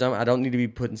still have a hard time. I don't need to be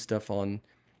putting stuff on.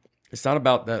 It's not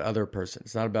about that other person.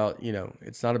 It's not about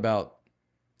It's not about.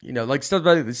 Like stuff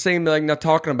about the same, like not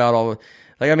talking about all,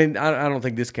 like I mean, I don't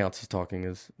think this counts as talking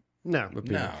as opinion.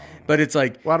 No. But it's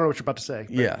like, Well, I don't know what you're about to say.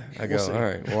 but yeah, I go, we'll see. all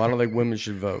right. Well, I don't think women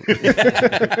should vote.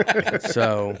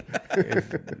 So,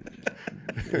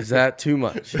 is that too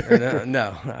much?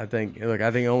 No, I think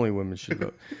only women should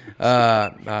vote.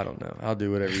 I don't know. I'll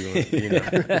do whatever you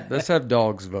want. Let's have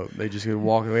dogs vote. They just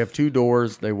walk. We have two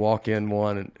doors. They walk in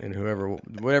one, and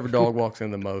whatever dog walks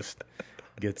in the most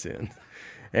gets in.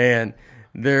 And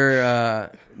they're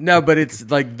but it's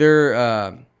like they're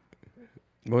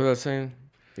what was I saying?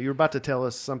 You were about to tell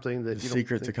us something that The you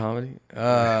secret don't to think, comedy.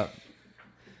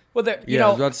 Well, there, I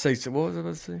was about to say. What was I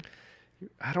about to say?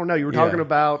 I don't know. You were talking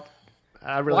about.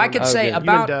 I really. Well, I don't could know. say You and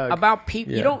Doug. about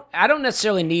people. Yeah. I don't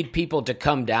necessarily need people to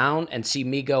come down and see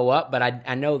me go up, but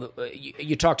I know that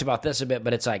you talked about this a bit.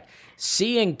 But it's like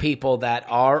seeing people that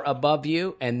are above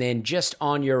you, and then just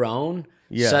on your own,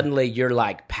 suddenly you're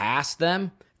like past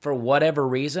them for whatever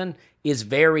reason is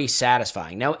very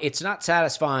satisfying. Now, it's not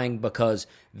satisfying because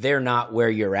they're not where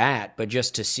you're at, but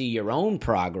just to see your own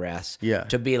progress. Yeah.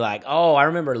 To be like, oh, I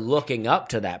remember looking up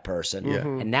to that person,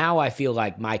 Mm-hmm. and now I feel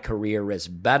like my career is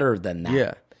better than that.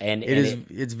 Yeah, and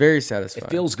it's very satisfying. it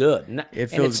feels good. It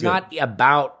feels and it's good. not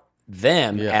about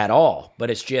them Yeah. at all, but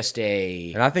it's just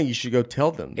a And I think you should go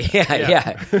tell them. That.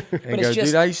 yeah. But And it's go, just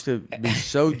dude, I used to be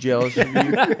so jealous of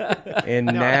you, and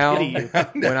now pity you.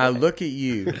 when I look at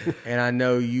you, and I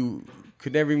know you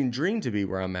could never even dream to be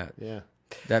where I'm at. Yeah.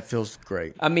 That feels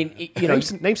great. I mean, you know,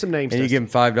 Name some names. And you Dustin.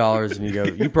 give them $5, and you go,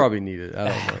 you probably need it. I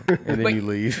don't know, and then you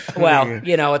leave. well,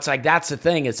 you know, it's like that's the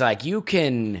thing. It's like you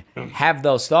can have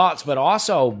those thoughts, but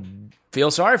also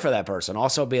feel sorry for that person.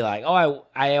 Also be like, oh,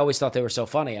 I always thought they were so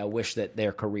funny. I wish that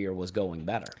their career was going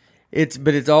better.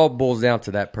 But it's all boils down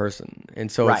to that person,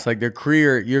 and so Right. it's like your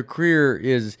career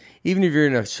is, even if you're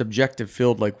in a subjective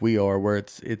field like we are, where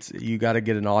it's you got to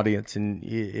get an audience, and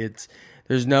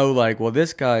there's no like, well,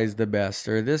 this guy's the best,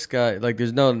 or this guy, like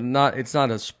it's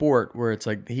not a sport where it's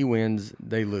like he wins,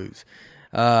 they lose.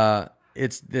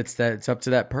 It's up to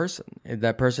that person. And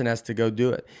that person has to go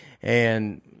do it,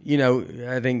 and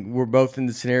I think we're both in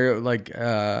the scenario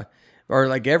or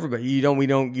like everybody. You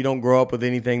don't grow up with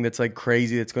anything that's like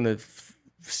crazy that's going to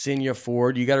send you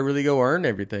forward. You got to really go earn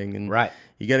everything, and Right.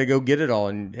 you got to go get it all.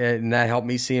 And that helped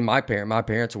me seeing my parents. My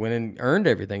parents went and earned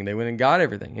everything. They went and got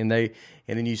everything, and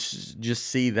then you just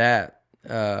see that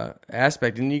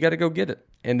aspect, and you got to go get it.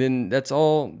 And then that's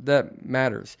all that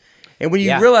matters. And when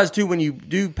you realize too, when you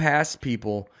do pass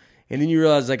people, and then you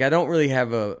realize like I don't really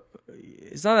have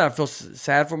it's not that I feel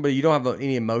sad for them, but you don't have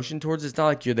any emotion towards it. It's not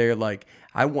like you're there like,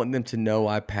 I want them to know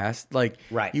I passed. Like,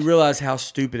 Right. you realize how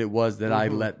stupid it was that I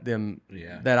let them,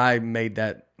 that I made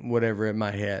that whatever in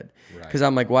my head. Because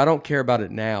I'm like, well, I don't care about it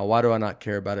now. Why do I not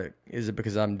care about it? Is it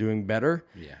because I'm doing better?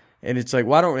 Yeah. And it's like,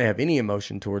 well, I don't really have any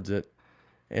emotion towards it.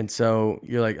 And so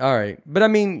you're like, all right. But I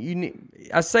mean,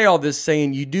 I say all this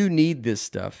saying you do need this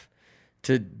stuff.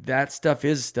 That stuff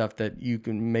is stuff that you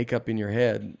can make up in your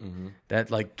head that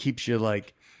like keeps you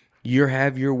like, you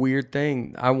have your weird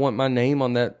thing. I want my name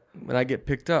on that when I get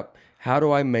picked up. How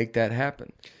do I make that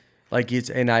happen? Like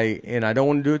and I don't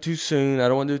want to do it too soon. I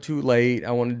don't want to do it too late.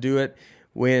 I want to do it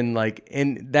when like,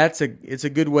 and it's a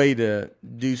good way to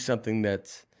do something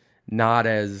that's not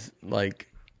as like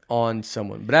on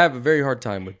someone. But I have a very hard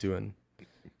time with doing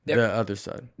the other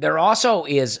side. There also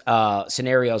is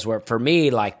scenarios where, for me,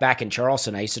 like back in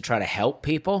Charleston, I used to try to help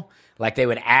people. Like they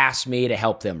would ask me to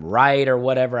help them write or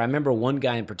whatever. I remember one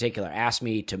guy in particular asked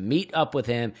me to meet up with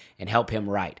him and help him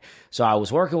write. So I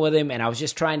was working with him and I was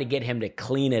just trying to get him to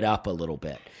clean it up a little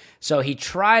bit. So he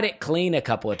tried it clean a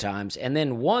couple of times. And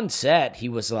then one set, he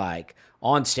was like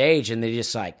on stage and he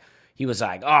was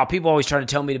like, oh, people always try to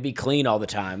tell me to be clean all the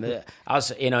time. I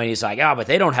was, and he's like, oh, but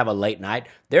they don't have a late night.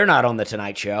 They're not on the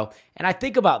Tonight Show. And I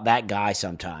think about that guy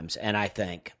sometimes, and I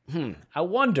think, I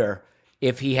wonder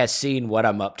if he has seen what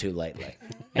I'm up to lately.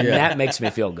 And that makes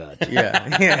me feel good. Yeah.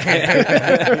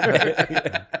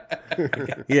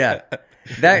 Yeah.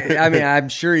 That, I mean, I'm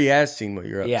sure he has seen what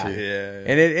you're up to. Yeah.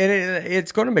 And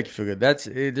it's going to make you feel good.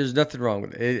 There's nothing wrong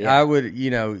with it. I would,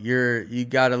 you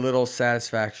got a little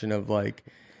satisfaction of like,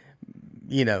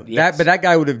 Yes. but that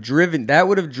guy would have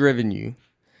driven you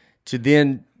to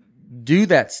then do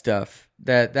that stuff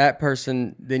that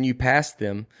person, then you pass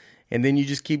them and then you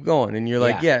just keep going and you're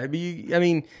like, I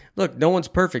mean, look, no one's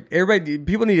perfect.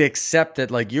 People need to accept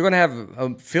that like you're going to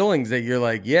have feelings that you're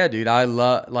like, yeah, dude, I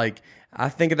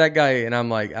think of that guy and I'm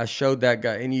like, I showed that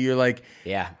guy and you're like,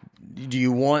 do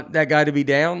you want that guy to be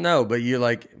down? No, but you're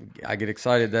like, I get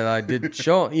excited that I did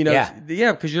show him,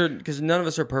 because none of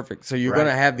us are perfect. So you're going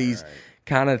to have these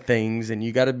kind of things and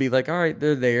you got to be like, all right,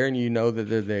 they're there and you know that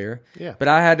they're there. Yeah. But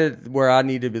I had it where I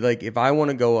need to be like, if I want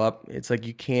to go up, it's like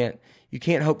you can't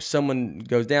hope someone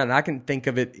goes down. And I can think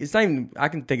of it. It's not even, I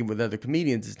can think of it with other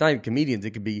comedians. It's not even comedians.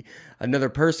 It could be another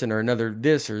person or another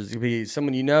this, or it could be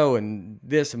someone and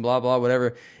this and blah, blah,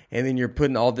 whatever. And then you're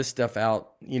putting all this stuff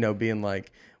out, being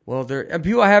like, well, and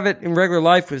people have it in regular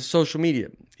life with social media.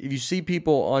 If you see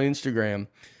people on Instagram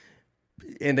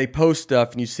and they post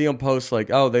stuff and you see them post like,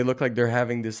 oh, they look like they're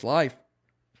having this life.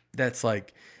 That's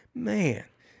like, man,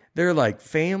 they're like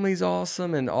family's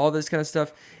awesome and all this kind of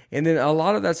stuff. And then a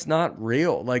lot of that's not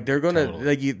real. Like they're going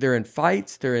to, they're in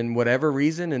fights, they're in whatever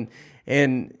reason.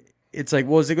 And it's like,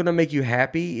 well, is it going to make you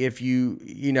happy if you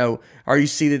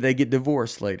see that they get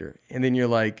divorced later? And then you're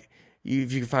like,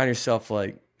 if you find yourself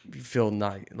like, you feel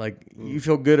you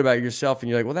feel good about yourself and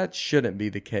you're like, well, that shouldn't be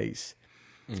the case.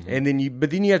 Mm-hmm. And then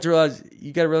you have to realize,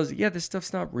 yeah, this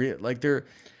stuff's not real. Like they're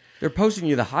posting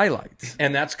you the highlights.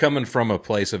 And that's coming from a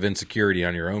place of insecurity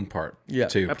on your own part, too,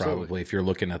 absolutely. Probably, if you're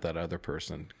looking at that other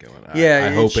person going,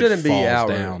 I hope it shouldn't be falls out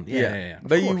down. Yeah.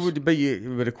 But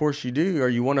of course you do, or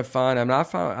you want to find,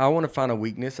 I want to find a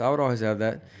weakness. I would always have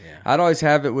that. Yeah. I'd always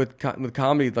have it with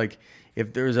comedy. Like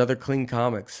if there was other clean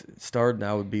comics starting,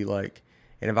 I would be like,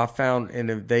 and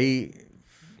if they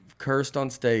cursed on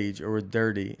stage or were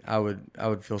dirty, I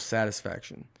would feel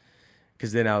satisfaction,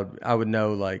 because then I would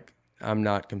know like I'm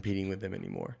not competing with them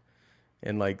anymore,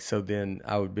 and like so then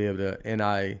I would be able to. And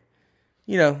I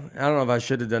don't know if I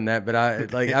should have done that, but I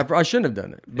shouldn't have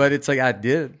done it. But it's like I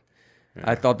did. Yeah.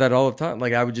 I thought that all the time.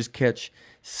 Like I would just catch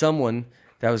someone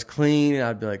that was clean, and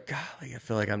I'd be like, golly, I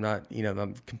feel like I'm not,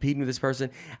 I'm competing with this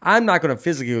person. I'm not going to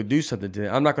physically go do something to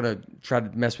them. I'm not going to try to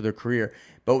mess with their career.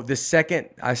 But the second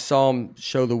I saw them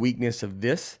show the weakness of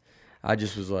this, I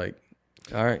just was like,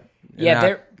 all right.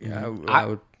 And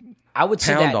I would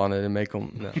see pound that on it and make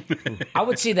them. No. I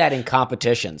would see that in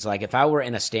competitions. Like if I were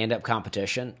in a stand-up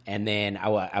competition and then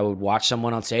I would watch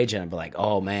someone on stage and I'd be like,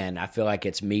 oh man, I feel like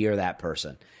it's me or that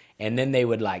person. And then they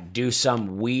would like do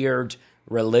some weird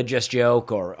religious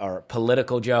joke or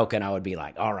political joke, and I would be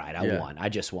like, all right, I won. I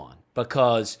just won.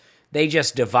 Because they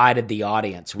just divided the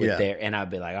audience with Yeah. their, and I'd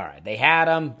be like, all right, they had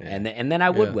them, and then I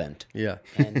would win, Yeah.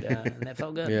 and that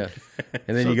felt good. Yeah.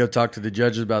 And then you go talk to the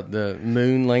judges about the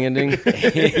moon landing, and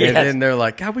then they're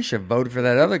like, God, we should have voted for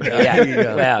that other guy. Yeah, You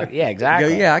go, well, yeah, you exactly.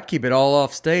 go, yeah, I keep it all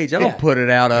off stage. I don't put it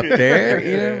out up there.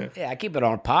 You know? Yeah, I keep it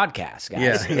on a podcast,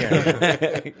 guys.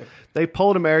 Yeah. They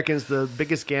polled Americans the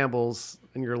biggest gambles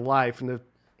in your life, and the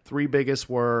 3 biggest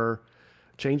were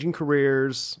changing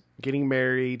careers, getting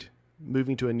married,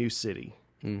 moving to a new city.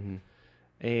 Mm-hmm.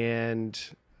 And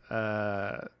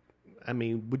I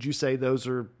mean, would you say those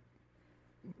are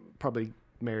probably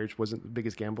marriage wasn't the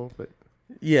biggest gamble, but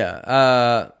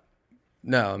Yeah.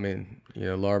 No, I mean,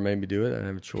 Laura made me do it. I didn't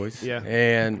have a choice. Yeah.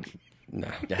 And no.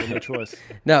 no choice.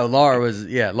 No,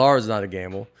 Laura's not a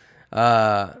gamble.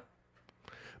 But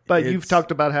you've It's-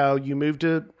 talked about how you moved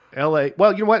to L.A.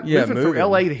 Well, you know what? Yeah, moving from moving.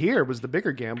 L.A. to here was the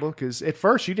bigger gamble because at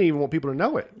first you didn't even want people to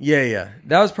know it. Yeah.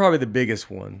 That was probably the biggest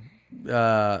one.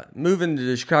 Moving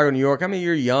to Chicago, New York. I mean,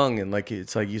 you're young and like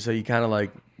it's like you say you kind of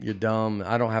like you're dumb.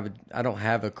 I don't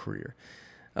have a career.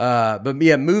 But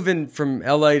yeah, moving from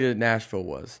LA to Nashville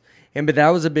but that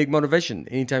was a big motivation.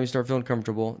 Anytime you start feeling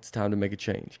comfortable, it's time to make a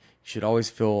change. You should always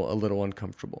feel a little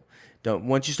uncomfortable.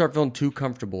 Once you start feeling too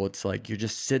comfortable, it's like you're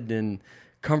just sitting in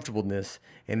comfortableness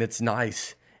and it's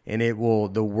nice. And the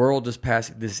world is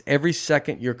passing this every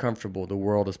second you're comfortable, the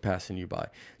world is passing you by.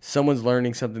 Someone's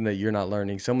learning something that you're not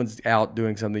learning. Someone's out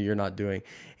doing something you're not doing.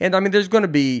 And I mean, there's going to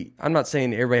be, I'm not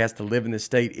saying everybody has to live in this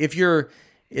state. If you're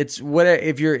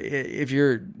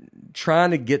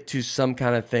trying to get to some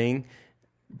kind of thing,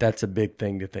 that's a big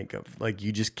thing to think of. Like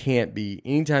you just can't be,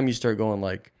 anytime you start going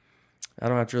like, I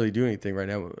don't have to really do anything right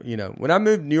now. When I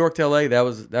moved New York to LA, that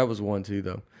was one too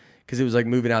though. Cause it was like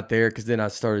moving out there. Cause then I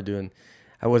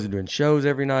wasn't doing shows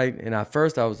every night. And at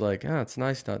first I was like, it's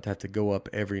nice not to have to go up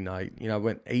every night. I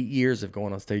went 8 years of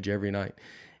going on stage every night.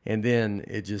 And then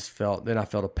I felt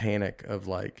a panic of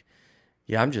like,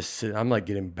 yeah, I'm just sitting, I'm like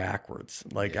getting backwards.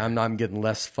 Like I'm getting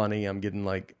less funny. I'm getting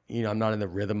like, I'm not in the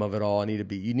rhythm of it all.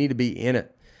 You need to be in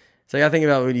it. So I think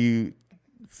about when you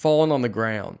falling on the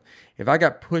ground, if I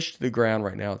got pushed to the ground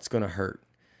right now, it's going to hurt.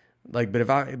 Like, but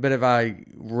if I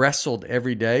wrestled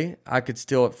every day, I could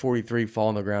still at 43 fall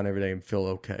on the ground every day and feel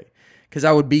okay. Because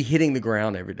I would be hitting the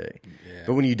ground every day. Yeah.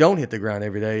 But when you don't hit the ground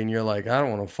every day and you're like, I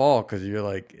don't want to fall because you're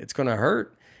like, it's going to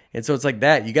hurt. And so it's like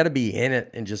that. You got to be in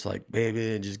it and just like,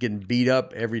 baby, and just getting beat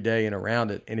up every day and around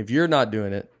it. And if you're not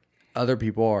doing it, other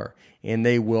people are. And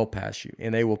they will pass you.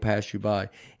 And they will pass you by.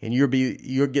 And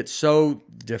you'll get so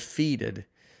defeated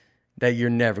that you're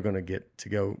never going to get to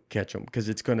go catch them because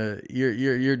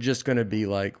you're just going to be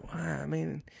like, wow, I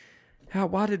mean,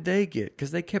 why did they get? Because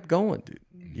they kept going, dude.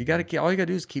 All you got to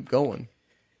do is keep going.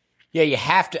 Yeah, you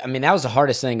have to. I mean, that was the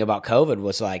hardest thing about COVID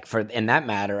was like, in that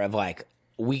matter of like,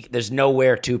 there's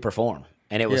nowhere to perform.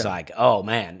 And it was like, oh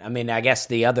man. I mean, I guess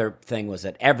the other thing was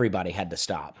that everybody had to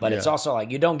stop. But it's also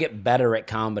like, you don't get better at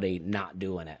comedy not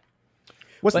doing it.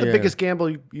 What's the biggest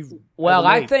gamble you've Well, ever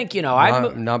I made?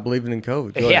 I'm not believing in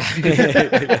COVID. Go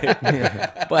ahead.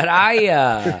 Yeah. But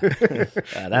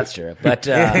that's true. But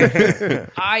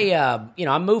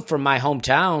I moved from my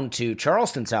hometown to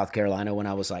Charleston, South Carolina when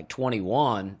I was like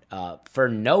 21 for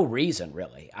no reason,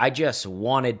 really. I just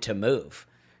wanted to move.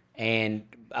 And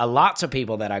lots of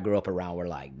people that I grew up around were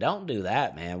like, don't do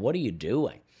that, man. What are you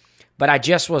doing? But I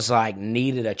just was like,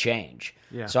 needed a change.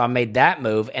 Yeah. So I made that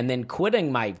move, and then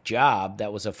quitting my job,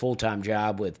 that was a full-time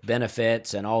job with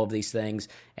benefits and all of these things,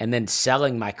 and then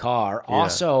selling my car. Yeah.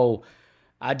 Also,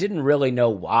 I didn't really know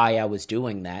why I was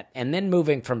doing that. And then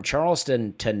moving from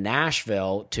Charleston to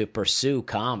Nashville to pursue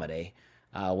comedy,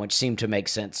 which seemed to make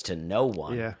sense to no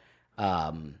one. Yeah.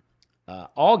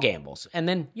 All gambles. And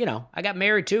then, I got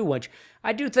married too, which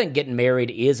I do think getting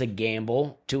married is a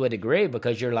gamble to a degree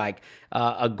because you're like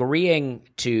agreeing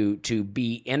to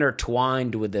be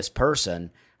intertwined with this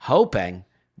person, hoping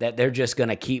that they're just going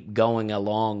to keep going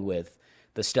along with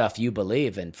the stuff you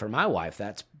believe. And for my wife,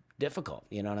 that's difficult.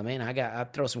 You know what I mean? I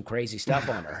throw some crazy stuff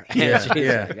on her. And she's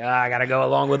like, I got to go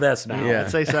along with this now. Yeah.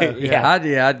 I'd say so.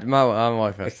 My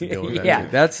wife has to deal with that. Yeah.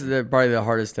 Too. That's probably the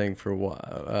hardest thing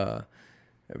for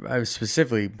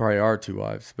specifically probably our two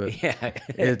wives, but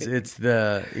it's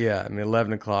the I mean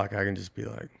 11 o'clock I can just be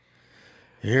like,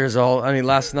 here's all. I mean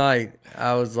last night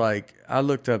I was like I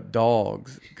looked up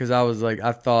dogs because I was like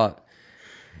I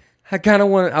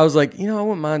was like I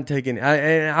wouldn't mind taking.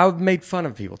 I've made fun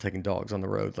of people taking dogs on the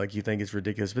road. Like you think it's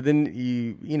ridiculous, but then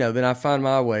then I find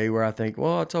my way where I think,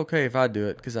 well, it's okay if I do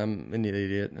it because I'm an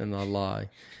idiot and I lie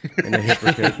and a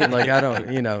hypocrite. And like I don't,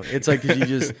 it's like because you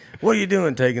just, what are you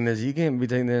doing taking this? You can't be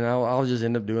taking it. I'll just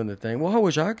end up doing the thing. Well, I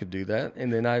wish I could do that,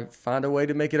 and then I find a way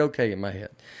to make it okay in my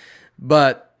head.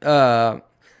 But I'm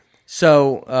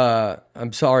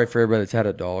sorry for everybody that's had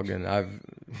a dog, and I've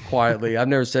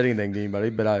never said anything to anybody,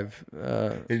 but I've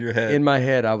in my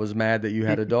head I was mad that you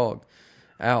had a dog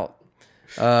out,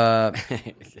 and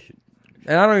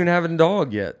I don't even have a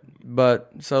dog yet.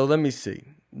 But so let me see.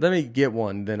 Let me get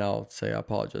one, then I'll say I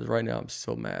apologize. Right now, I'm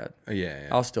still mad. Yeah.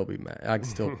 I'll still be mad. I can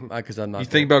still because I'm not. You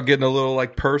think about getting a little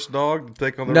like purse dog to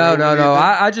take on the No. road with you?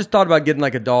 I just thought about getting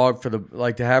like a dog for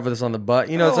to have with us on the bus.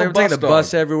 You know, it's like I'm taking the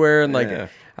bus everywhere, and like Yeah.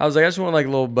 I was like, I just want like a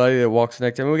little buddy that walks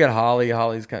next to me. We got Holly.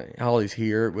 Holly's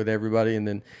here with everybody, and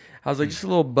then I was like, just a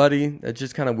little buddy that's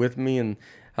just kind of with me. And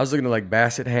I was looking at like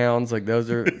basset hounds, like those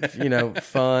are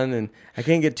fun. And I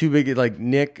can't get too big. Like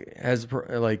Nick has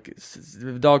like if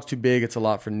the dog's too big, it's a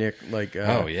lot for Nick. Like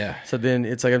Oh, yeah. So then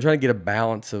it's like I'm trying to get a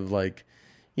balance of like.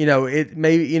 It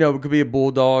maybe it could be a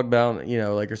bulldog bound,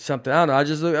 like or something. I don't know. I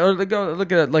just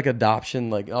look at like adoption,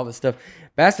 like all this stuff.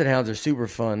 Basset hounds are super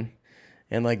fun,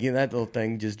 and like that little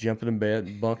thing, just jumping in bed,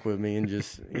 and bunk with me, and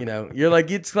just you're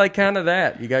like it's like kind of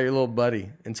that. You got your little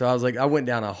buddy, and so I was like, I went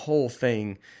down a whole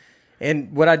thing,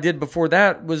 and what I did before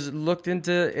that was looked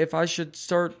into if I should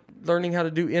start learning how to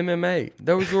do MMA.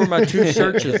 Those were my two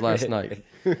searches last night,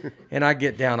 and I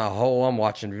get down a hole. I'm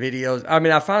watching videos. I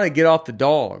mean, I finally get off the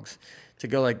dogs. To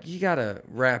go like, you got to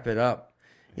wrap it up.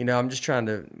 I'm just trying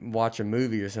to watch a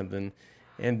movie or something.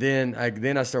 And then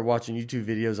I start watching YouTube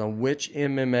videos on which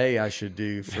MMA I should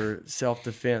do for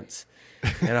self-defense.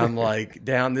 And I'm like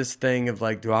down this thing of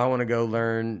like, do I want to go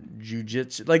learn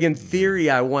jiu-jitsu? Like in theory,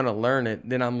 I want to learn it.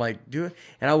 Then I'm like, do it.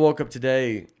 And I woke up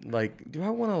today like, do I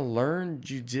want to learn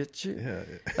jiu-jitsu?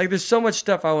 Yeah. Like there's so much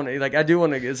stuff I want to, like I do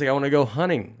want to, it's like I want to go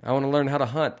hunting. I want to learn how to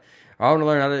hunt. Or I want to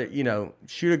learn how to,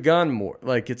 shoot a gun more.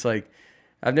 Like it's like,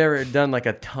 I've never done like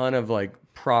a ton of like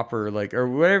proper like or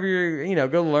whatever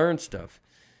go learn stuff,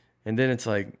 and then it's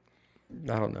like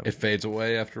I don't know. It fades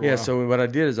away after a while. Yeah. So what I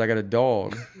did is I got a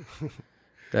dog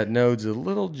that knows a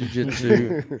little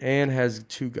jiu-jitsu and has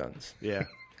 2 guns. Yeah.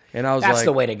 And I was That's like,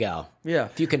 the way to go. Yeah.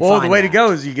 If you can well, find the way to that.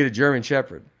 go is you get a German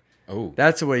Shepherd. Oh,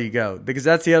 That's the way you go because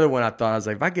that's the other one I thought. I was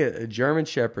like, if I get a German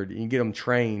Shepherd and you get them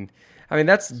trained, I mean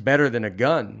that's better than a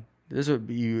gun. This would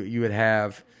be you would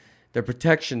have the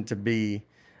protection to be.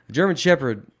 German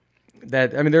Shepherd,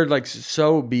 they're like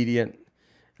so obedient.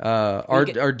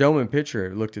 Our Doman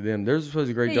pitcher looked at them. They're supposed to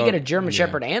be a great You dog. get a German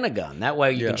Shepherd and a gun. That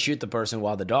way you Yeah. can shoot the person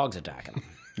while the dog's attacking them.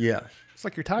 Yeah, It's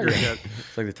like your tiger jet.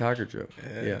 it's like the tiger joke.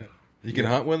 Yeah. you can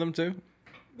hunt with them too.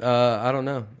 I don't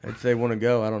know if they want to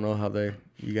go. I don't know how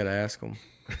you got to ask them.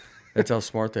 That's how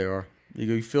smart they are. You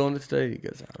go, you feeling it today? He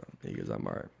goes, I don't. He goes, I'm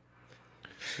all right.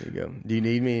 There you go. Do you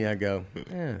need me? I go,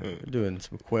 yeah, I'm doing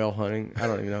some quail hunting. I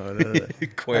don't even know.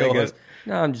 Quail He goes, hunt?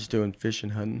 no, I'm just doing fish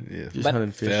and hunting. Yeah. Just But-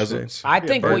 hunting fish. Pheasants. I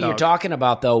think bird what you're dog. talking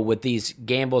about though with these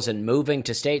gambles and moving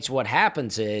to states, what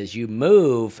happens is you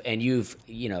move and you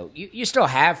still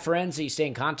have friends that you stay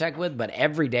in contact with, but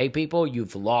everyday people,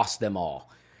 you've lost them all.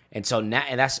 And so now,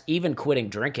 and that's even quitting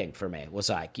drinking for me was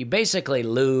like, you basically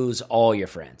lose all your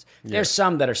friends. There's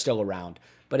some that are still around,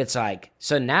 but it's like,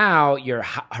 so now your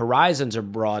horizons are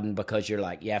broadened because you're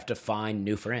like, you have to find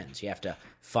new friends. You have to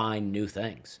find new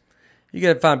things. You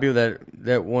got to find people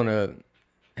that want to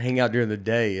hang out during the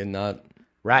day and not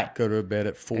Right. go to bed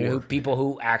at 4. And people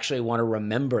who actually want to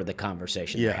remember the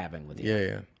conversation yeah. they're having with you.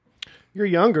 Yeah. You're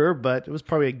younger, but it was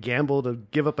probably a gamble to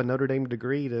give up a Notre Dame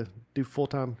degree to do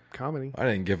full-time comedy. I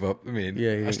didn't give up. I mean,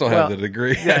 Yeah, I still have well, the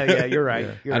degree. Yeah, you're right.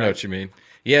 You're I know right. what you mean.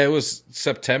 Yeah, it was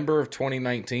September of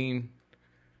 2019.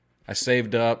 I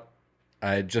saved up.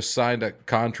 I had just signed a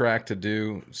contract to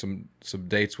do some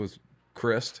dates with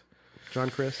Chris. John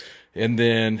Chris. And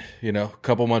then, a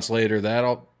couple months later,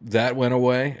 that went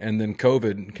away, and then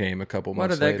COVID came a couple Why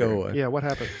months did that later. go away? Yeah, what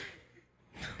happened?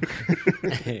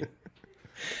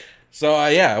 So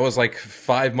I was like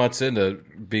 5 months into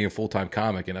being a full-time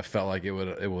comic, and I felt like it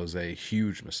was a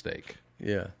huge mistake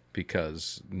Yeah.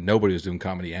 because nobody was doing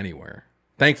comedy anywhere.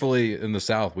 Thankfully, in the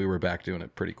South, we were back doing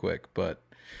it pretty quick. But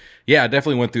yeah, I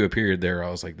definitely went through a period there. I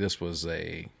was like, this was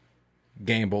a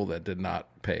gamble that did not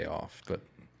pay off. But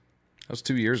that was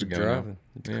 2 years ago. now. Driving.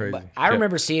 It's crazy. But I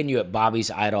remember seeing you at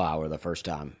Bobby's Idol Hour the first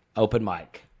time, open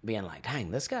mic, being like,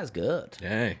 dang, this guy's good.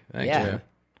 Hey, thanks, Yeah. man.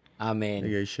 I mean,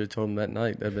 Yeah, you should have told him that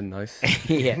night. That'd been nice.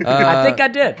 yeah. I think I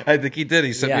did. I think he did.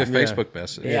 He sent me a Yeah. Facebook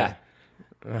message. Yeah.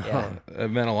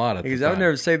 It meant a lot at the Because I would time.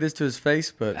 never say this to his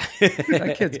face, but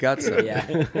that kid's got something.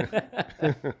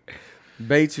 Yeah.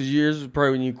 Bates was years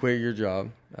probably when you quit your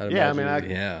job. Yeah, I mean,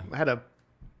 Yeah. I had a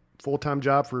full-time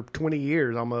job for 20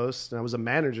 years almost, and I was a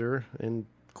manager and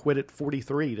quit at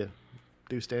 43 to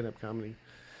do stand-up comedy.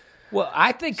 Well,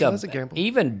 I think that's a gamble.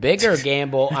 even bigger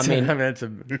gamble. I mean, that's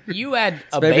you had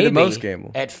a maybe baby the most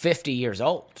gamble. at 50 years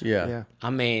old. yeah. Yeah. I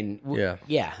mean,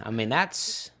 Yeah. I mean,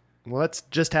 that's Well, that's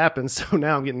just happened, so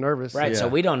now I'm getting nervous. right. So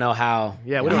Yeah. we don't know how.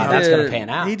 Yeah, we you don't know know. how that's going to Did- pan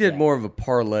out. He did yet. more of a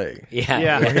parlay. Yeah.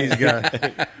 Yeah. He's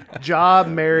got Job,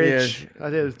 marriage. I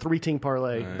did a 3-team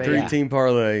parlay. Baby. 3-team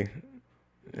parlay,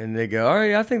 and they go, all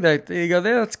right, I think that you go,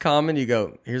 that's common. You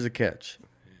go, here's a catch,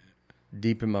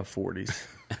 deep in my 40s,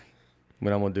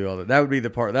 when I'm gonna do all that. That would be the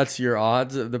part. That's your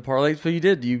odds of the parlay. So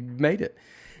you made it.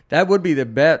 That would be the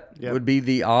bet. Yep. Would be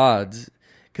the odds.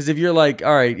 Because if you're like,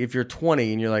 all right, if you're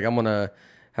 20 and you're like, I'm gonna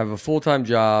have a full-time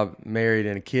job, married,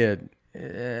 and a kid, you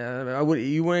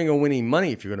ain't gonna win any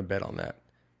money if you're gonna bet on that.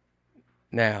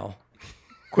 Now,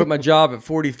 quit my job at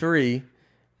 43,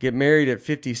 get married at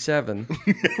 57,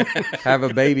 have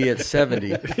a baby at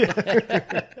 70.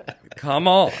 Come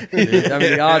on. Dude. I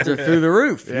mean, the odds are through the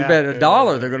roof. You Yeah. bet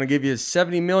 $1, they're going to give you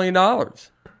 $70 million.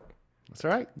 That's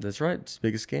right. That's right. It's the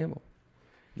biggest gamble.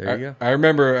 There you go. I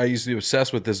remember I used to be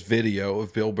obsessed with this video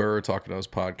of Bill Burr talking on his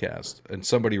podcast, and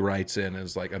somebody writes in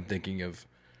as like, I'm thinking of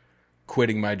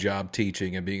quitting my job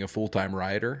teaching and being a full-time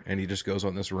writer, and he just goes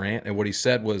on this rant, and what he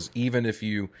said was, even if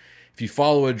you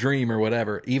follow a dream or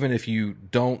whatever, even if you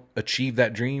don't achieve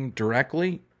that dream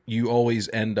directly, you always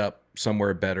end up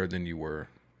somewhere better than you were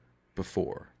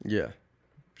before. Yeah.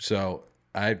 So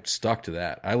I stuck to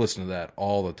that. I listened to that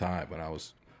all the time when I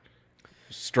was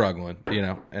struggling,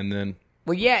 and then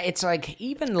Well, yeah, it's like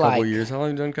even Couple like years. How long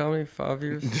have you done comedy? 5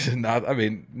 years?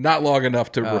 not long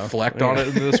enough to reflect on it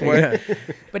in this way.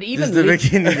 but This even is the le-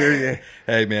 beginning.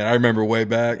 Hey man, I remember way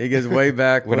back It goes way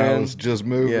back when I was just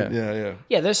moving. Yeah. Yeah.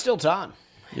 yeah, there's still time.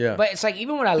 Yeah. But it's like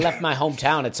even when I left my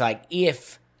hometown, it's like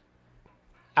if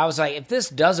this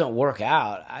doesn't work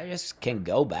out, I just can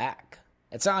go back.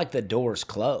 It's not like the door's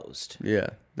closed. Yeah.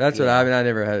 That's what I mean. I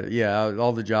never had. Yeah.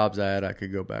 All the jobs I had, I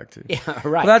could go back to. Yeah,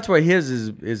 right. Well, that's why his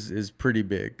is pretty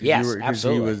big. 'Cause Yes, 'cause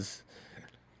absolutely. He was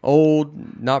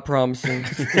old, not promising.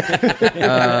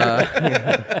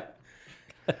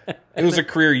 It was a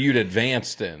career you'd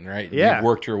advanced in, right? Yeah. You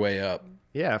worked your way up.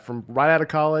 Yeah, from right out of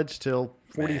college till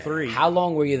 43. How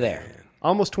long were you there?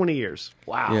 Almost 20 years.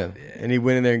 Wow. Yeah. And he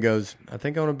went in there and goes, I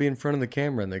think I want to be in front of the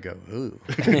camera. And they go, ooh.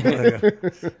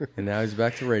 And now he's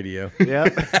back to radio.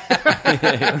 Yep.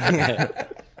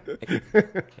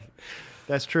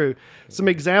 That's true. Some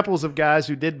examples of guys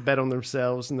who did bet on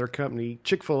themselves and their company.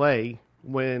 Chick-fil-A,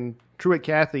 when Truett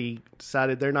Cathy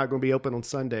decided they're not going to be open on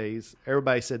Sundays,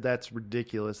 everybody said that's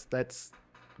ridiculous. That's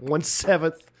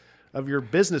 1/7 of your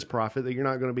business profit that you're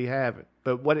not going to be having.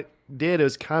 But what it did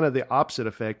is kind of the opposite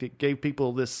effect. It gave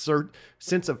people this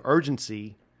sense of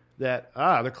urgency that,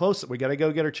 they're close. We got to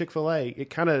go get our Chick-fil-A. It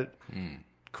kind of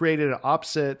created an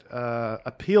opposite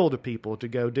appeal to people to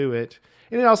go do it.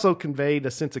 And it also conveyed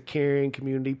a sense of caring,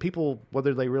 community. People,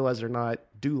 whether they realize it or not,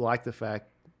 do like the fact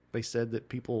they said that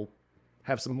people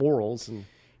have some morals. And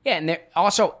Yeah, and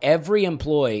also every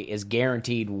employee is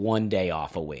guaranteed 1 day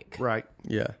off a week. right.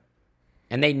 Yeah.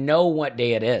 And they know what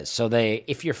day it is. So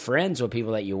if you're friends with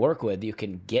people that you work with, you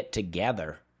can get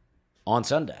together on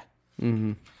Sunday.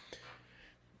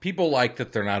 People like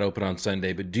that they're not open on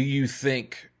Sunday, but do you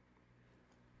think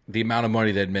the amount of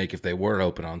money they'd make if they were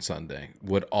open on Sunday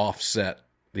would offset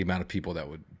the amount of people that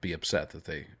would be upset that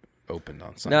they opened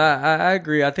on Sunday? No, I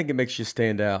agree. I think it makes you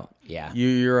stand out. Yeah. You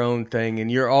your own thing, and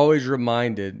you're always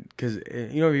reminded because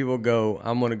people go,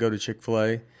 I'm going to go to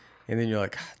Chick-fil-A, and then you're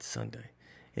like, it's Sunday,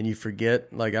 and you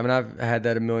forget. Like I mean, I've had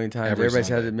that a million times. Every Everybody's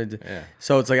Sunday. had it. Yeah.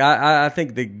 So it's like I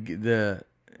think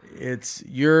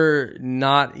you're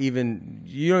not even,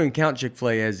 you don't even count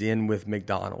Chick-fil-A as in with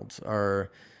McDonald's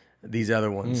or these other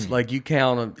ones. Like you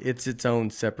count them, it's its own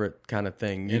separate kind of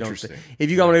thing. You Interesting. don't. If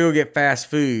you're going to go get fast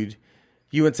food,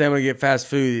 you wouldn't say I'm going to get fast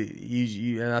food.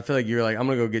 And I feel like you're like, I'm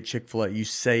going to go get Chick-fil-A. You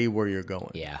say where you're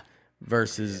going. Yeah.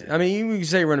 Versus, I mean, you can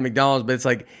say run to McDonald's, but it's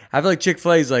like I feel like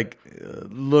Chick-fil-A's like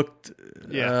looked.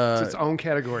 Yeah. It's its own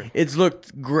category. It's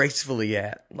looked gracefully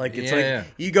at. Like it's Yeah. like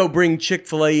you go bring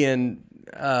Chick-fil-A in,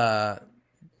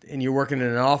 and you're working in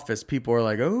an office. People are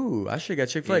like, "Oh, I should have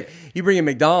got Chick-fil-A." You bring in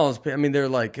McDonald's. I mean, they're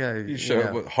like, You show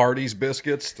up with Hardee's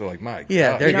biscuits. They're like, my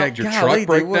yeah, God, they're did like, your golly, truck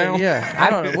break they- down? Yeah,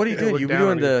 I don't know. What are you doing? look You be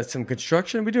down doing on some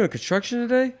construction? We doing construction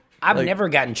today? I've Like- never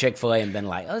gotten Chick-fil-A and been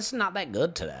like, oh, this is not that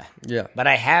good today. Yeah. But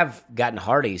I have gotten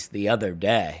Hardee's the other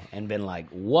day and been like,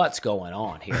 what's going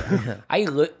on here?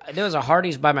 There was a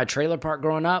Hardee's by my trailer park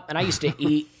growing up, and we used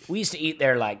to eat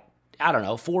there like, I don't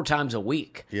know, 4 times a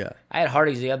week. Yeah. I had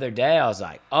Hardee's the other day. I was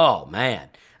like, oh, man.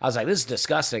 I was like, this is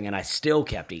disgusting, and I still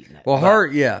kept eating it. Well,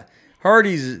 But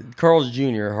Hardee's, Carl's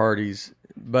Jr. Hardee's,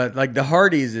 but like the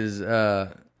Hardee's is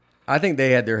I think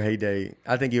they had their heyday.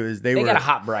 I think it was They were got a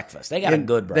hot breakfast. They got a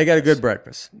good breakfast. They got a good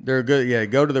breakfast. They're good. Yeah,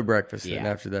 go to the breakfast. And Yeah.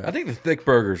 after that, I think the thick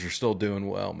burgers are still doing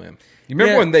well, man. You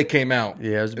remember Yeah. when they came out?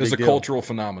 Yeah, it was a it was a big deal. cultural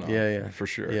phenomenon. Yeah. for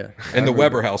sure. Yeah. in the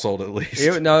Weber household at least. it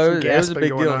was a gasping big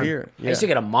going deal on. here. I used to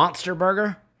get a monster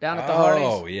burger down at the Hardee's.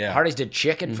 Oh, yeah. Hardee's did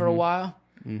chicken for a while.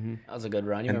 That was a good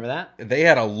run. You remember that? They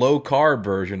had a low carb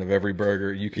version of every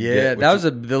burger you could get. Yeah, which that was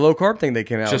is the low carb thing they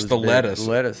came out. just was the big. lettuce. The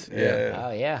lettuce. Yeah.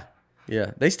 Oh, yeah.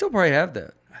 Yeah. They still probably have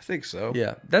that. I think so.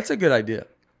 Yeah, that's a good idea.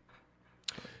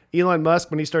 Elon Musk,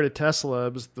 when he started Tesla,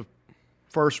 it was the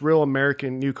first real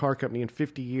American new car company in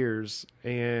 50 years.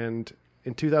 And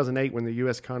in 2008, when the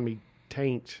U.S. economy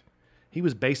tanked, he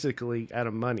was basically out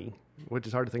of money, which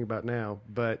is hard to think about now.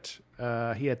 But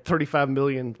he had $35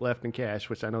 million left in cash,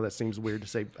 which I know that seems weird to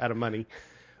say out of money.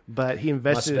 But he Must have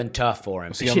invested. been tough for him.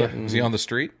 Was he on the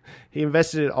street? He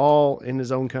invested it all in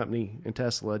his own company, in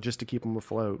Tesla, just to keep him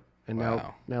afloat. And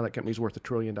Wow. now that company's worth $1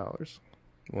 trillion. Wow,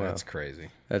 That's crazy.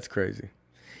 that's crazy.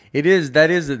 It is.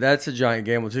 That's a giant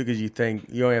gamble too, because you think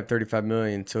you only have 35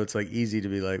 million, so it's like easy to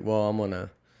be like, well, I'm gonna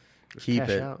keep cash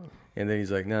it, out. and then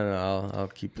he's like, no, I'll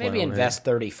keep playing. Maybe on invest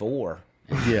 34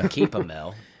 and Yeah. keep a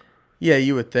mill. Yeah,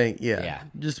 you would think. Yeah, Yeah.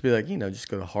 just be like, just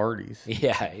go to Hardee's.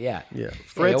 Yeah. Yeah, Hey, I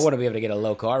Fritz- want to be able to get a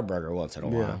low carb burger once in a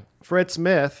while. Fred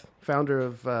Smith, founder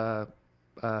of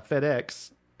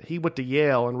FedEx, he went to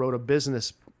Yale and wrote a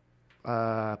business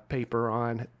paper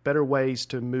on better ways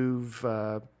to move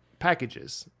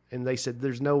packages. And they said,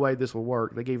 there's no way this will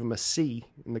work. They gave him a C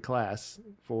in the class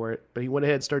for it. But he went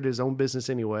ahead and started his own business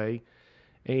anyway.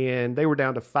 And they were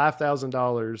down to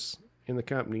 $5,000 in the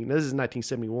company. Now, this is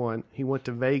 1971. He went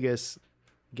to Vegas,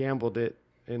 gambled it,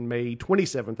 and made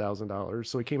 $27,000.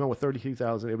 So he came home with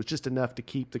 $32,000. It was just enough to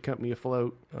keep the company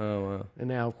afloat. Oh wow. And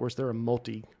now, of course, they're a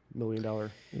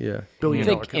multi-million-dollar, Yeah. I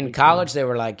billion-dollar think company. in college they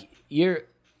were like,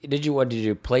 did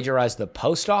you plagiarize the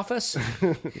post office?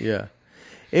 Yeah.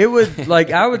 It would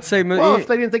I would say. Well, if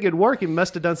they didn't think it'd work, he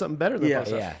must have done something better than Yeah.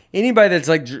 post office. Yeah. Anybody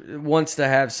that's wants to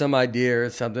have some idea or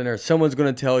something, or someone's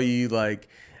going to tell you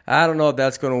I don't know if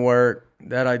that's going to work.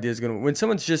 That idea is going to. When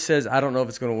someone just says, I don't know if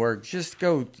it's going to work, just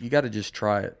go. You got to just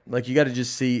try it. You got to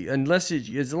just see, unless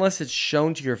it's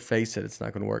shown to your face that it's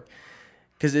not going to work,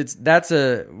 because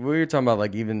we were talking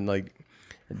about even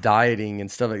dieting and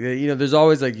stuff like that. There's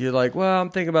always you're well, I'm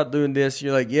thinking about doing this.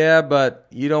 You're yeah, but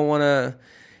you don't want to.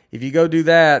 If you go do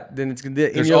that, then it's gonna.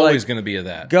 There's always going to be a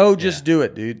that. Go just do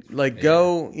it, dude.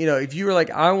 Go. If you were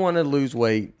I want to lose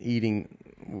weight eating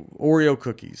Oreo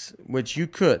cookies, which you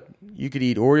could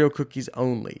eat Oreo cookies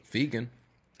only. Vegan.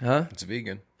 Huh? It's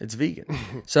vegan. It's vegan.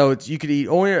 So you could eat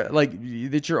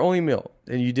Oreo, it's your only meal.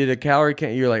 And you did a calorie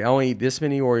count. You're I want to eat this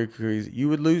many Oreo cookies. You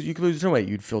could lose some weight.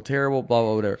 You'd feel terrible, blah,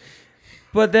 blah, whatever.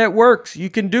 But that works. You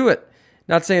can do it.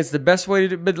 Not saying it's the best way to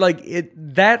do it, but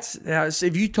that's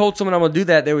if you told someone I'm going to do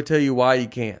that, they would tell you why you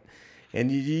can't.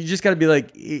 And you just got to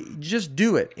be just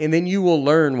do it. And then you will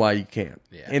learn why you can't.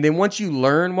 Yeah. And then once you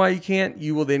learn why you can't,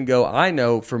 you will then go, I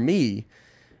know for me,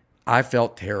 I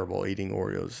felt terrible eating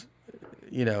Oreos,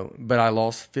 but I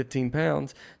lost 15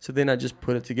 pounds. So then I just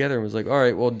put it together and was all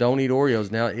right, well, don't eat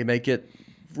Oreos now. You make it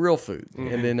real food.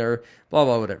 Mm-hmm. And then blah,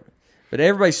 blah, whatever. But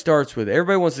everybody starts with,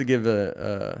 everybody wants to give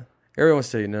everyone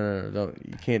wants to say, no, don't,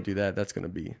 you can't do that. That's going to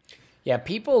be. Yeah,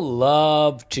 people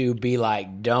love to be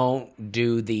don't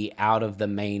do the out of the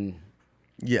main,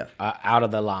 Yeah. out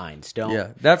of the lines. Don't. Yeah.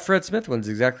 That Fred Smith one's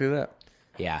exactly that.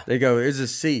 Yeah. They go, it's a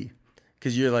C.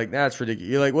 Because you're that's ridiculous.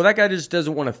 You're well, that guy just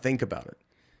doesn't want to think about it.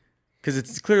 Because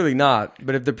it's clearly not.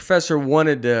 But if the professor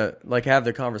wanted to have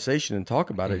the conversation and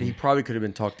talk about it, he probably could have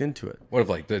been talked into it. What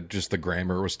if just the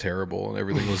grammar was terrible and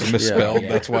everything was misspelled?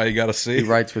 That's why you got to see. He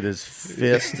writes with his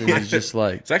fist and he's just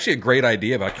It's actually a great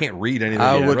idea, but I can't read anything.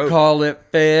 I he would wrote. call it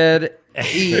Fed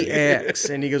EX.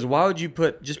 And he goes, why would you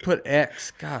just put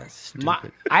X? God, it's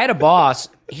stupid. I had a boss.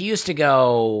 He used to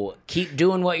go, keep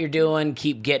doing what you're doing,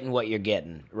 keep getting what you're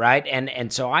getting, right?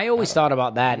 And so I always thought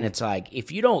about that, and it's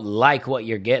if you don't like what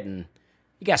you're getting,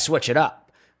 you got to switch it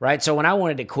up, right? So when I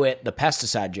wanted to quit the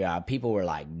pesticide job, people were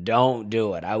don't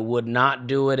do it. I would not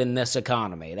do it in this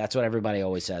economy. That's what everybody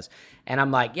always says. And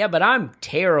I'm yeah, but I'm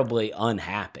terribly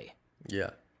unhappy.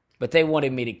 Yeah. But they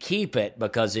wanted me to keep it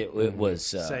because it was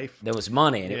Safe. There was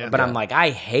money in it. Yeah. But I'm I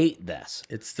hate this.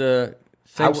 It's the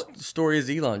same story as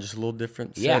Elon, just a little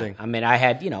different Yeah, setting. I mean, I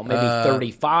had maybe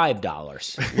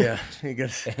 $35. Yeah. You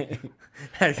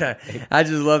gotta, I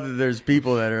just love that there's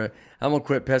people that are, I'm going to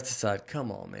quit pesticide.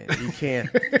 Come on, man. You can't.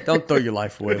 Don't throw your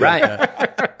life away Right.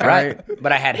 like that. Right.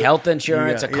 But I had health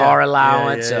insurance, Yeah, a car yeah,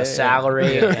 allowance, yeah, a yeah.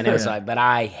 salary, and it was but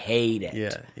I hate it.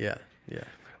 Yeah.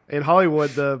 In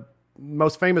Hollywood, the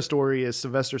most famous story is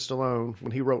Sylvester Stallone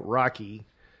when he wrote Rocky.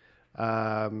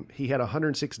 He had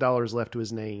 $106 left to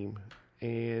his name,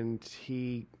 and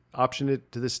he optioned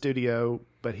it to the studio,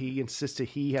 but he insisted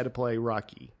he had to play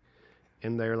Rocky.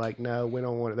 And they're like, no, we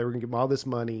don't want it. They were going to give him all this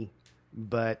money,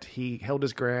 but he held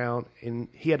his ground, and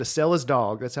he had to sell his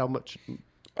dog. That's how much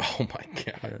Oh my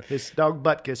god. his dog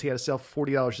Butkus, he had to sell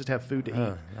 $40 just to have food to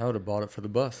eat. I would have bought it for the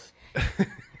bus.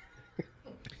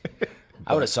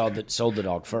 I would have sold the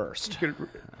dog first. You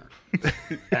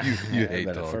hate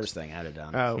But the dogs. first thing I'd have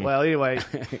done. Well, anyway,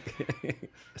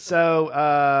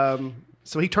 so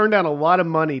he turned down a lot of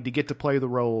money to get to play the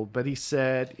role, but he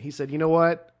said, you know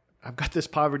what? I've got this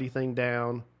poverty thing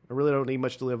down. I really don't need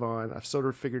much to live on. I've sort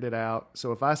of figured it out.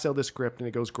 So if I sell this script and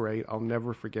it goes great, I'll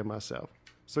never forgive myself.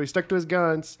 So he stuck to his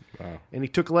guns, and he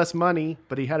took less money,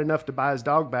 but he had enough to buy his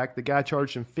dog back. The guy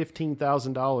charged him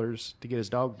 $15,000 to get his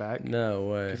dog back No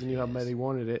way. because he knew how bad he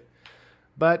wanted it.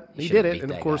 But he Should've did it, beat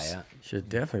and that of course, guy up. Should have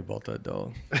definitely bought that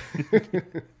dog.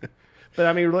 but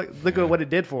I mean, look at what it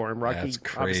did for him. Rocky That's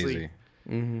obviously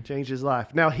crazy. changed his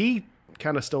life. Now he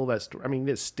kind of stole that story. I mean, he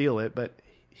didn't steal it, but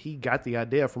he got the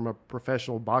idea from a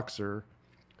professional boxer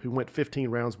who went 15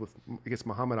 rounds against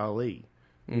Muhammad Ali.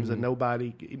 He was a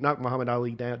nobody. He knocked Muhammad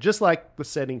Ali down, just like the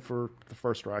setting for the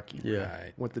first Rocky. Yeah.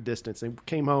 Right. Went the distance and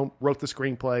came home, wrote the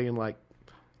screenplay in like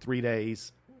 3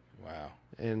 days, Wow.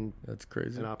 and That's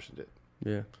crazy. optioned it.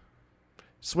 Yeah.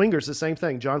 Swingers, the same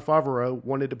thing. John Favreau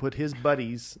wanted to put his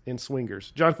buddies in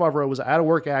Swingers. John Favreau was an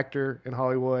out-of-work actor in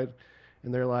Hollywood,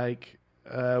 and they're like,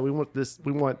 we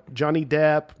want Johnny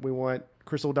Depp, we want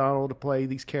Chris O'Donnell to play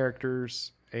these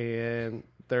characters, and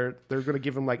they're going to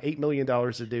give him like $8 million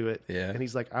to do it. Yeah. And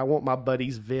he's like, I want my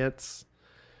buddies Vince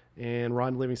and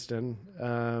Ron Livingston.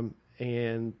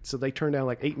 And so they turned down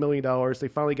like $8 million. They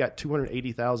finally got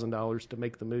 $280,000 to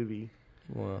make the movie.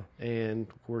 Wow. And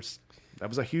of course, that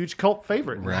was a huge cult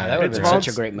favorite. Right. That would have Vince been such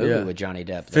a Vaughn's- great movie Yeah. with Johnny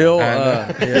Depp. though. Phil,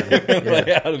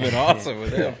 That would have been awesome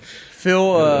with him.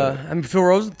 Phil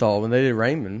Rosenthal, when they did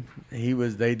Raymond,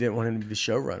 they didn't want him to be the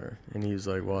showrunner, and he was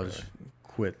like, "Well, I'll just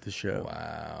quit the show."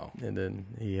 Wow. And then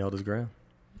he held his ground.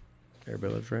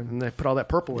 Everybody loves Raymond. And they put all that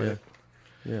purple in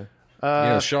Yeah. it.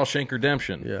 Yeah, Shawshank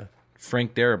Redemption. yeah.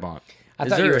 Frank Darabont. I Is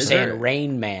thought you there- were is saying there-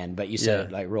 Rain Man, but you said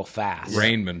it Yeah. like real fast.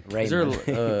 Rainman. Rain Is there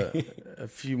Man. a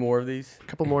few more of these? A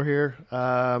couple more here.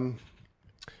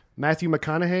 Matthew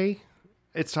McConaughey.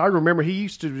 It's hard to remember. He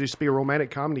used to just be a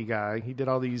romantic comedy guy. He did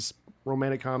all these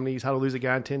romantic comedies, How to Lose a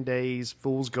Guy in 10 Days,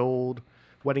 Fool's Gold,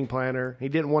 Wedding Planner. He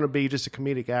didn't want to be just a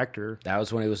comedic actor. That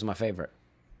was when he was my favorite.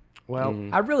 Well,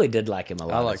 I really did like him a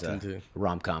lot. I liked as a him too.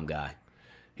 Rom-com guy.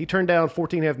 he turned down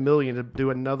 $14.5 million to do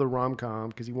another rom-com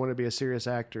because he wanted to be a serious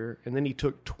actor. And then he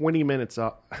took 20 months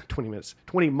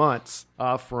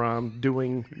off from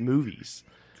doing movies.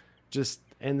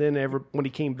 And then when he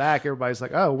came back, everybody's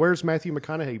like, "Oh, where's Matthew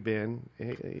McConaughey been?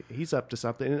 He's up to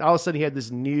something." And all of a sudden, he had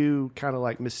this new kind of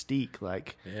like mystique,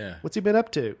 like, Yeah. "What's he been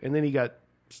up to?" And then he got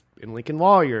in Lincoln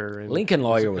Lawyer. And Lincoln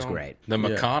Lawyer was great. The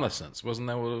Reconnaissance. Wasn't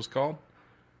that what it was called?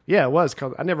 Yeah, it was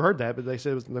called. I never heard that, but they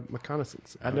said it was the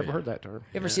reconnaissance. I never heard that term.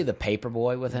 You ever see The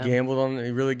Paperboy with him?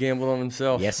 He really gambled on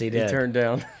himself. Yes, he did. He turned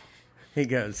down. He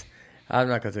goes, "I'm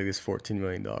not going to take this $14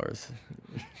 million."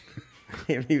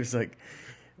 And he was like,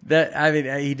 "That." I mean,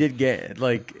 he did get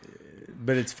like,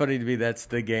 but it's funny to me. That's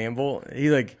the gamble. He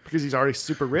like. Because he's already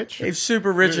super rich. He's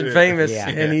super rich and famous, Yeah.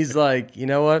 and he's like, you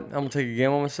know what? I'm gonna take a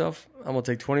gamble on myself. I'm gonna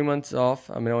take 20 months off.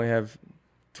 I mean, I only have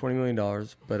 $20 million,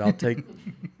 but I'll take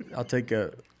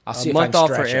I'll see a if I month can off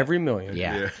for stretch it. every million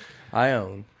Yeah. I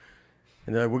own.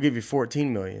 And they're like, we'll give you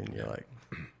 14 million. You're like,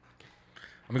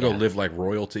 I'm going to go live like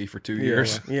royalty for 2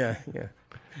 years yeah.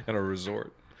 at a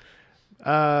resort.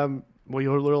 Well,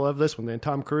 you'll love this one then.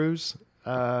 Tom Cruise.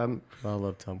 I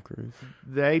love Tom Cruise.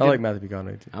 They I did, like Matthew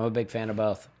McConaughey too. I'm a big fan of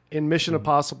both. in Mission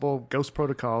Impossible Ghost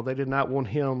Protocol, they did not want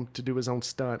him to do his own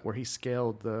stunt where he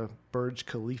scaled the Burj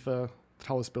Khalifa,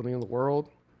 tallest building in the world.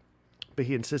 But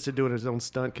he insisted doing his own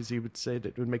stunt because he would say that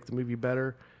it would make the movie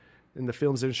better. And the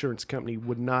film's insurance company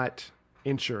would not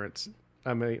give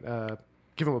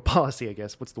him a policy, I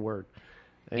guess. What's the word?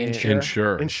 And-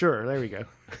 Insure. Insure. There we go.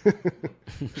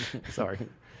 Sorry.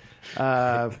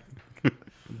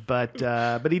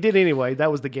 But he did anyway.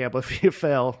 That was the gamble. If he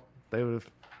fell,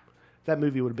 that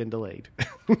movie would have been delayed.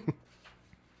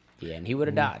 Yeah, and he would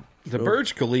have died. The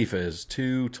Burj Khalifa is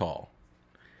too tall.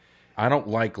 I don't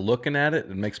like looking at it.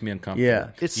 It makes me uncomfortable. Yeah.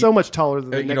 It's so much taller than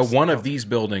the next one of these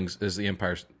buildings is the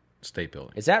Empire State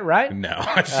Building. Is that right? No.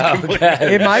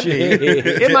 It might be.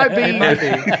 It might be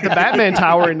the Batman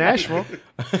Tower in Nashville.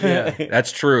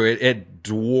 That's true. It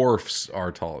dwarfs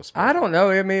our tallest building. I don't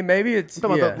know. I mean, maybe it's.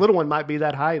 Some of Yeah. the little one might be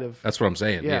that height of. That's what I'm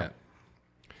saying. Yeah. Yeah.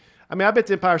 I mean, I bet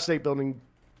the Empire State Building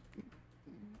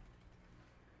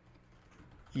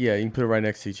Yeah, you can put it right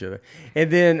next to each other. And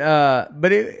then,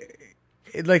 but it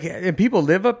like, and people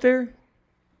live up there.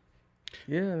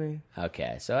 Yeah, I mean,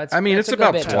 Okay, so it's. I mean, it's it's a good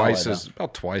about bit twice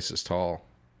taller, as tall.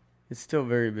 it's still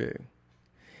very big.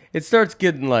 It starts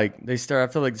getting like I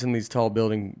feel like some of these tall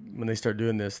buildings, when they start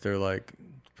doing this, they're like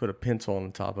put a pencil on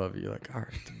the top of it. You're like, all right,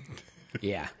 though.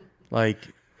 Yeah. like,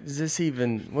 is this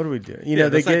even? What are we doing? You Yeah, know,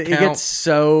 does that it count? gets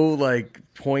so like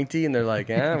pointy, and they're like,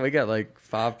 we got like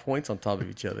 5 points on top of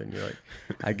each other, and you're like,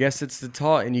 I guess it's the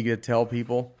tall, and you get to tell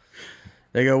people.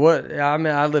 They go, what? I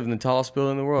mean, I live in the tallest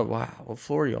building in the world. Wow, what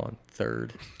floor are you on?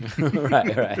 3rd.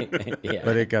 right. Yeah.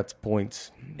 But it got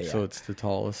points, so Yeah. it's the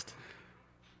tallest.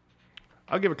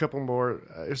 I'll give a couple more.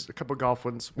 There's a couple golf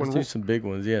ones. Let's do some big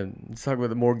ones. Yeah, let's talk about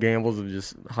the more gambles of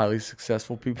just highly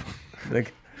successful people.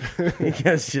 Like, you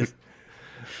guys just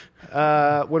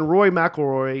When Roy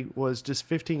McIlroy was just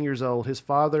 15 years old, his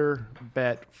father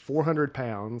bet 400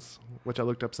 pounds, which I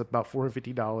looked up is about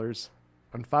 $450,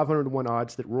 on 501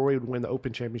 odds that Roy would win the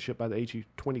Open Championship by the age of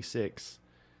 26.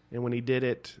 And when he did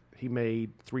it, he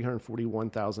made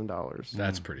 $341,000.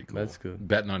 That's pretty cool. That's good.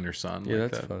 Betting on your son. yeah,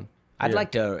 like that's that. fun. I'd Yeah.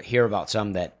 like to hear about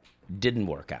some that didn't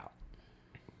work out.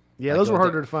 Yeah, Like, those were if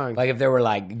harder they- to find. Like if there were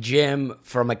like Jim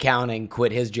from accounting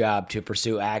quit his job to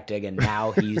pursue acting, and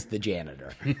now he's the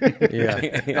janitor.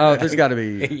 Yeah. Oh, there's got to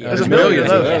be. There's a million of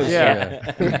those. those,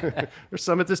 Yeah. There's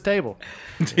some at this table.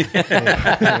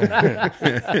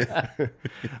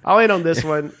 I'll end on this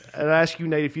one and ask you,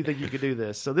 Nate, if you think you could do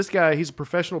this. So this guy, he's a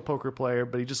professional poker player,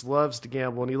 but he just loves to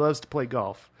gamble and he loves to play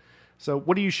golf. So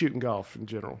what do you shoot in golf in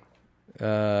general?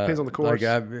 Depends on the course.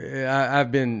 Like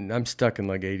I'm stuck in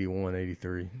like 81,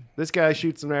 83. This guy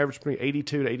shoots an average between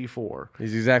 82 to 84.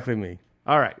 He's exactly me.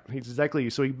 All right, he's exactly you.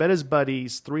 So he bet his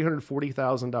buddies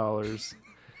 $340,000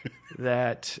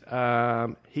 that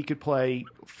he could play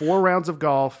 4 rounds of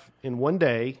golf in one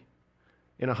day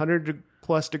in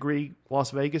 100-plus degree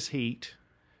Las Vegas heat,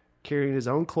 carrying his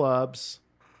own clubs,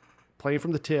 playing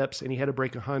from the tips, and he had to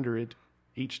break 100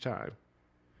 each time.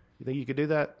 You think you could do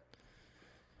that?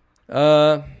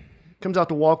 Comes out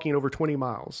to walking over 20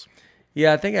 miles.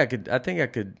 Yeah, I think I could. I think I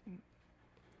could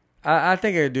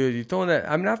do it. You throwing that?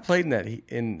 I mean, I've played in that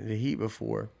in the heat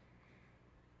before.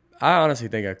 I honestly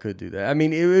think I could do that. I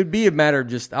mean, it would be a matter of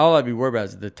just all I'd be worried about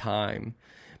is the time.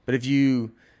 But if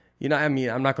you know, I mean,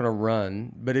 I'm not going to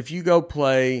run. But if you go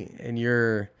play and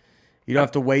you don't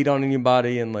have to wait on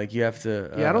anybody, and like you have to.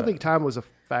 Yeah, I don't think time was a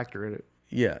factor in it.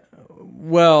 Yeah.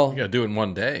 Well, You got to do it in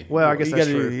one day. Well, I guess you that's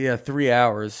gotta true. do 3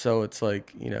 hours, so it's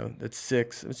like that's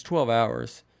 6. It's 12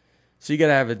 hours. So you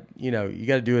gotta have it. You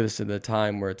got to do this at a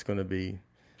time where it's going to be.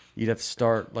 You'd have to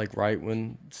start like right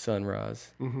when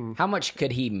sunrise. How much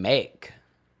could he make?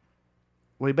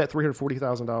 Well, he bet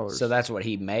 $340,000 So that's what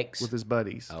he makes. with his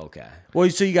buddies. Okay. Well,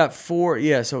 so you got 4.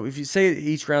 Yeah. So if you say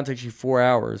each round takes you 4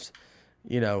 hours,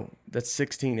 that's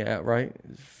 16 right?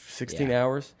 16 Yeah.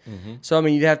 hours. So I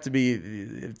mean, you'd have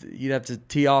to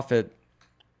tee off at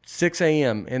 6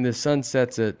 a.m. and the sun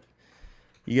sets at.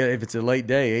 If it's a late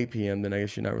day, 8 p.m., then I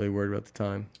guess you're not really worried about the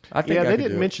time. I think Yeah, I they could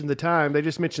didn't do it. mention the time. They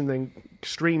just mentioned the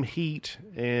extreme heat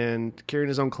and carrying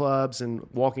his own clubs and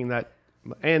walking that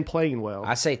and playing well.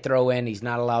 I say throw in. He's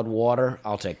not allowed water.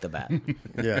 I'll take the bet.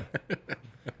 Yeah.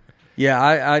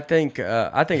 Yeah, I think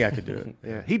I could do it.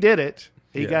 Yeah, he did it.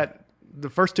 He Yeah. got the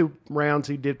first 2 rounds.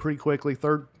 He did pretty quickly.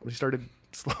 Third, he started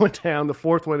slowing down. The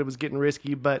fourth one, it was getting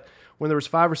risky. But when there was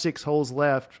 5 or 6 holes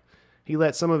left, he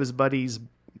let some of his buddies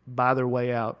buy their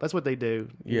way out. That's what they do.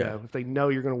 You Yeah. know, if they know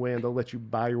you're going to win, they'll let you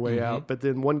buy your way out. But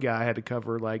then one guy had to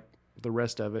cover like the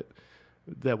rest of it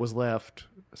that was left.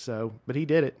 So, but he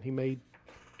did it. He made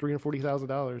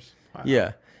 $340,000.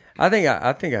 Yeah, I think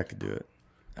I could do it.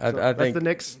 I That's think the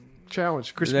next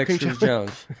challenge. the Krispy next Kreme year's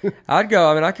challenge. I'd go.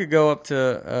 I mean, I could go up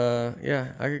to.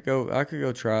 I could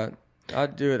go try it.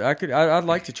 I'd do it. I'd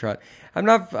like to try it. I mean,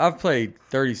 I've played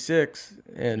 36,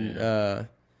 and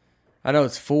I know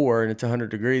it's 4 and it's 100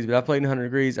 degrees, but I played in 100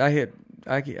 degrees. I hit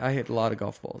a lot of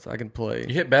golf balls. I can play.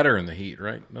 You hit better in the heat,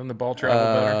 right? Doesn't the ball travel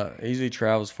better? It usually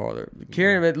travels farther.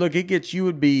 Carrying it, look, it gets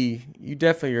you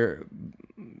definitely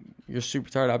you're super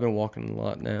tired. I've been walking a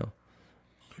lot now,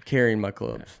 carrying my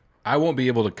clubs. I won't be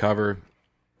able to cover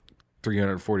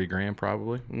 340 grand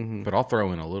probably, but I'll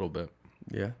throw in a little bit,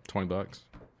 Yeah. $20,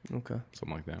 Okay.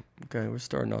 something like that. Okay. We're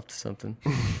starting off to something.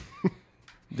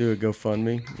 Do a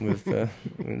GoFundMe with,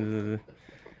 and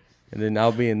then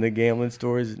I'll be in the gambling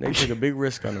stories. They took a big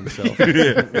risk on himself.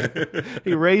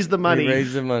 He raised the money. He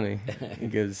raised the money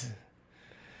because.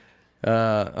 All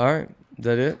right. Is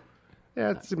that it?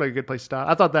 Yeah, it seemed like a good place to stop.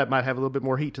 I thought that might have a little bit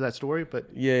more heat to that story, but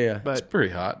Yeah. but It's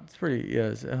pretty hot. It's pretty. Yeah.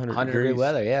 It's 100 100 degree degrees.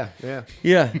 weather. Yeah. yeah.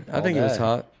 Yeah. I think it was day.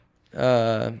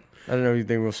 hot. I don't know if you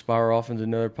think we'll spiral off into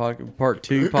another part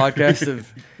 2 podcast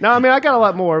of. No, I mean I got a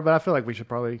lot more, but I feel like we should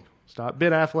probably stop.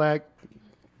 Ben Affleck,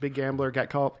 big gambler, got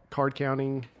caught card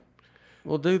counting.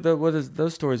 Well, dude,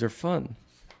 those stories are fun.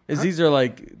 These are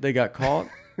like they got caught.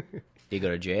 Did he go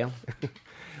to jail?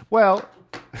 Well,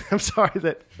 I'm sorry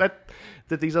that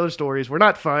these other stories were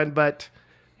not fun, but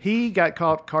he got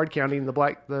caught card counting.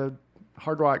 The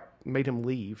Hard Rock made him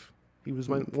leave. He was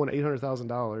won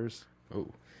 $800,000. Oh,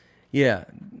 Yeah,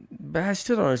 but I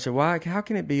still don't understand why. How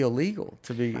can it be illegal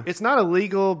to be? It's not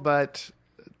illegal, but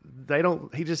they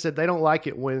don't. He just said they don't like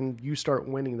it when you start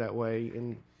winning that way,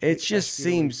 and It just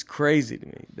seems crazy to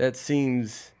me. That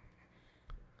seems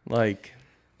like.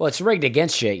 Well, it's rigged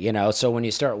against you, you know. So when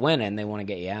you start winning, they want to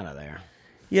get you out of there.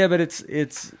 Yeah, but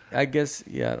it's. I guess.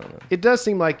 Yeah, I don't know. It does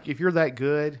seem like if you're that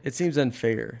good, It seems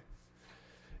unfair.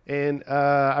 and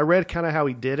I read kind of how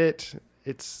he did it.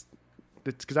 It's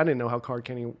because I didn't know how card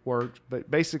counting worked, but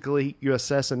basically you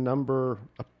assess a number,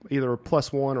 either a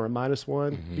 +1 or a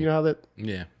 -1. You know how that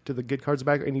yeah. to the good cards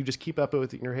back, and you just keep up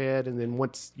with it in your head, and then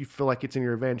once you feel like it's in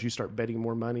your advantage, you start betting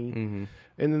more money. And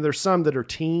then there's some that are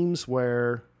teams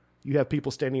where you have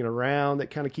people standing around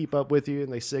that kind of keep up with you,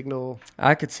 and they signal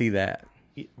I could see that.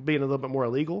 being a little bit more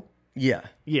illegal. Yeah.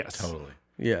 Yes, Totally.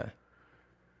 Yeah.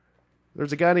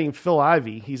 There's a guy named Phil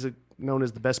Ivey. He's known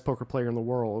as the best poker player in the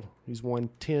world. He's won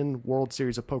 10 World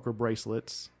Series of Poker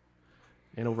bracelets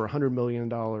and over $100 million.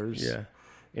 Yeah.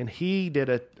 And he did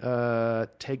a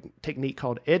technique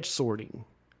called edge sorting.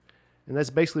 And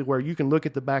that's basically where you can look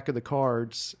at the back of the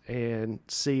cards and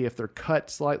see if they're cut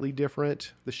slightly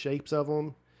different, the shapes of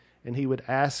them. And he would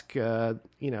ask, he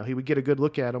would get a good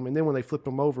look at them. And then when they flipped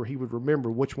them over, he would remember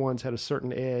which ones had a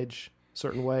certain edge,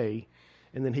 certain way.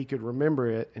 And then he could remember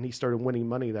it, and he started winning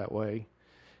money that way.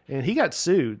 And he got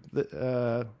sued.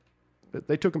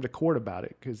 They took him to court about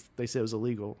it because they said it was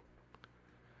illegal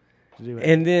to do it.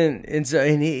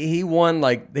 And he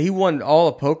won all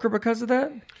of poker because of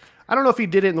that. I don't know if he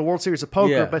did it in the World Series of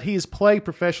Poker, Yeah. but he's played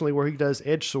professionally where he does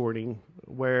edge sorting,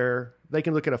 where they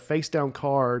can look at a face-down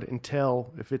card and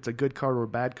tell if it's a good card or a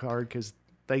bad card because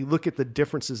they look at the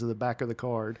differences of the back of the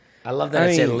card. I love that I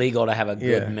it's mean, illegal to have a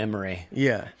good yeah. memory.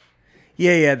 Yeah.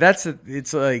 Yeah.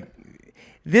 It's like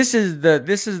this is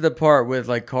the part with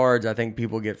like cards. I think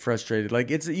people get frustrated. Like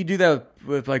you do that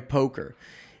with like poker.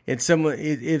 If someone's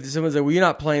like, well, you're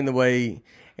not playing the way,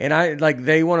 and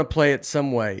they want to play it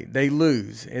some way, they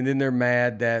lose, and then they're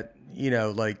mad that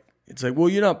it's like, well,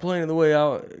 you're not playing it the way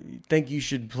I think you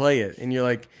should play it, and you're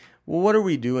like, well, what are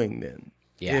we doing then?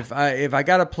 Yeah. If I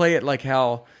gotta play it like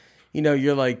how,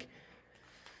 you're like.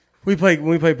 When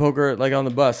we play poker like on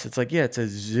the bus, it's like, yeah, it's a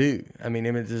zoo. I mean,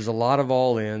 there's a lot of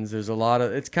all-ins. There's a lot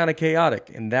of, it's kind of chaotic,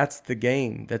 and that's the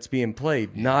game that's being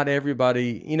played. Not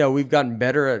everybody, we've gotten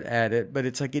better at it, but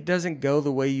it's like it doesn't go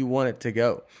the way you want it to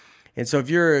go. And so if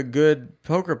you're a good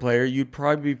poker player, you'd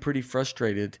probably be pretty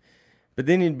frustrated. But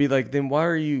then you'd be like, then why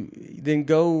are you, then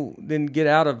get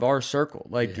out of our circle.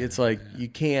 Like, it's like you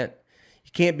can't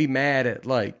be mad at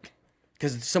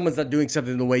because someone's not doing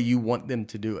something the way you want them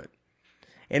to do it.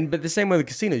 But the same way with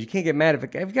casinos, you can't get mad if a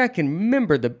guy can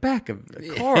remember the back of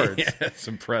the cards. Yeah, that's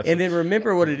impressive. And then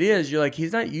remember what it is. You're like,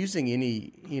 he's not using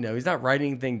any, he's not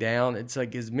writing anything down. It's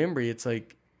like his memory. It's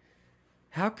like,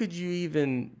 how could you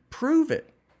even prove it?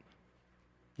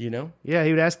 Yeah,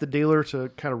 he would ask the dealer to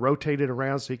kind of rotate it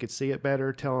around so he could see it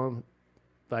better, tell him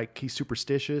like he's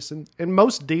superstitious. And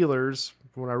most dealers,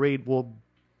 when I read, will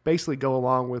basically go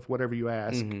along with whatever you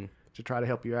ask. To try to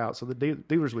help you out. So the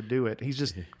dealers would do it. He's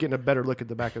just getting a better look at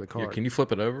the back of the card. Yeah, can you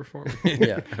flip it over for me?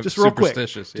 Yeah. I'm Just real quick.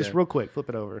 superstitious, Just yeah. real quick. Flip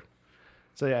it over.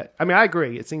 So, yeah. I mean, I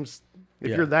agree. It seems if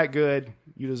Yeah. you're that good,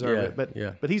 you deserve Yeah, it. But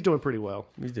yeah. but he's doing pretty well.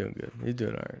 He's doing good. He's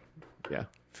doing all right. Yeah.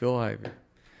 Phil Ivey.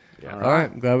 Yeah. All right.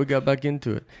 I'm glad we got back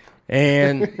into it.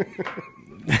 And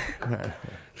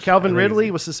Calvin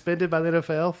Ridley was suspended by the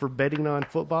NFL for betting on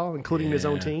football, including his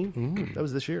own team. That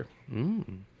was this year. all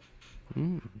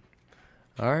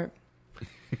right.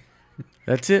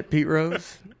 That's it, Pete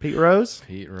Rose. Pete Rose.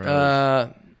 Pete Rose.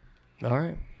 All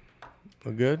right.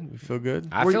 We're good. You feel good?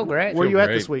 I feel great. Where are you at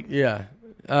great. this week? Yeah.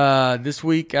 This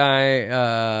week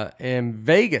I am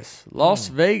Vegas, Las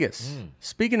Vegas.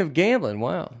 Speaking of gambling,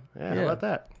 wow. Yeah, how about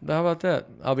that? How about that?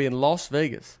 I'll be in Las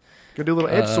Vegas. Go do a little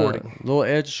edge sorting. A little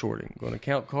edge sorting. Going to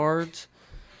count cards.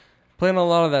 Playing a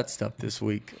lot of that stuff this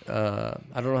week. I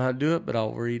don't know how to do it, but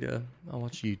I'll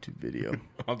watch a YouTube video.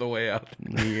 On the way out.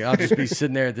 Yeah, I'll just be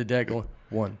sitting there at the deck going,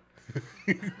 1,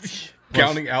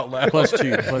 Counting out loud.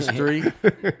 +2,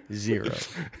 +3, 0,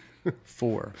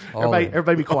 4.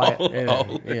 Everybody be quiet.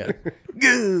 Yeah.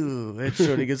 Goo! Edge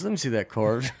sorting. He goes, let me see that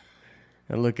card.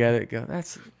 I look at it and go,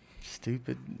 that's a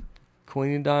stupid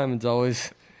Queen of Diamonds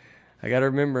always, I got to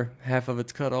remember, half of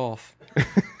it's cut off.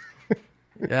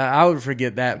 Yeah, I would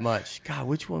forget that much. God,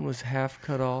 which one was half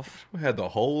cut off? We had the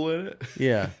hole in it.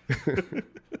 Yeah.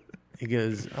 He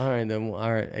goes, all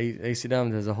right, AC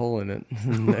Diamond has a hole in it.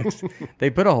 Next, they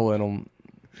put a hole in them.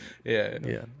 Yeah.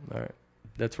 Yeah, all right.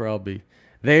 That's where I'll be.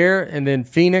 There, and then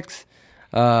Phoenix.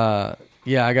 I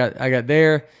got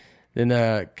there.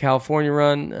 Then California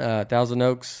run, Thousand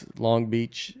Oaks, Long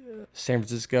Beach, San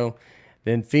Francisco.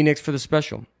 Then Phoenix for the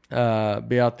special. Be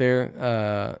out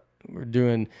there. We're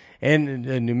doing, and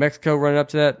New Mexico running up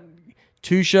to that.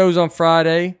 2 shows on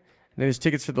Friday. And then there's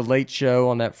tickets for the late show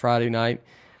on that Friday night.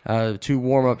 2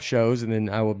 warm-up shows, and then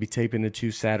I will be taping the 2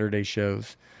 Saturday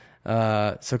shows.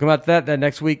 So come out to that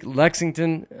next week.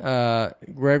 Lexington,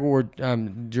 Greg Ward,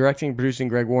 directing and producing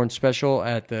Greg Warren's special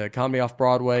at the Comedy Off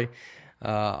Broadway.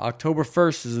 October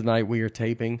 1st is the night we are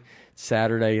taping.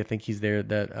 Saturday, I think he's there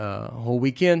that whole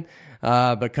weekend.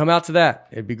 But come out to that.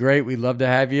 It'd be great. We'd love to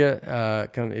have you.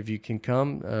 Come if you can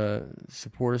come,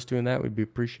 support us doing that. We'd be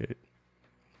appreciated.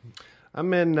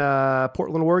 I'm in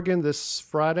Portland, Oregon this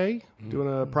Friday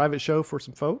doing a private show for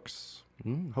some folks.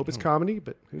 Hope it's comedy,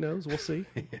 but who knows? We'll see.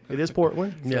 It is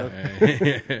Portland. So.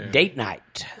 Yeah. Date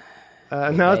night.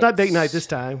 No, it's not date night this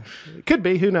time. It could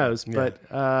be. Who knows? Yeah.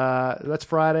 But that's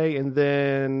Friday. And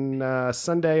then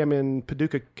Sunday, I'm in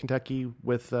Paducah, Kentucky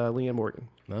with Leanne Morgan.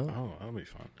 Oh, that'll be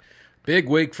fun. Big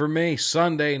week for me.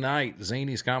 Sunday night,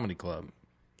 Zany's Comedy Club.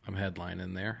 I'm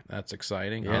headlining there. That's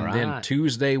exciting. All and right. then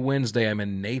Tuesday, Wednesday, I'm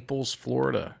in Naples,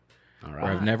 Florida, where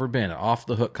I've never been. Off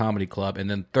the Hook Comedy Club. And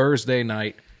then Thursday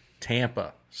night,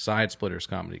 Tampa, Side Splitters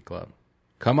Comedy Club.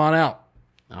 Come on out.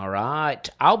 All right.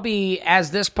 I'll be,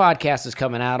 as this podcast is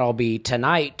coming out, I'll be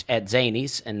tonight at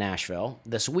Zany's in Nashville.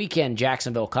 This weekend,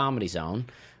 Jacksonville Comedy Zone.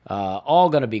 All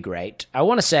going to be great. I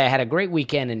want to say I had a great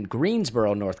weekend in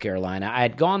Greensboro, North Carolina. I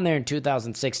had gone there in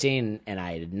 2016, and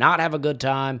I did not have a good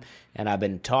time, and I've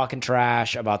been talking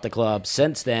trash about the club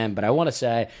since then. But I want to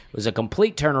say it was a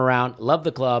complete turnaround. Love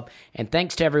the club, and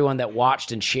thanks to everyone that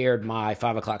watched and shared my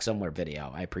 5 o'clock somewhere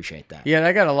video. I appreciate that. Yeah, and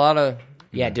I got a lot of...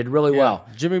 Yeah, did really well.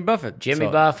 Jimmy Buffett.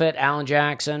 Buffett, Alan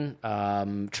Jackson,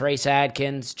 Trace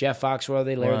Adkins, Jeff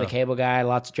Foxworthy, Larry the Cable Guy,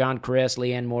 lots of John Chris,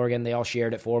 Leanne Morgan. They all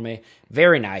shared it for me.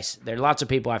 Very nice. There are lots of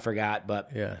people I forgot, but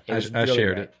yeah, I really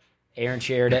shared great. it. Aaron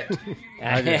shared it.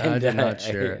 I did not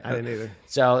share it. I didn't either.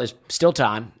 So it's still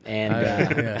time. And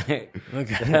Okay.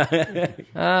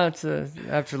 It's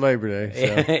after Labor Day,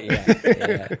 so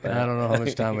yeah, I don't know how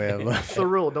much time we have left. That's the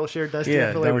rule. Don't share Dusty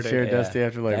after Labor don't Day. share Dusty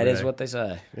after Labor Day. that is what they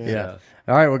say. Yeah.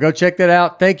 All right, well, go check that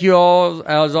out. Thank you all.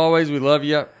 As always, we love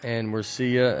you, and we'll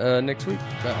see you next week.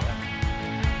 Bye.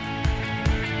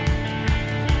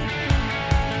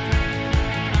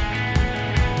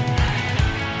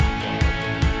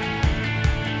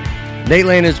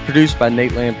 Nateland is produced by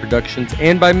Nateland Productions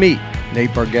and by me, Nate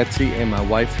Bargatze, and my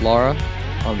wife, Laura,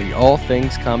 on the All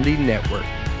Things Comedy Network.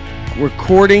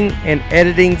 Recording and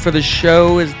editing for the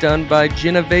show is done by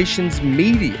Genovations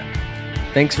Media.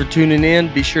 Thanks for tuning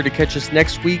in. Be sure to catch us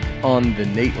next week on the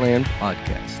Nateland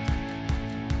Podcast.